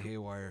went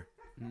haywire.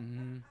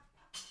 Mm-hmm.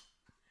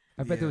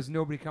 I bet there was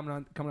nobody coming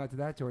out to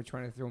that tour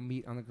trying to throw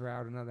meat on the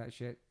crowd and all that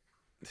shit.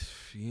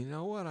 You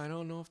know what? I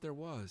don't know if there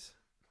was.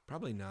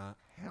 Probably not.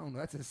 Hell no,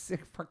 that's a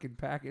sick fucking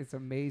pack. It's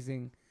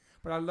amazing.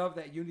 But I love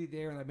that unity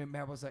there. And I mean,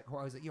 Matt was like,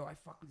 yo, I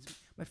fuck with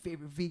my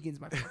favorite vegans.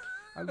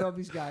 I love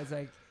these guys.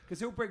 Like, because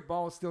he'll break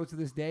balls still to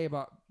this day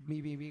about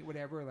me being vegan,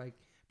 whatever. Like,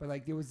 but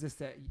like, there was this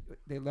that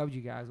they loved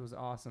you guys. It was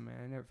awesome, man.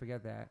 I never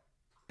forget that.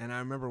 And I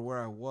remember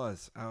where I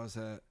was. I was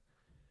at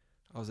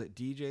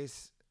DJ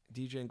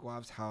and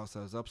Guav's house.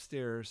 I was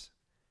upstairs,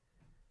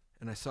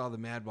 and I saw the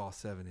Madball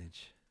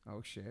 7-inch.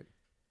 Oh shit.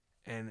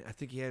 And I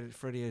think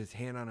Freddie had his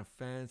hand on a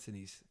fence, and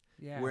he's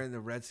wearing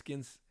the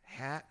Redskins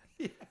hat.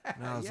 Yeah,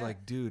 and I was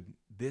like, dude,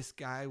 this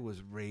guy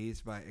was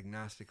raised by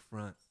Agnostic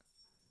Front.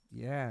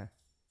 Yeah.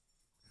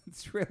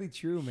 It's really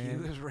true,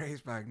 man. He was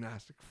raised by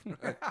Agnostic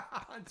Front.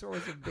 Until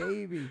as a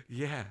baby.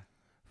 Yeah.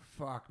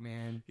 Fuck,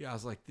 man. Yeah, I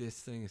was like, this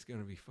thing is going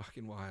to be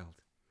fucking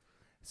wild.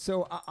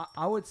 So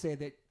I would say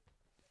that,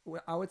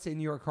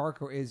 New York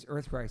hardcore is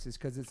Earth Crisis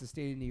because it's the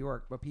state of New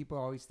York, but people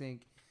always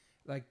think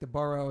like the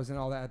boroughs and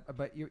all that.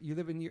 But you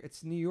live in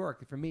it's New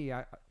York. For me,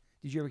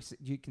 do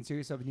you consider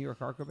yourself a New York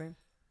hardcore band?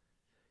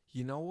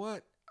 You know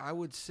what? I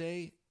would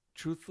say,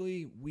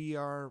 truthfully, we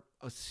are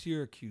a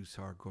Syracuse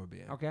hardcore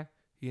band. Okay.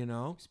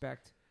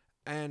 Respect.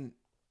 And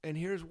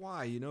here's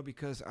why,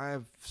 because I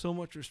have so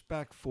much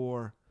respect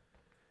for,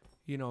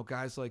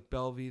 guys like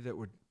Belvy that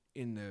were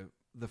in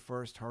the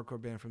first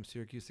hardcore band from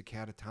Syracuse, the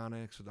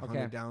Catatonics, or the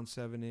 100 Down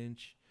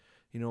 7-inch,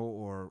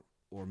 or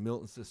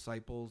Milton's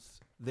Disciples.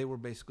 They were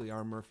basically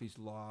our Murphy's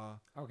Law.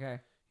 Okay.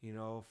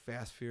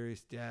 Fast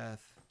Furious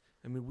Death.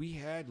 I mean, we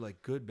had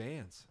like good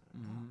bands.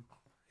 Mm-hmm.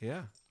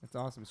 Yeah. That's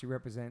awesome. So you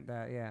represent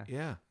that, yeah.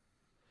 Yeah.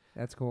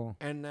 That's cool.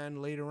 And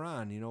then later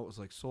on, it was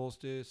like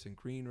Solstice and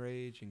Green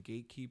Rage and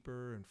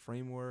Gatekeeper and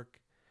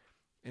Framework.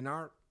 And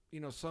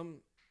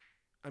some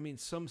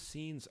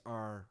scenes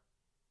are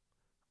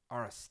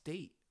a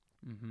state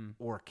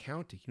or a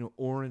county,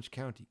 Orange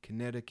County,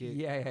 Connecticut,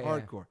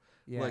 hardcore.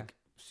 Yeah. Like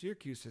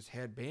Syracuse has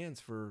had bands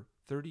for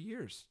 30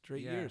 years,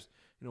 straight years.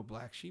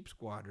 Black Sheep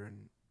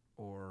Squadron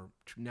or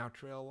now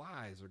Trail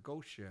Lies or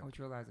Ghost Ship. Oh,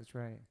 Trail Lies, that's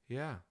right.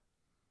 Yeah.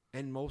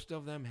 And most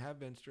of them have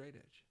been straight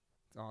edge.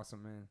 It's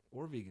awesome, man.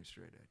 Or vegan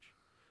straight edge.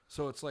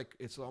 So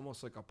it's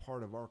almost like a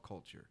part of our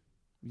culture.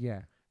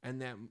 Yeah.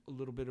 And that a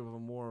little bit of a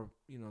more,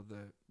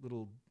 the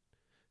little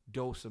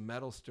dose of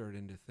metal stirred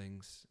into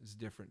things is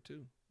different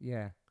too.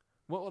 Yeah.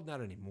 Well,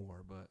 not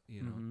anymore, but,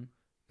 Mm-hmm.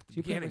 At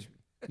the beginning.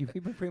 You've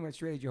been pretty much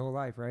straight edge your whole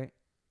life, right?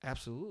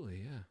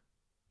 Absolutely, yeah.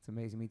 It's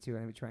amazing. Me too. I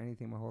haven't tried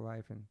anything my whole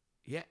life. And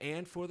yeah,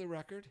 and for the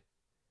record,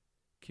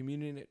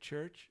 communion at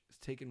church is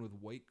taken with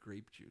white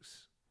grape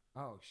juice.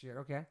 Oh shit.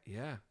 Okay.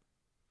 Yeah.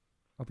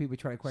 Oh, people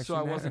try to question.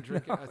 So I that. wasn't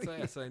drinking.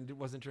 No, So I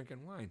wasn't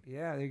drinking wine.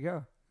 yeah, there you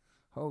go.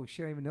 Oh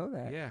shit, I didn't even know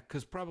that. Yeah,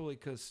 because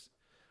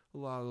a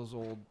lot of those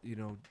old,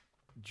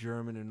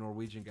 German and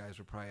Norwegian guys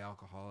were probably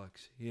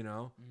alcoholics,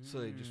 so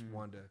they just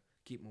wanted to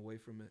keep them away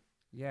from it.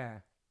 Yeah.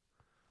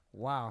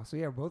 Wow. So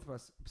yeah, both of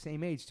us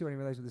same age too. I didn't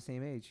realize we're the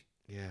same age.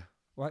 Yeah.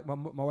 Well,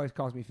 my wife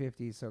calls me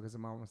 50, so because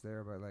I'm almost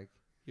there. But like,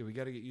 Yeah, we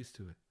got to get used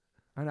to it.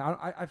 I know.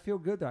 I feel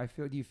good though.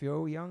 Do you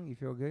feel young? You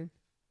feel good?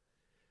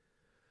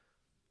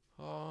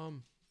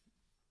 Well,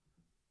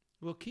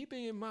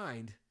 keeping in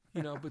mind,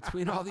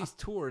 between all these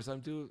tours,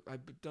 I've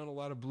done a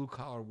lot of blue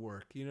collar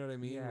work. You know what I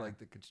mean? Yeah. Like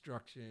the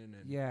construction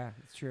and Yeah,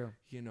 it's true.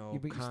 You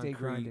concrete. stay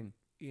grinding.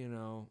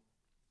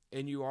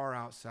 And you are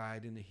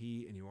outside in the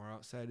heat, and you are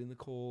outside in the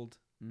cold.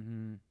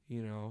 Mm-hmm.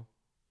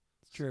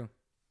 It's true.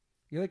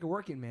 You're like a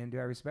working man, dude.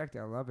 I respect it.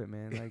 I love it,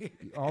 man. Like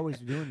you're always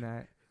doing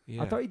that.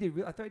 Yeah. I thought you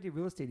did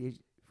real estate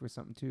for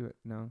something too.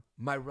 No.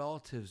 My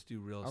relatives do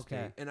real estate,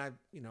 Okay. and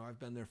I've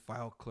been their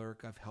file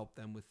clerk. I've helped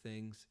them with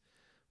things,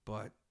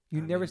 but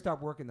You never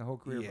stop working the whole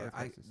career. Yeah,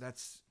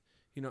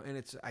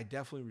 and I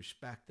definitely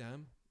respect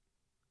them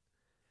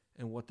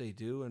and what they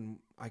do, and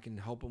I can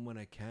help them when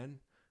I can.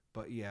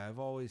 But yeah, I've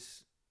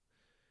always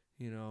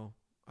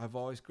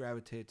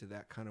gravitated to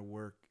that kind of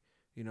work.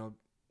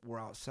 We're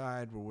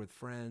outside, we're with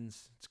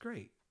friends. It's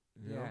great.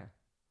 You know?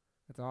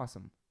 That's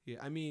awesome. Yeah,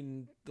 I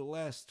mean, the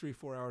last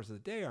 3-4 hours of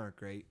the day aren't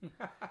great.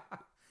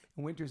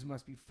 Winters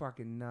must be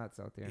fucking nuts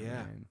out there,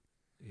 Yeah. man.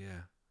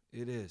 Yeah,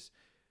 it is.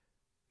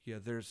 Yeah,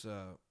 there's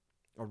a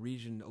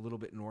region a little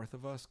bit north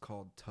of us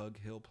called Tug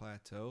Hill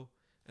Plateau,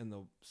 and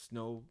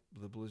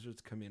the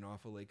blizzards come in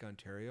off of Lake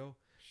Ontario,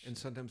 and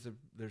sometimes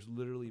there's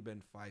literally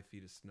been 5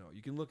 feet of snow.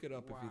 You can look it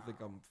up if you think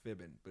I'm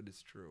fibbing, but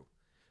it's true.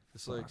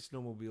 It's like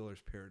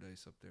snowmobiler's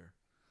paradise up there.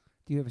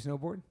 Do you have a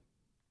snowboard?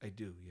 I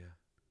do, yeah.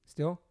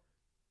 Still?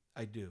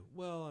 I do.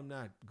 Well, I'm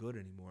not good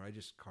anymore. I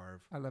just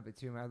carve. I love it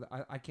too, man.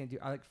 I can't do.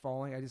 I like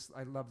falling.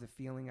 I love the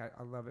feeling. I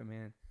love it,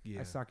 man.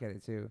 Yeah. I suck at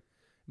it too.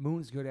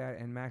 Moon's good at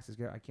it, and Max is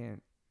good. I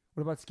can't.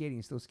 What about skating?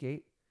 You still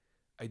skate?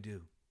 I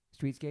do.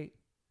 Street skate?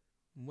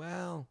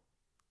 Well,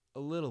 a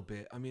little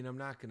bit. I mean, I'm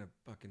not gonna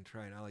fucking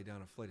try and ollie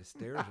down a flight of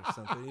stairs or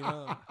something,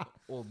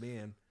 Old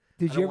man.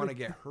 I don't want to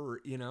get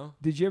hurt,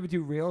 Did you ever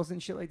do rails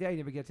and shit like that? You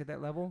never get to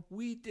that level?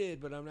 We did,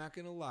 but I'm not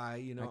gonna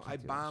lie. I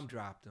bomb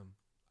dropped them.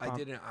 I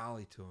did an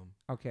ollie to them.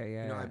 Okay,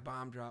 yeah. I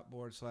bomb drop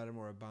board slide them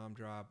or a bomb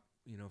drop,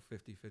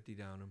 50-50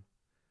 down them.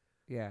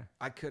 Yeah.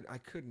 I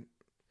couldn't.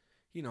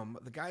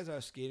 The guys I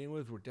was skating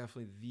with were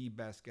definitely the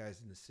best guys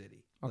in the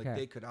city. Okay. Like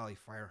they could ollie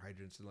fire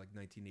hydrants in like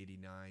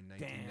 1989,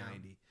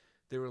 1990. Damn.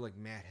 They were like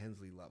Matt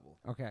Hensley level.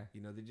 Okay.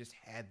 They just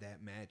had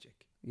that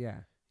magic.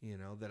 Yeah.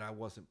 That I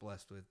wasn't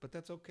blessed with, but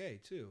that's okay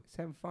too. It's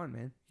having fun,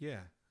 man. Yeah,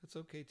 that's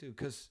okay too,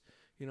 because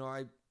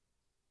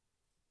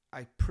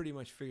I pretty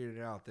much figured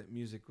it out that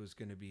music was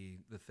going to be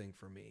the thing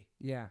for me.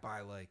 Yeah.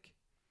 By like,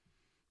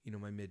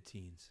 my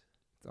mid-teens.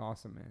 It's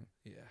awesome, man.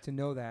 Yeah. To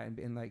know that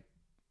and like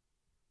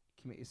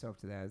commit yourself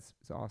to that is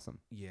awesome.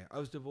 Yeah, I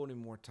was devoting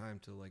more time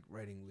to like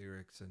writing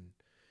lyrics and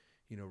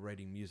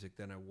writing music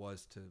than I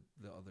was to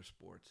the other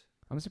sports.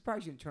 I'm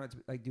surprised you didn't turn out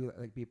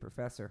to be a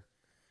professor,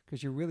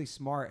 because you're really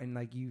smart and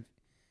like you've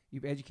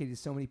educated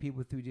so many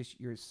people through just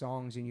your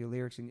songs and your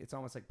lyrics, and it's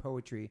almost like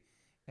poetry,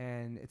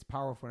 and it's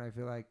powerful. And I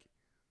feel like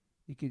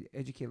you could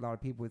educate a lot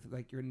of people with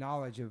like your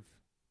knowledge of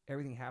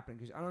everything happening.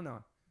 Because I don't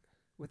know,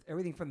 with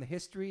everything from the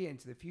history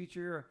into the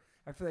future,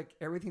 I feel like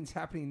everything's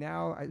happening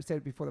now. I said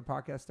it before the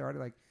podcast started,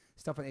 like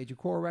stuff on Age of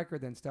Core record,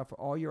 then stuff for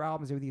all your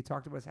albums, everything you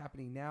talked about is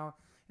happening now.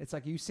 It's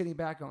like you sitting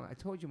back going, I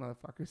told you,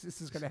 motherfuckers,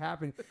 this is going to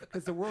happen,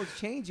 because the world's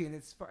changing.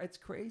 It's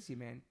crazy,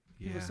 man.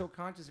 People are so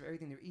conscious of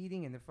everything they're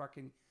eating and the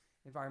fucking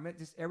environment.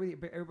 Just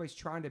everybody's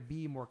trying to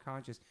be more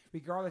conscious,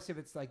 regardless if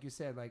it's like you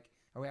said, like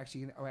are we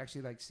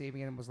actually like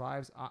saving animals'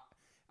 lives.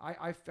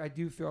 I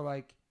do feel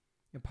like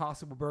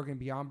Impossible Burger and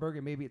Beyond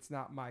Burger, maybe it's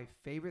not my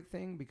favorite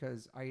thing,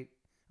 because I'm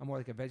more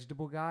like a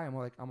vegetable guy. I'm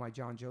more like on my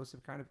John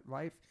Joseph kind of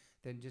life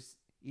than just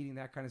eating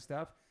that kind of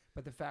stuff.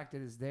 But the fact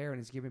that it's there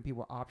and it's giving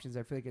people options,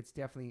 I feel like it's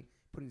definitely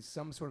putting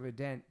some sort of a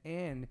dent.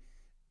 And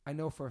I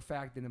know for a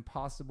fact that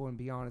Impossible and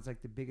Beyond is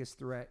like the biggest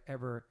threat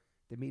ever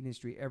the meat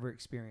industry ever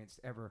experienced,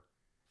 ever.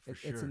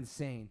 It's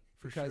insane.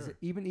 Because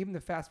even the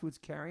fast food's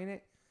carrying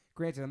it.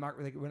 Granted, we're not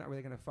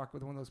really going to fuck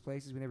with one of those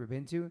places we've never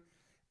been to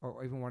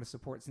or even want to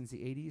support since the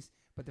 80s.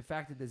 But the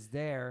fact that it's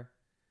there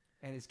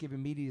and it's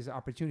giving media the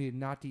opportunity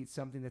not to eat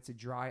something that's a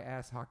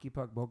dry-ass hockey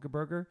puck Boca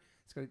burger.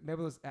 It's gonna,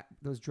 remember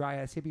those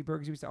dry-ass hippie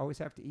burgers you used to always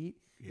have to eat?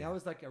 Yeah. Now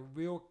it's like a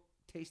real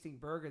tasting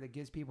burger that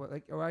gives people,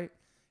 like, all right,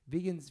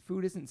 vegans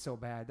food isn't so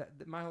bad.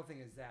 My whole thing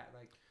is that,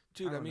 like,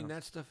 dude, I mean,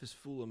 that stuff is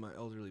full of my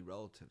elderly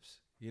relatives.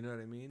 You know what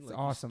I mean? It's like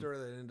awesome. You stir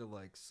that into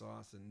like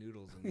sauce and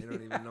noodles, and they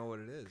don't even know what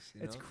it is.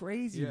 It's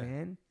crazy,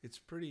 man. It's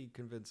pretty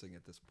convincing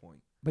at this point.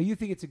 But you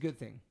think it's a good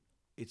thing?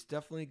 It's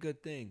definitely a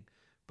good thing.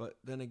 But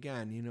then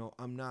again,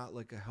 I'm not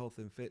like a health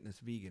and fitness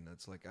vegan.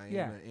 It's like I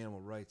am an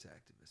animal rights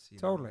activist.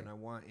 Totally. And I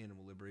want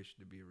animal liberation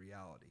to be a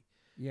reality.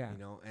 Yeah. You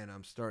know, and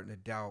I'm starting to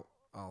doubt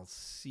I'll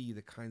see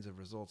the kinds of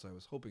results I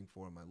was hoping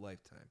for in my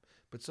lifetime.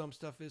 But some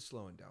stuff is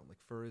slowing down. Like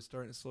fur is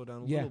starting to slow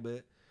down a Yeah. little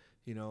bit,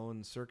 you know,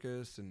 and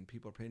circus and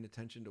people are paying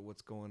attention to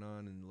what's going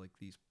on in like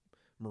these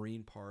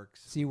marine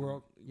parks,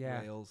 SeaWorld.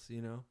 Yeah. whales,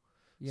 you know.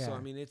 Yeah. So I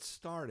mean, it's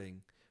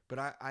starting, but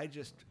I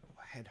just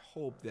had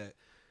hoped that,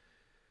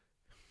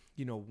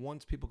 you know,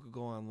 once people could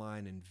go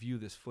online and view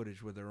this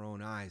footage with their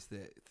own eyes,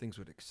 that things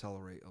would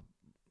accelerate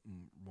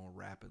more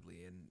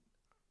rapidly, and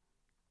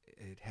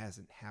it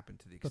hasn't happened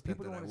to the But extent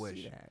people that don't I want to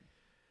wish. see that.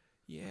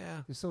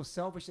 Yeah, They're so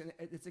selfish, and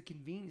it's a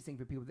convenience thing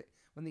for people. That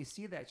when they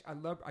see that,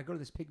 I go to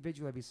this pig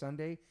vigil every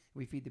Sunday.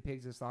 We feed the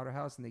pigs at the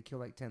slaughterhouse, and they kill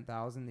like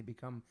 10,000. They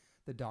become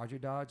the Dodger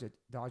dogs at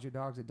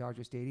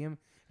Dodger Stadium.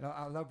 And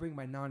I love bringing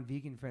my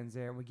non-vegan friends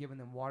there, and we're giving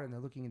them water, and they're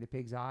looking into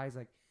pigs' eyes.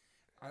 Like,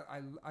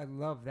 I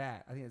love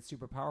that. I think it's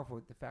super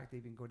powerful. The fact they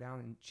even go down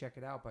and check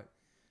it out, but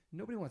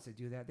nobody wants to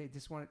do that. They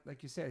just want it,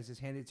 like you said, it's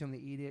just handed to them. They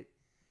eat it.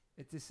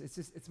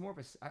 It's more of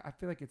a. I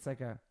feel like it's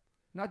like a,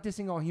 not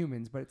dissing all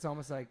humans, but it's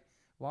almost like,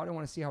 well, I don't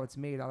want to see how it's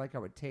made. I like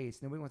how it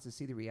tastes. Nobody wants to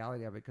see the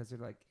reality of it because they're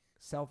like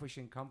selfish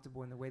and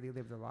comfortable in the way they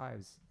live their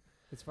lives.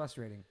 It's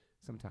frustrating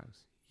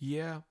sometimes.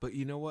 yeah, but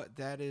you know what?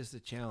 That is the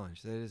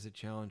challenge. That is a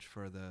challenge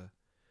for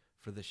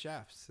the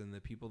chefs and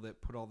the people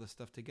that put all this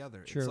stuff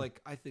together. True. It's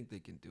like, I think they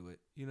can do it.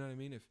 You know what I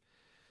mean? If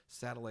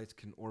satellites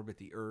can orbit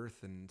the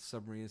Earth and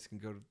submarines can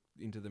go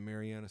into the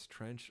Marianas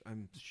Trench,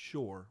 I'm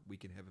sure we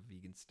can have a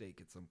vegan steak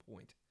at some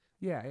point.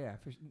 Yeah,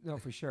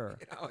 for sure.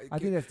 You know, I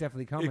think that's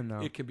definitely coming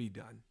though. It can be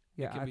done.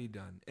 Yeah, it can be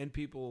done. And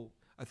people,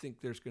 I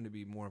think there's going to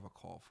be more of a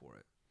call for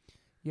it.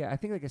 Yeah, I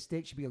think like a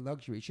steak should be a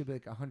luxury. It should be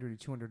like $100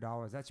 to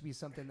 $200. That should be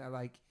something that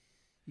like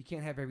you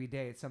can't have every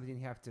day. It's something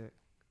you have to.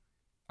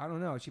 I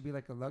don't know. It should be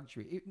like a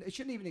luxury. It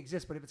shouldn't even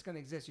exist. But if it's going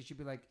to exist, it should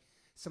be like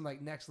some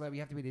like next level.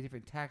 You have to be in a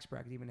different tax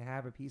bracket even to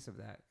have a piece of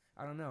that.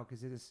 I don't know,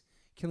 because it is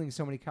killing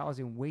so many cows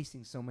and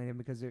wasting so many of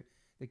them because they're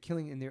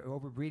killing and they're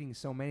overbreeding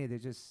so many.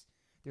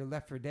 They're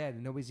left for dead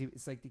and nobody's.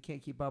 It's like they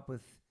can't keep up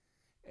with.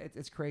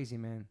 It's crazy,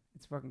 man.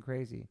 It's fucking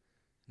crazy.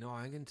 No,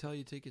 I can tell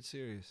you take it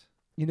serious.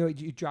 You know,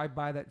 you drive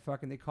by that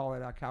fucking, they call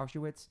it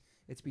Kauschwitz.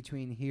 It's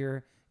between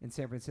here and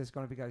San Francisco.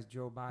 I don't know if you guys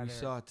drove by We there.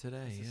 saw it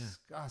today, It's yeah.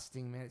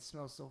 disgusting, man. It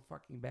smells so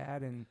fucking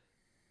bad, and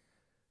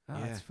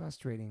Yeah. it's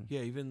frustrating.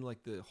 Yeah, even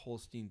like the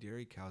Holstein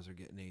dairy cows are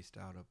getting aced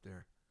out up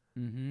there.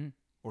 Mm-hmm.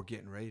 Or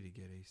getting ready to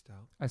get aced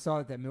out. I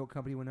saw that milk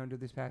company went under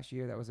this past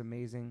year. That was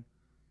amazing.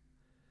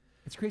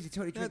 It's crazy.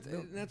 Tony,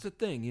 That's the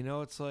thing, you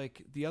know, it's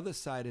like the other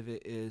side of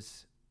it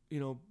is, you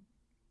know,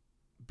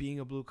 being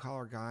a blue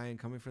collar guy and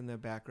coming from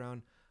that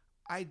background,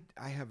 I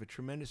have a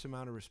tremendous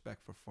amount of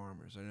respect for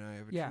farmers, and I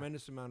have a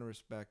tremendous amount of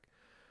respect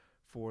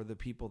for the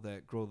people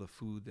that grow the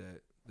food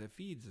that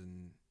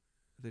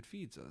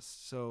feeds us.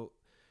 So,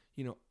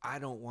 you know, I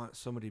don't want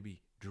somebody to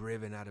be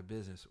driven out of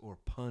business or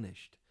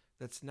punished.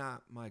 That's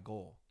not my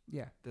goal.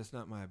 Yeah. That's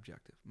not my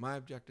objective. My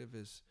objective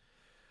is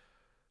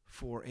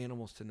for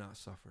animals to not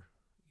suffer,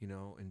 you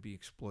know, and be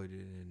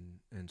exploited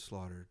and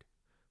slaughtered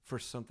for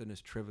something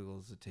as trivial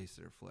as the taste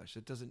of their flesh.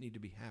 It doesn't need to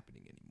be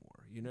happening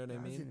anymore. You know what I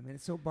mean? Man,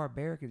 it's so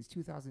barbaric. It's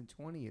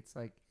 2020. It's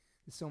like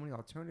there's so many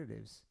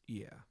alternatives.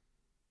 Yeah.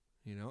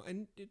 You know,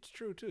 and it's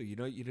true too. You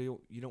know, you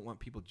don't want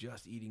people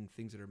just eating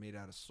things that are made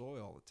out of soy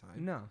all the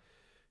time. No.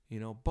 You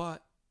know,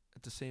 but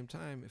at the same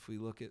time, if we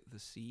look at the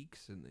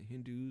Sikhs and the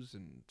Hindus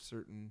and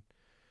certain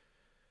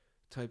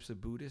types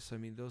of Buddhists, I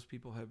mean, those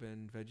people have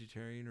been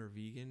vegetarian or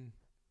vegan,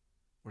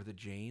 or the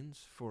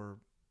Jains, for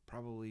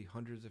probably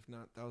hundreds, if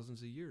not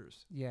thousands of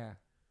years. Yeah.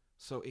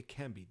 So it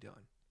can be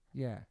done.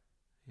 Yeah.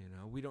 You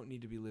know, we don't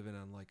need to be living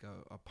on like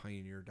a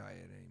pioneer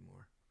diet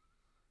anymore.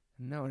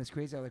 No, and it's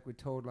crazy how like we're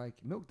told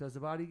like milk does the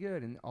body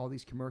good, and all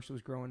these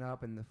commercials growing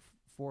up, and the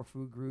 4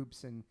 food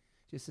groups, and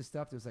just the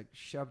stuff that was like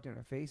shoved in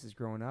our faces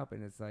growing up,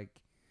 and it's like,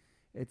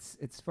 it's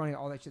funny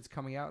all that shit's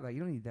coming out. Like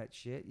you don't need that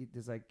shit.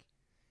 There's like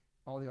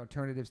all the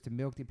alternatives to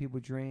milk that people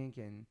drink,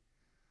 and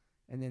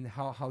then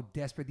how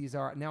desperate these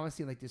are. Now I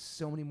see like there's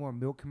so many more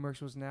milk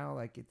commercials now.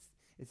 Like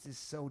it's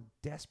just so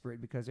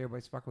desperate because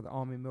everybody's fucking with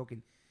almond milk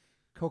and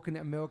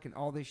coconut milk and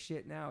all this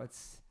shit now.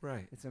 It's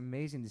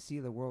amazing to see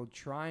the world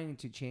trying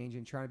to change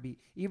and trying to be,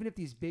 even if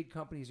these big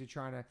companies are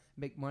trying to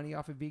make money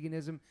off of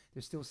veganism,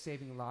 they're still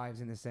saving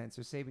lives in a sense.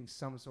 They're saving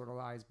some sort of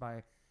lives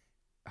by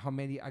how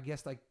many, I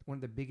guess like one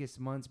of the biggest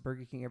months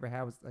Burger King ever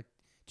had was like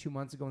 2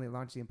 months ago when they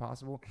launched the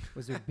Impossible,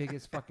 was their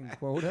biggest fucking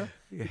quota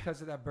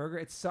because of that burger.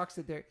 It sucks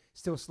that they're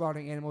still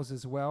slaughtering animals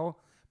as well,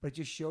 but it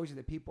just shows you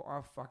that people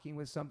are fucking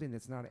with something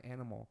that's not an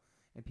animal,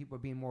 and people are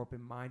being more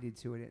open-minded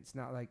to it. It's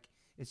not like,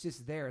 it's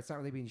just there. It's not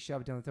really being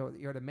shoved down the throat.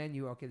 You're at a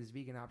menu, okay, there's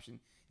vegan option.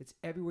 It's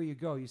everywhere you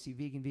go. You see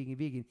vegan, vegan,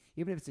 vegan.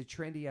 Even if it's a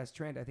trendy-ass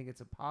trend, I think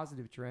it's a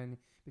positive trend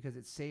because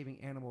it's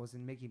saving animals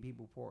and making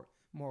people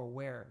more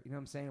aware, you know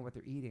what I'm saying, of what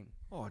they're eating.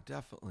 Oh,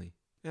 definitely.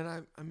 And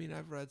I mean,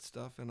 I've read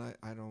stuff, and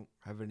I don't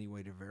have any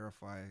way to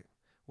verify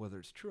whether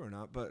it's true or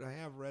not, but I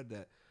have read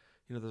that,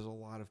 you know, there's a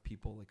lot of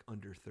people like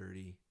under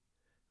 30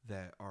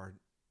 that are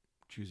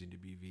choosing to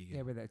be vegan. Yeah,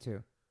 I read that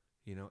too.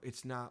 You know,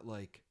 it's not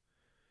like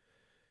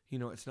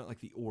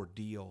the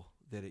ordeal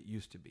that it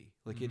used to be.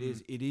 Like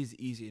Mhm. it is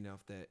easy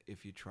enough that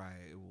if you try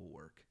it, it will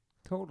work.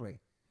 Totally.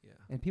 Yeah.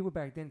 And people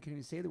back then couldn't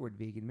even say the word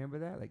vegan. Remember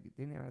that? Like, they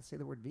didn't know how to say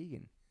the word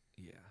vegan.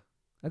 Yeah.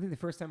 I think the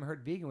first time I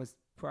heard vegan was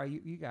probably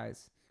you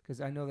guys, because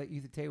I know that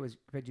Youth Tay was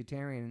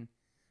vegetarian. And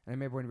I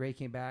remember when Ray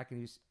came back and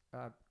he was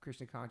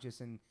Krishna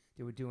conscious, and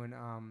they were doing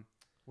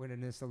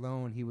Wilderness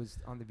Alone. He was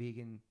on the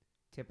vegan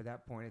tip at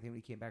that point. I think when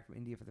he came back from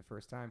India for the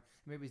first time.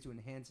 Maybe he was doing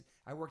hands.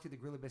 I worked at the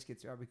Gorilla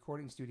Biscuits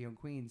recording studio in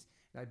Queens,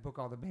 and I'd book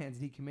all the bands,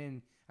 and he'd come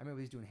in. I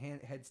remember he was doing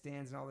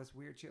headstands and all this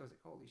weird shit. I was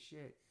like, holy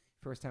shit.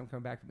 First time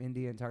coming back from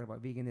India and talking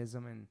about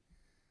veganism, and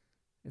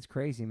it's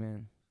crazy,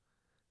 man.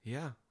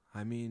 Yeah.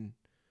 I mean,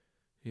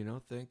 you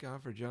know, thank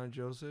God for John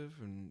Joseph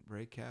and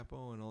Ray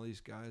Capo and all these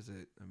guys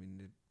that, I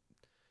mean,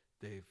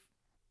 they've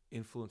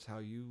influenced how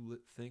you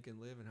think and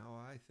live and how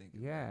I think.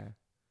 And Yeah. live.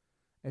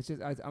 It's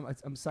just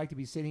I'm psyched to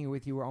be sitting here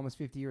with you. We're almost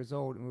 50 years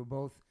old, and we're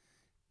both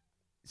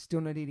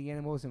still not eating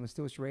animals, and we're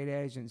still straight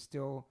edge, and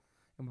still.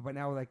 But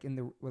now we're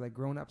like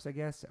grown ups, I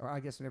guess. Or I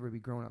guess we'll never be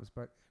grown ups,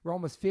 but we're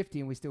almost 50,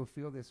 and we still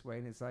feel this way,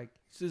 and it's like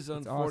This is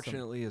it's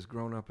unfortunately as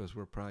grown up as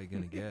we're probably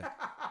going to get.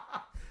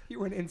 You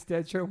went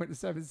Instead shirt, went to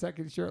 7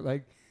 Second shirt.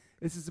 Like,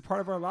 this is a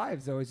part of our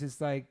lives, though. It's just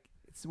like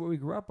it's what we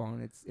grew up on.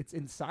 It's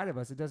inside of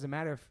us. It doesn't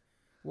matter if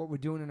what we're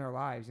doing in our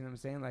lives. You know what I'm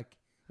saying? Like,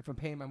 if I'm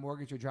paying my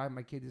mortgage or driving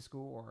my kid to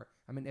school, or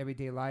I'm in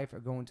everyday life or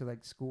going to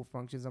like school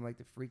functions, I'm like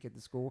the freak at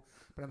the school,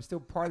 but I'm still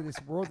part of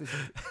this world.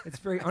 It's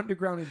very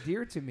underground and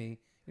dear to me.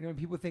 You know, and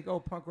people think, oh,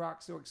 punk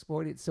rock's so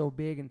exploited, it's so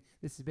big, and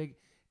this is big.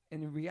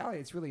 And in reality,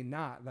 it's really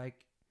not.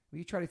 Like, when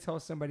you try to tell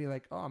somebody,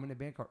 like, oh, I'm in a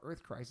band called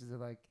Earth Crisis, they're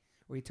like,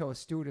 or you tell a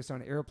stewardess on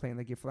an airplane,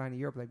 like, you're flying to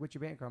Europe, like, what's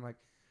your band called? I'm like,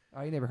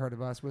 oh, you never heard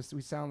of us.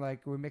 We sound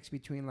like we're mixed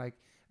between, like,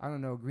 I don't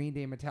know, Green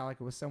Day and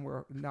Metallica was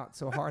somewhere not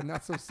so hard,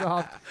 not so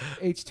soft,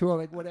 H2O,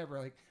 like, whatever.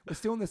 Like, we're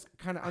still in this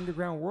kind of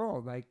underground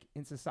world, like,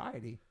 in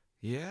society.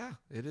 Yeah,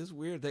 it is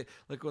weird. They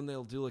like when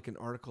they'll do like an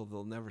article,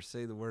 they'll never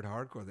say the word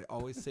hardcore. They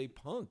always say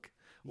punk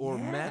or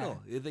Yeah.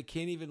 metal. They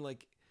can't even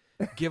like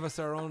give us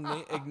our own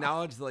name,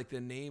 acknowledge like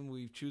the name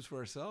we choose for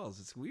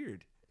ourselves. It's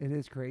weird. It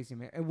is crazy,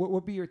 man. And what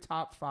would be your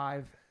top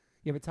 5?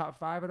 You have a top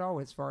 5 at all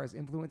as far as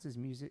influences,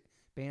 music,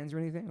 bands, or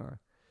anything? Or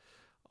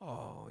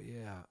Oh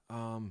yeah.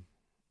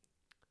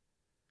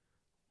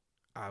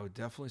 I would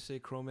definitely say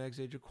Cro-Mags,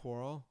 Age of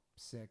Quarrel,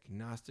 sick.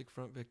 Gnostic,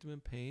 Front, Victim,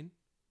 and Pain.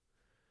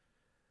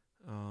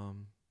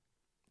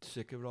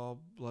 Sick of it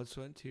all, Blood,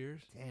 Sweat, and Tears.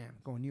 Damn,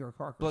 going New York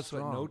hardcore. Blood, Sweat,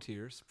 strong. No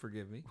Tears.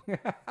 Forgive me.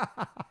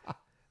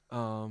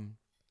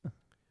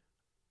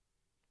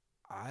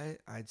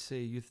 I'd say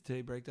Youth of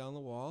Today, Break Down the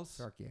Walls,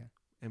 Fuck yeah.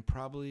 and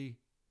probably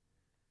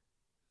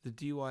the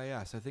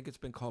DYS. I think it's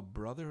been called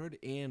Brotherhood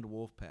and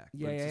Wolfpack.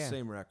 Yeah, but it's yeah, the yeah.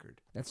 same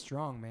record. That's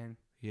strong, man.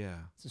 Yeah,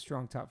 It's a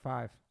strong top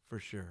 5. for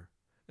sure.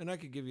 And I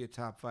could give you a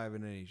top 5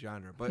 in any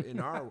genre, but in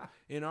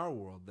our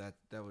world, that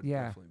would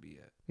Yeah. definitely be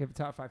it. You have a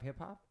top 5 hip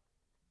hop?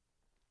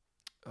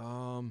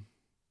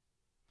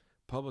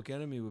 Public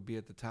Enemy would be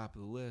at the top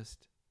of the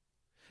list,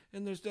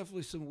 and there's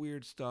definitely some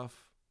weird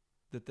stuff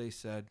that they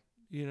said.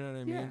 You know what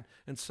I mean? Yeah.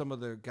 And some of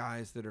the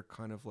guys that are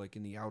kind of like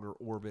in the outer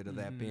orbit of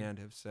that Mhm. band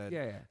have said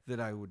Yeah, yeah. that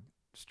I would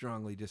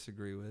strongly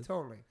disagree with.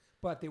 Totally.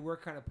 But they were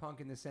kind of punk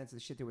in the sense that the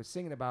shit they were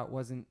singing about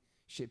wasn't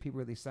shit people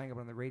really sang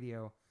about on the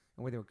radio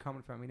and where they were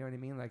coming from. You know what I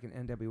mean? Like an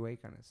NWA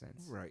kind of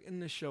sense. Right.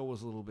 And the show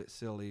was a little bit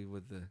silly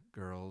with the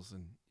girls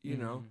and, you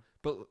know, Mhm.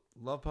 but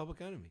love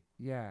Public Enemy.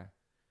 Yeah.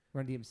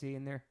 Run DMC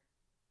in there?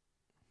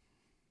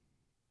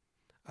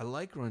 I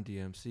like Run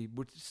DMC.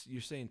 Which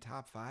you're saying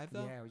top 5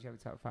 though? Yeah, would you have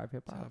a top 5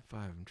 hip hop? Top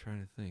 5. I'm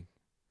trying to think.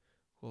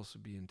 Who else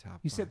would be in top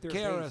You 5? said third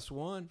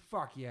KRS-One.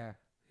 Fuck yeah.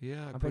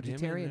 Yeah, I I'm put him in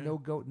vegetarian, there. no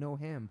goat, no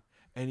ham.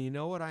 And you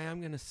know what? I am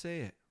going to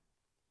say it.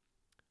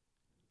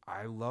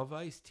 I love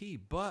Ice-T,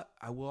 but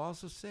I will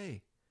also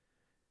say,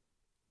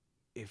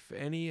 if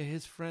any of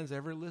his friends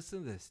ever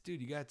listen to this,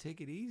 dude, you got to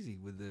take it easy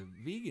with the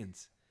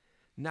vegans.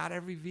 Not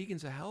every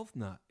vegan's a health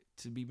nut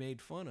to be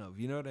made fun of.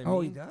 You know what I mean?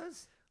 Oh, he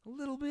does? A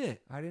little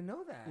bit. I didn't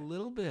know that. A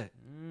little bit,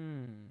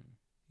 Mm.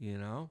 you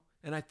know?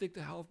 And I think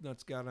the health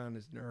nuts got on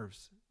his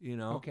nerves, you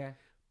know? Okay. I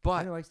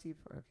But know Ice-T.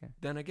 Okay.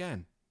 then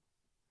again,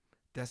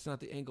 that's not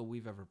the angle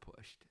we've ever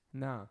pushed.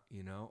 No.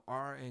 You know,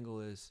 our angle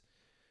is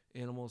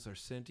animals are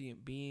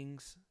sentient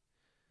beings.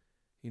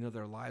 You know,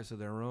 their lives are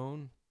their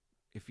own.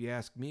 If you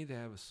ask me, they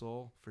have a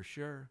soul for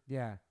sure.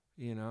 Yeah.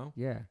 You know,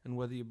 Yeah. and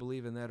whether you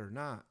believe in that or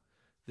not,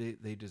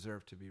 they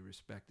deserve to be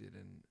respected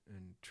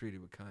and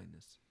treated with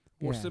kindness,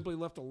 or Yeah. simply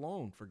left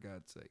alone, for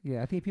God's sake.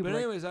 Yeah. I think people. But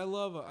like, anyways, I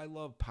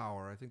love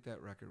Power. I think that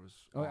record was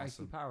oh, Ice-T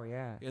awesome. Power.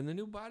 Yeah. And the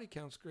new Body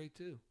Count's great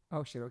too.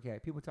 Oh shit. Okay.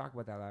 People talk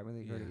about that. I haven't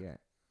really heard it Yeah.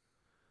 yet.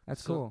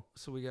 That's So- cool.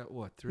 So we got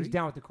what, 3? He's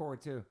down with the core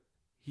too.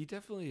 He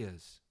definitely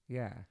is.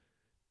 Yeah.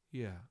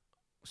 Yeah.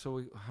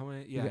 So how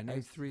many? You Yeah, I got named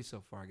Ice- 3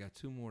 so far. I got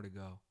 2 more to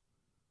go.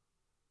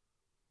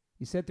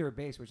 You said third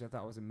base, which I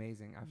thought was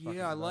amazing.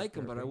 Yeah, I like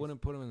him, but I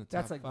wouldn't put him in the top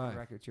That's like 5. one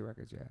record, 2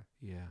 records. Yeah.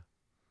 Yeah.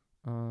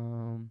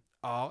 Oh,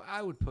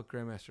 I would put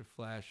Grandmaster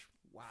Flash,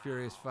 wow.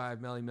 Furious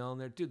 5, Melly Mel in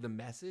there. Dude, The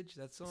Message,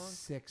 that song?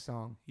 Sick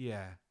song.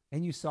 Yeah.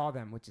 And you saw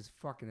them, which is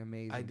fucking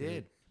amazing. I dude.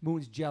 did.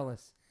 Moon's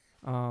Jealous.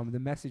 The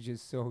message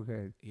is so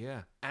good.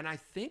 Yeah. And I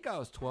think I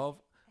was 12.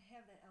 I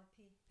have that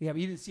LP. Yeah,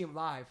 but you didn't see him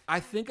live. I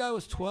think I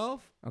was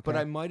 12, but Okay.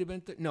 I might have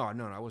been. No,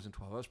 I wasn't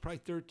 12. I was probably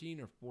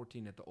 13 or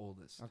 14 at the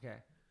oldest. Okay.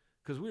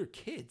 Because we were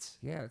kids.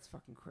 Yeah, it's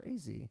fucking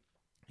crazy.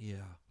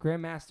 Yeah.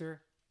 Grandmaster,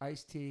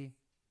 Ice-T,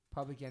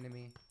 Public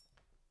Enemy,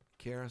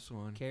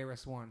 KRS-One.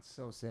 KRS-One.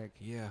 So sick.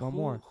 Yeah. One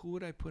more. Who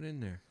would I put in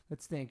there?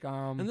 Let's think.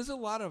 And there's a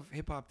lot of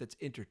hip hop that's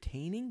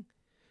entertaining,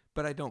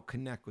 but I don't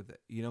connect with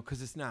it,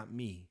 because it's not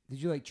me. Did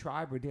you like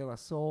Tribe or De La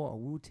Soul or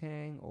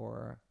Wu-Tang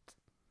or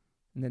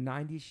in the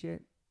 90s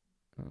shit?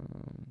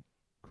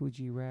 Cool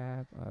G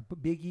Rap,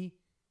 Biggie,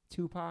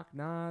 Tupac,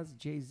 Nas,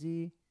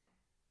 Jay-Z.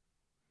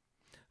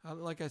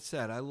 Like I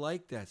said, I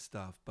like that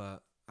stuff,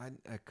 but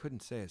I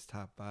couldn't say it's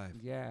top 5.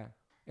 Yeah.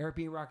 Eric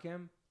B.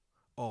 Rakim.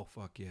 Oh,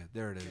 fuck yeah.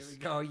 There it There is. we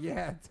go.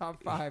 Yeah,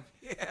 top 5.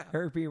 Yeah.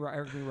 Eric B.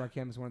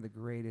 Rakim is one of the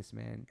greatest,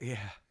 man. Yeah.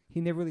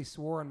 He never really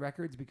swore on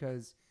records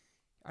because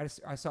I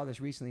saw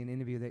this recently in an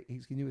interview that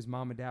he knew his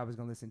mom and dad was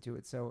going to listen to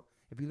it. So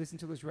if you listen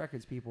to those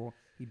records, people,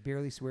 he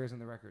barely swears on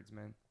the records,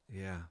 man.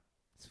 Yeah.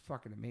 It's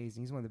fucking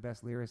amazing. He's one of the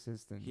best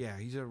lyricists. And Yeah,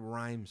 he's a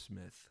rhyme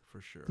smith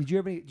for sure. Did you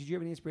have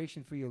any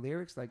inspiration for your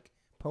lyrics, like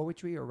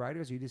poetry or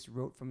writers, or you just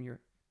wrote from your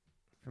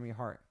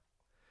heart?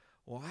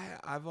 Well,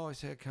 I've always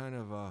had kind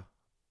of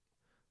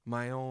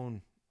my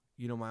own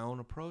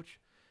approach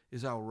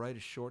is I'll write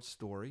a short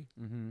story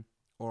Mm-hmm.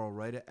 or I'll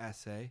write an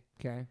essay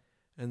Okay.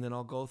 and then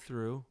I'll go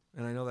through,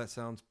 and I know that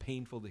sounds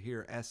painful to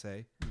hear,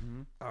 essay.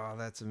 Mm-hmm. Oh,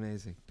 that's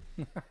amazing.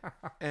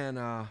 And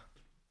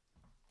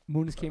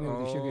Moon just came in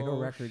with the Sugar Hill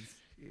Records.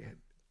 Shit.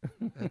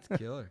 That's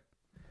killer.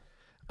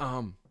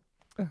 And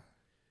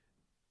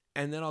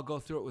then I'll go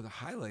through it with a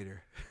highlighter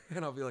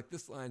and I'll be like,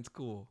 this line's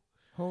cool.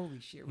 Holy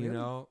shit! Really?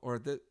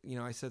 Or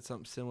I said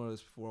something similar to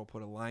this before. I'll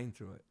put a line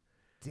through it.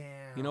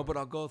 Damn. But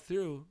I'll go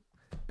through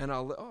and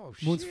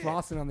Moon's shit.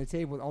 flossing on the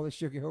table with all the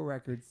Sugar Hill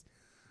Records.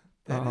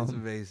 That is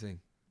amazing.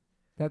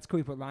 That's cool.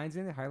 You put lines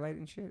in it, highlight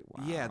and shit.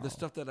 Wow. Yeah, the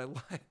stuff that I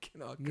like,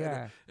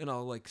 Yeah. and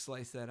I'll like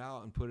slice that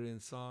out and put it in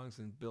songs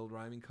and build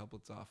rhyming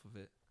couplets off of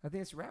it. I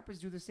think it's rappers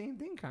do the same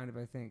thing, kind of.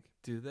 I think.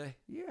 Do they?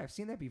 Yeah, I've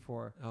seen that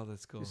before. Oh,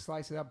 that's cool. Just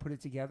slice it up, put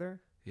it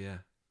together. Yeah.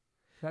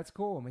 That's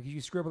cool. Because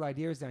you scribble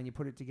ideas down, you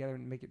put it together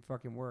and make it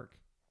fucking work.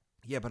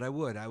 Yeah, but I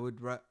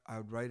would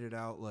write it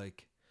out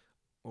like,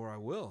 or I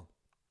will.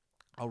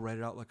 I'll write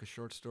it out like a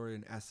short story,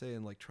 an essay,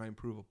 and like try and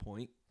prove a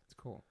point. It's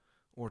cool.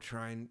 Or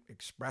try and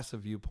express a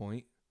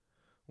viewpoint,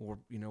 or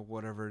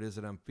whatever it is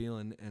that I'm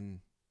feeling. And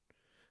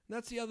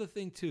that's the other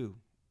thing too.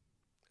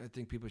 I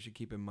think people should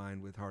keep in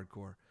mind with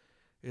hardcore.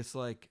 It's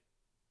like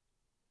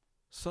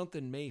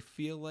something may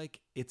feel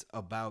like it's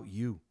about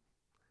you,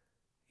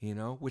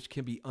 which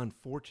can be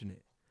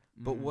unfortunate.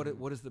 But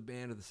what is the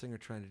band or the singer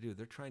trying to do?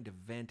 They're trying to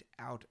vent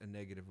out a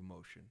negative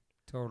emotion.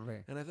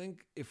 Totally. And I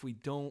think if we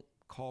don't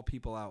call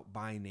people out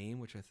by name,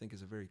 which I think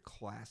is a very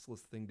classless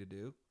thing to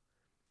do,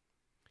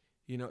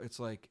 it's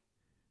like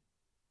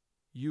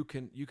you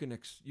can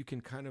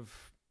kind of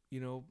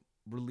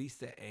release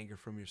that anger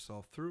from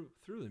yourself through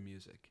the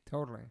music.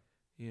 Totally.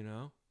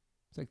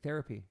 It's like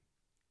therapy.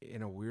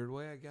 In a weird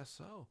way, I guess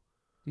so.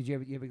 Did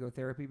you ever go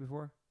therapy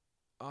before?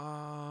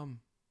 I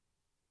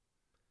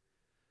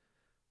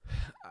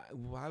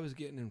was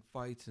getting in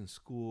fights in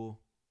school,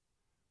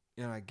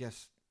 and I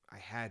guess I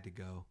had to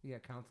go. Yeah,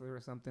 counselor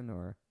or something,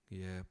 or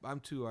Yeah, I'm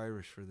too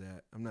Irish for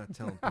that. I'm not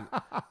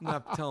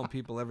telling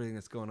people everything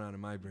that's going on in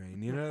my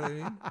brain. You know what I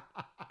mean?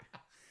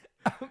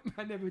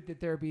 I never did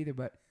therapy either,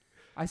 but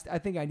I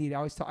think I need it.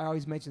 I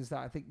always mention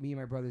stuff. I think me and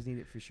my brothers need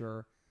it for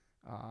sure.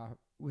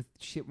 With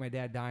shit, my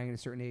dad dying at a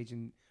certain age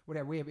and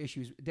whatever, we have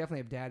issues. Definitely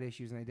have dad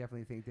issues, and I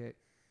definitely think that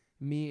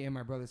me and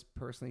my brothers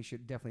personally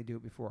should definitely do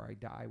it before I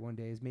die one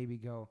day. Is maybe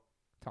go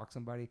talk to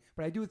somebody.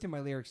 But I do it through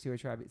my lyrics too. I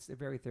try. It's a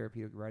very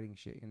therapeutic writing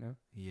shit.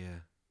 Yeah.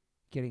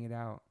 Getting it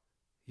out.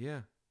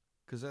 Yeah,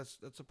 because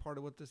that's a part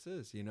of what this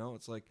is.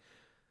 It's like,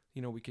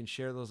 we can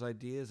share those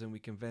ideas and we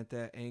can vent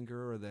that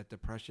anger or that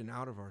depression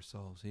out of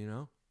ourselves.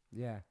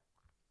 Yeah.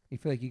 You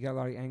feel like you got a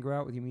lot of anger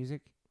out with your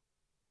music?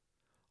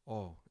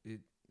 Oh,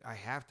 I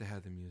have to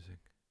have the music.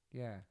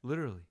 Yeah.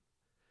 Literally.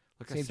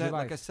 Saved your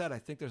life. I said, I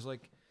think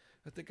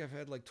I've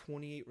had like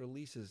 28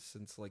 releases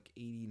since like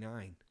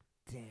 89.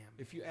 Damn.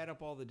 If you add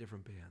up all the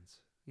different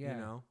bands. Yeah.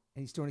 And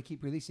you still want to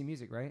keep releasing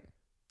music, right?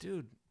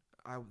 Dude,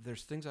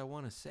 there's things I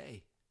want to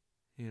say,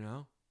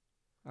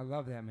 I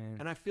love that, man.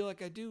 And I feel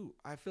like I do.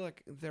 I feel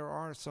like there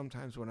are some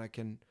times when I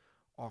can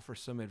offer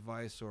some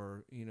advice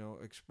or,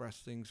 express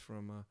things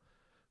from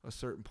a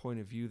certain point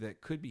of view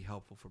that could be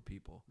helpful for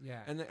people.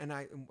 Yeah.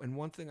 And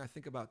one thing I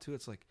think about too,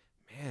 it's like,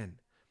 man,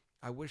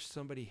 I wish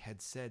somebody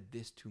had said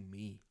this to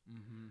me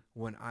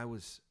when I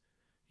was,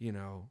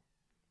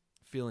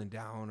 feeling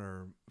down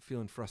or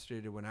feeling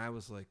frustrated when I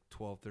was like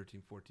 12,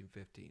 13, 14,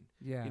 15.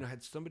 Yeah.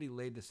 Had somebody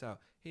laid this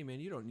out, hey man,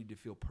 you don't need to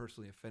feel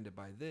personally offended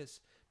by this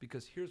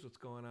because here's what's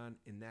going on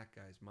in that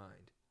guy's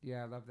mind.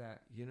 Yeah, I love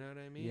that. You know what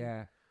I mean?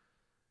 Yeah.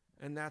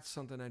 And that's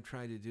something I'm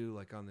trying to do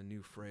like on the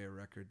new Freya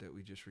record that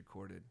we just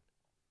recorded.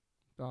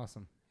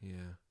 Awesome.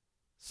 Yeah.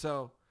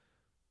 So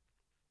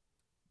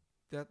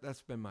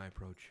that's been my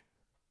approach.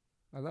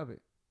 I love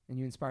it. And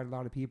you inspired a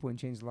lot of people and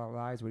changed a lot of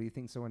lives, whether you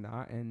think so or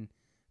not. And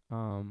I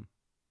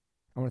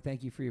want to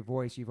thank you for your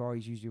voice. You've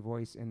always used your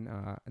voice in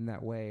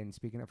that way and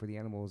speaking up for the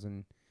animals.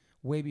 And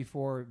way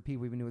before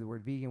people even knew what the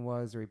word vegan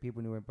was, or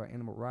people knew about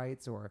animal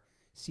rights or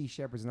sea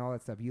shepherds and all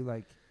that stuff, you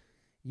were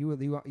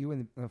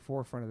in the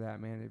forefront of that,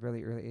 man, at a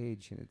really early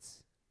age, and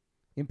it's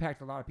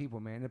impacted a lot of people,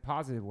 man, in a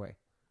positive way.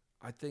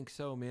 I think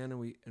so, man, and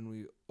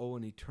we owe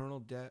an eternal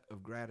debt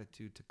of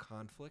gratitude to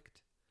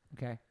Conflict.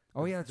 Okay.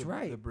 Oh yeah, that's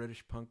right. The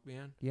British punk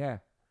band. Yeah.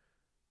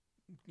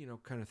 You know,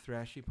 kind of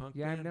thrashy punk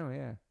Yeah, band. I know.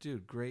 Yeah.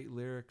 Dude, great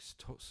lyrics,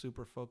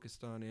 super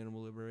focused on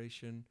animal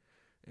liberation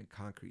and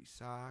concrete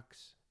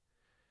socks,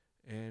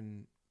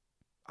 and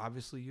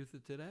obviously youth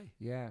of today.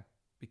 Yeah.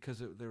 Because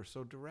they were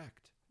so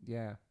direct.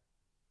 Yeah.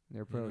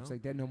 Their approach,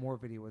 like that No More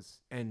video was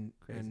and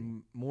crazy.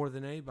 And more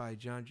than anybody,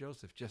 John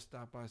Joseph just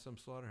stopped by some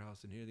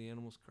slaughterhouse and hear the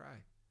animals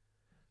cry.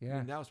 Yeah. I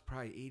mean, that was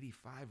probably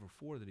 85 or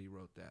 4 that he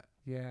wrote that.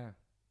 Yeah.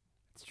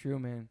 It's true,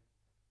 man.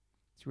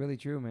 It's really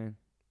true, man.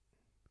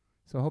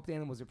 So I hope the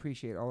animals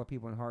appreciate all the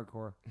people in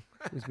hardcore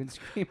who's been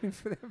screaming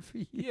for them for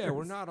years. Yeah,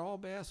 we're not all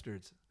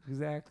bastards.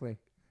 Exactly.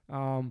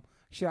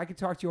 Shit, I could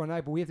talk to you all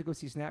night, but we have to go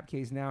see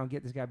Snapcase now and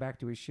get this guy back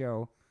to his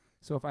show.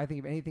 So if I think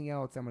of anything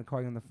else, I'm going to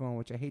call you on the phone,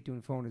 which I hate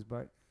doing phoners,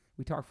 but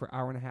we talked for an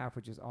hour and a half,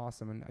 which is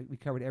awesome. And we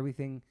covered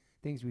everything,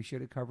 things we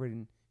should have covered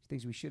and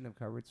things we shouldn't have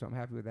covered. So I'm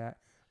happy with that.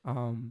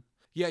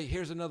 Yeah,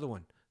 here's another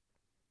one.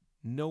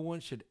 No one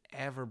should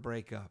ever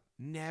break up.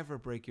 Never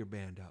break your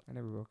band up. I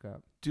never broke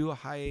up. Do a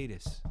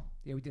hiatus.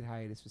 Yeah, we did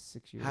hiatus for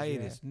 6 years.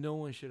 Hiatus. Yeah. No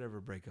one should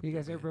ever break up. You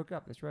guys their never band. broke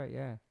up. That's right,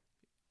 yeah.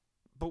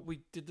 But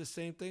we did the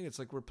same thing. It's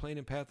like we're playing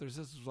in Path of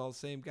Resistance with all the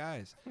same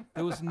guys.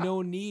 There was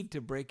no need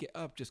to break it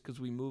up just because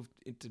we moved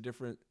into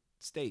different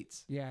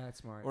states. Yeah, that's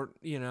smart. Or,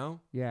 you know?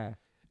 Yeah.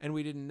 And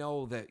we didn't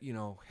know that, you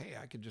know, hey,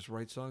 I could just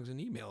write songs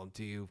and email them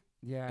to you.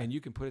 Yeah. And you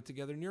can put it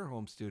together in your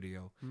home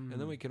studio. And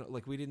then we can,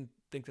 like, we didn't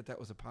think that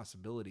was a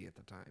possibility at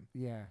the time.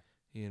 Yeah.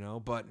 You know?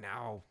 But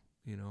now,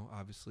 you know,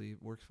 obviously it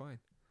works fine.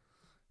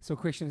 So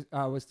Christian,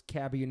 was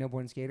Cabby your number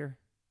one skater?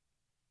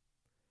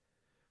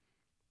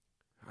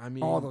 I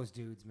mean, all those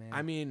dudes, man.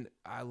 I mean,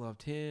 I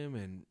loved him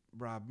and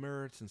Rob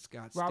Mertz and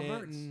Scott Rob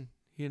Stanton.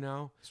 You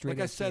know, Straight like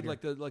I edge said,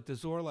 skater. like the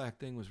Zorlak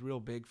thing was real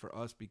big for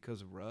us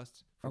because of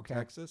Russ from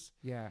Texas.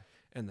 Yeah.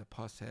 And the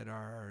Pusshead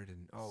art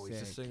and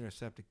he's a Sick. singer of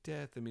Septic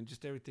Death. I mean,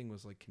 just everything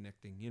was like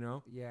connecting. You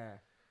know. Yeah.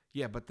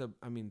 Yeah, but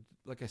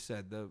like I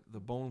said, the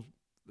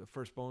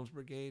first Bones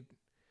Brigade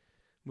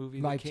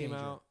movie Life that came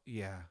changer. out.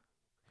 Yeah.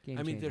 Game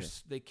I mean, changer.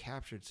 they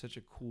captured such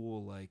a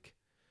cool, like,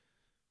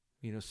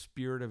 you know,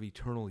 spirit of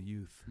eternal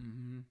youth.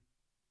 Mm-hmm.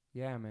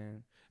 Yeah,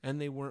 man. And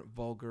they weren't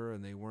vulgar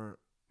and they weren't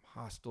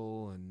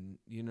hostile and,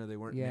 you know, they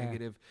weren't Yeah.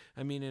 negative.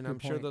 I mean, and Good I'm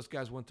sure point. those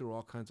guys went through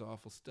all kinds of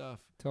awful stuff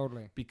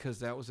Totally. because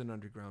that was an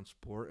underground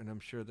sport and I'm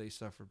sure they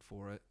suffered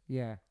for it,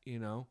 Yeah. you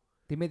know?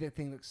 They made that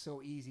thing look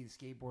so easy, the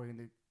skateboarding,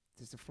 and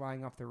just the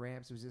flying off the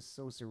ramps. It was just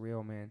so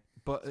surreal, man.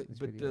 But Those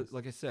videos.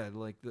 like I said,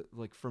 like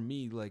for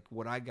me, like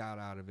what I got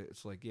out of it,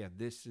 it's like, yeah,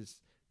 this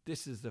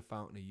is the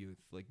fountain of youth,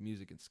 like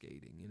music and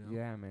skating, you know?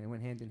 Yeah, man. It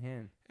went hand in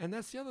hand. And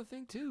that's the other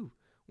thing too.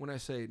 When I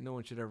say no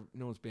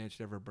one's band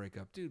should ever break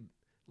up, dude,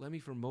 Lemmy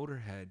from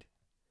Motorhead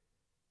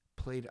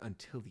played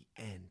until the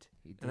end.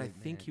 He did, And I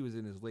think man. he was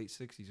in his late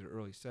 60s or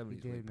early 70s when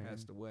he did, man.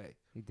 passed away.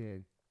 He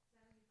did.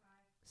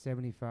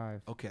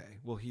 75. Okay.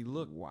 Well, he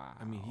looked, Wow.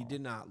 I mean, he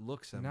did not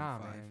look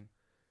 75. Nah, man.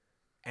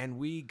 And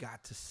we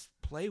got to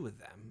play with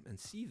them and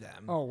see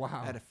them Oh,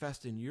 wow. at a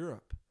fest in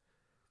Europe.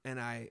 And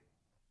I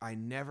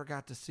never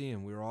got to see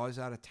him. We were always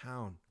out of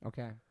town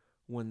Okay.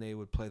 when they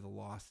would play the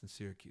Lost in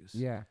Syracuse.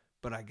 Yeah.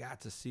 But I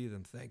got to see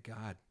them, thank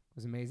God. It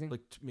was amazing.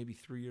 Like maybe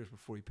 3 years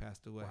before he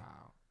passed away.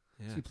 Wow.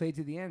 Yeah. So you played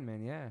to the end,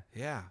 man. Yeah.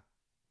 Yeah.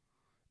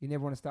 You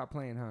never want to stop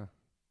playing, huh?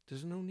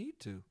 There's no need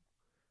to.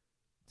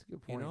 That's a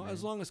good point. You know, man.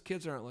 as long as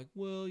kids aren't like,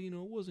 well, you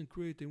know, it wasn't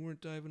great. They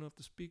weren't diving off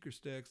the speaker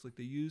stacks like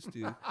they used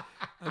to.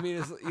 I mean,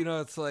 it's, you know,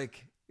 it's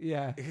like,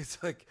 Yeah.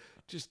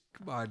 just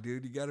come on,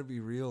 dude. You got to be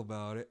real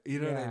about it. You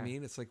know what I Yeah.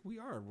 mean? It's like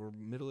we're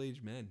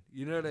middle-aged men.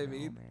 You know what I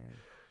mean? Man.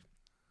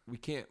 We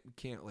can't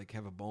like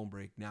have a bone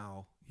break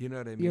now. You know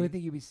what I mean? You ever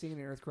think you'd be singing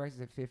in Earth Crisis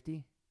at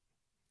 50?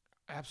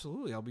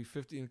 Absolutely. I'll be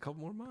 50 in a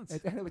couple more months.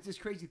 It was just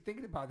crazy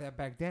thinking about that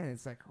back then.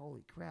 It's like,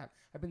 holy crap.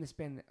 I've been to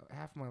spend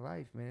half of my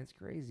life, man. It's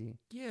crazy.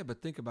 Yeah,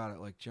 but think about it.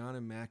 Like John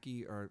and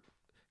Mackie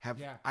have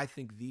Yeah. I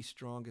think the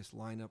strongest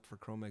lineup for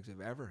Cro-Mags have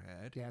ever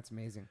had. Yeah, it's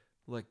amazing.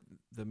 Like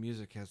the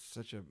music has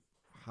such a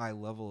high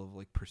level of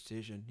like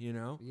precision, you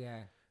know?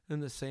 Yeah,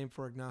 And the same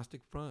for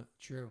Agnostic Front.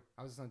 true.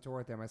 I was just on tour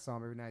with them. I saw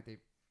them every night. They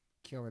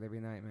kill it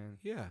every night, man.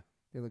 Yeah.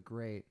 They look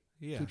great.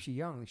 Yeah. Keeps you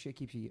young. The shit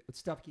keeps you.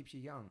 Stuff keeps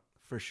you young.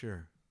 For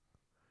sure.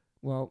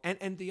 Well,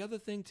 And the other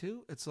thing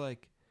too, it's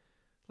like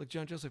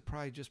John Joseph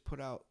probably just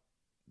put out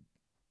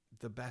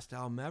the best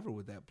album ever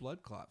with that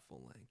Blood Clot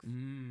full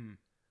length.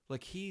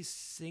 Like he's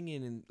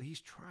singing and he's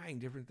trying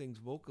different things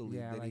vocally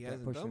Yeah, that like he that,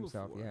 hasn't pushing done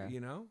himself, before. yeah.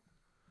 You know?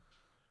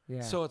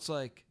 yeah. So it's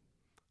like,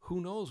 who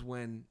knows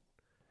when,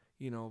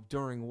 you know,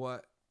 during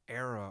what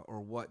era or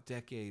what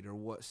decade or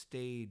what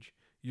stage,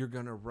 you're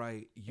gonna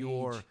write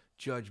your Age.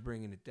 Judge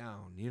Bringing It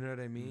Down. You know what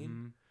I mean?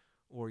 Mhm.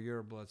 Or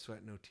your Blood,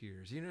 Sweat, No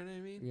Tears. You know what I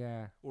mean?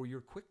 Yeah. Or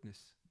your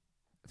Quickness.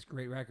 It's a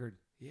great record.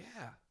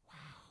 Yeah.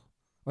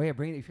 Oh, yeah.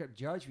 Bring it. If you have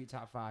Judge for your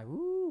top 5.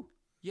 Woo.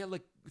 Yeah,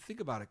 like, think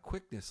about it.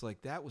 Quickness,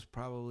 like, that was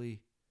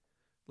probably,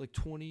 like,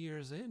 20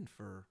 years in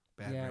for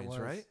Bad Yeah, it Brains, was.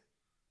 right?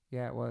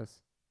 Yeah, it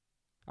was.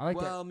 I like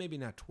that. Well, maybe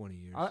not 20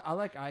 years. I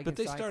like I but Get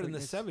they Signed started in the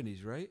Quickness.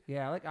 70s, right?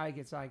 Yeah, I like I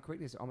Get Signed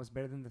Quickness almost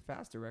better than the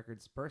faster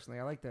records, personally.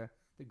 I like the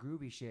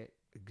groovy shit.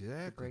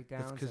 Exactly.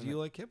 breakdowns because and you the-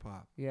 like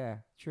hip-hop. Yeah,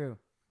 true.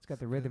 It's got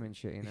the rhythm and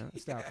shit, you know?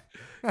 Stuff.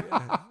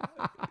 Yeah.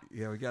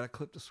 Yeah, we got to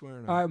clip the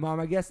swearing. All right,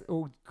 Mom. I guess.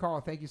 Oh, Carl,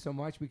 thank you so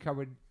much. We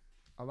covered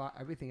a lot,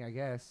 everything, I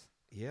guess.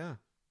 Yeah.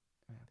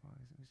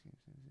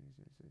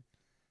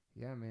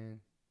 Yeah,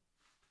 man.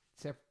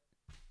 Except.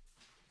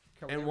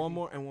 covered And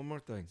everything. one more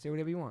thing. Say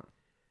whatever you want.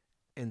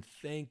 And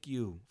thank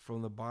you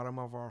from the bottom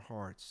of our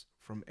hearts,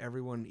 from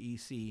everyone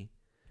EC,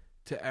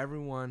 to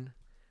everyone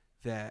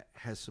that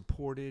has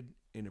supported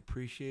and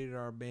appreciated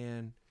our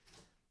band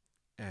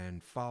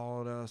and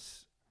followed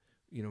us,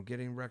 you know,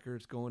 getting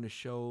records, going to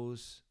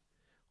shows,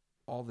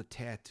 all the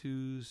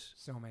tattoos,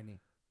 So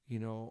many. you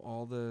know,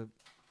 all the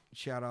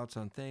shout outs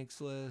on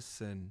thanks lists,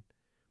 and,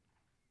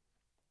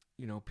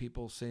 you know,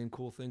 people saying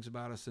cool things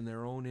about us in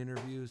their own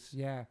interviews.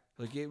 Yeah.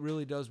 Like, it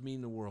really does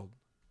mean the world.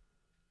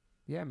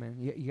 Yeah, man.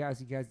 You guys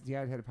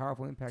had a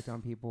powerful impact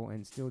on people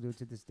and still do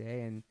to this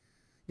day. And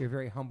you're a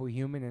very humble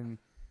human. And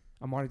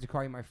I'm honored to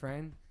call you my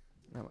friend.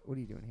 Now, what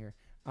are you doing here?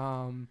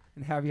 And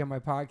have you on my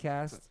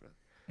podcast.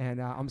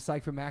 And I'm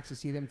psyched for Max to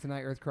see them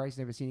tonight. Earth Christ.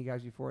 Never seen you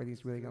guys before. I think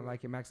he's really gonna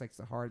like it. Max likes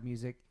the hard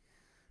music.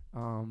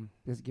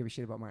 Doesn't give a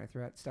shit about Minor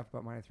Threat. Stuff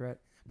about Minor Threat.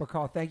 But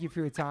Carl, thank you for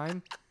your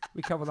time.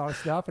 We covered a lot of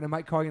stuff, and I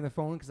might call you on the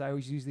phone because I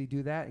always usually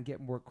do that and get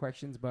more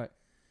questions. But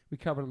we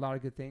covered a lot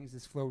of good things.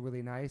 This flowed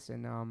really nice,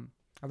 and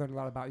I learned a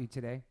lot about you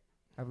today.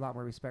 I have a lot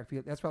more respect for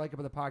you. That's what I like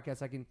about the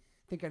podcast. I can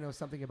think I know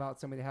something about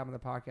somebody to have on the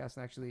podcast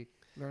and actually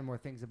learn more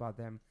things about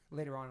them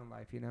later on in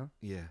life. You know.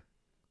 Yeah.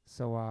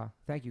 So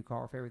thank you,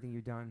 Carl, for everything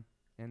you've done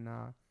and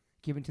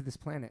given to this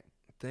planet.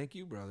 Thank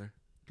you, brother.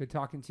 Good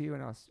talking to you,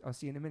 and I'll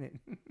see you in a minute.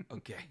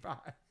 Okay.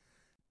 Bye.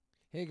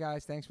 Hey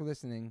guys, thanks for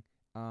listening.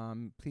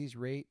 Please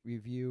rate,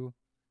 review,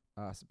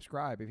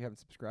 subscribe. If you haven't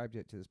subscribed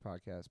yet to this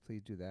podcast,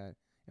 please do that.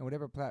 And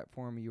whatever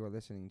platform you are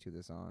listening to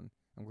this on,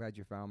 I'm glad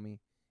you found me.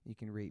 You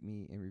can rate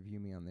me and review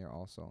me on there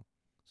also.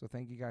 So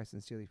thank you guys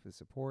sincerely for the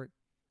support.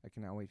 I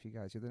cannot wait for you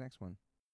guys to hear the next one.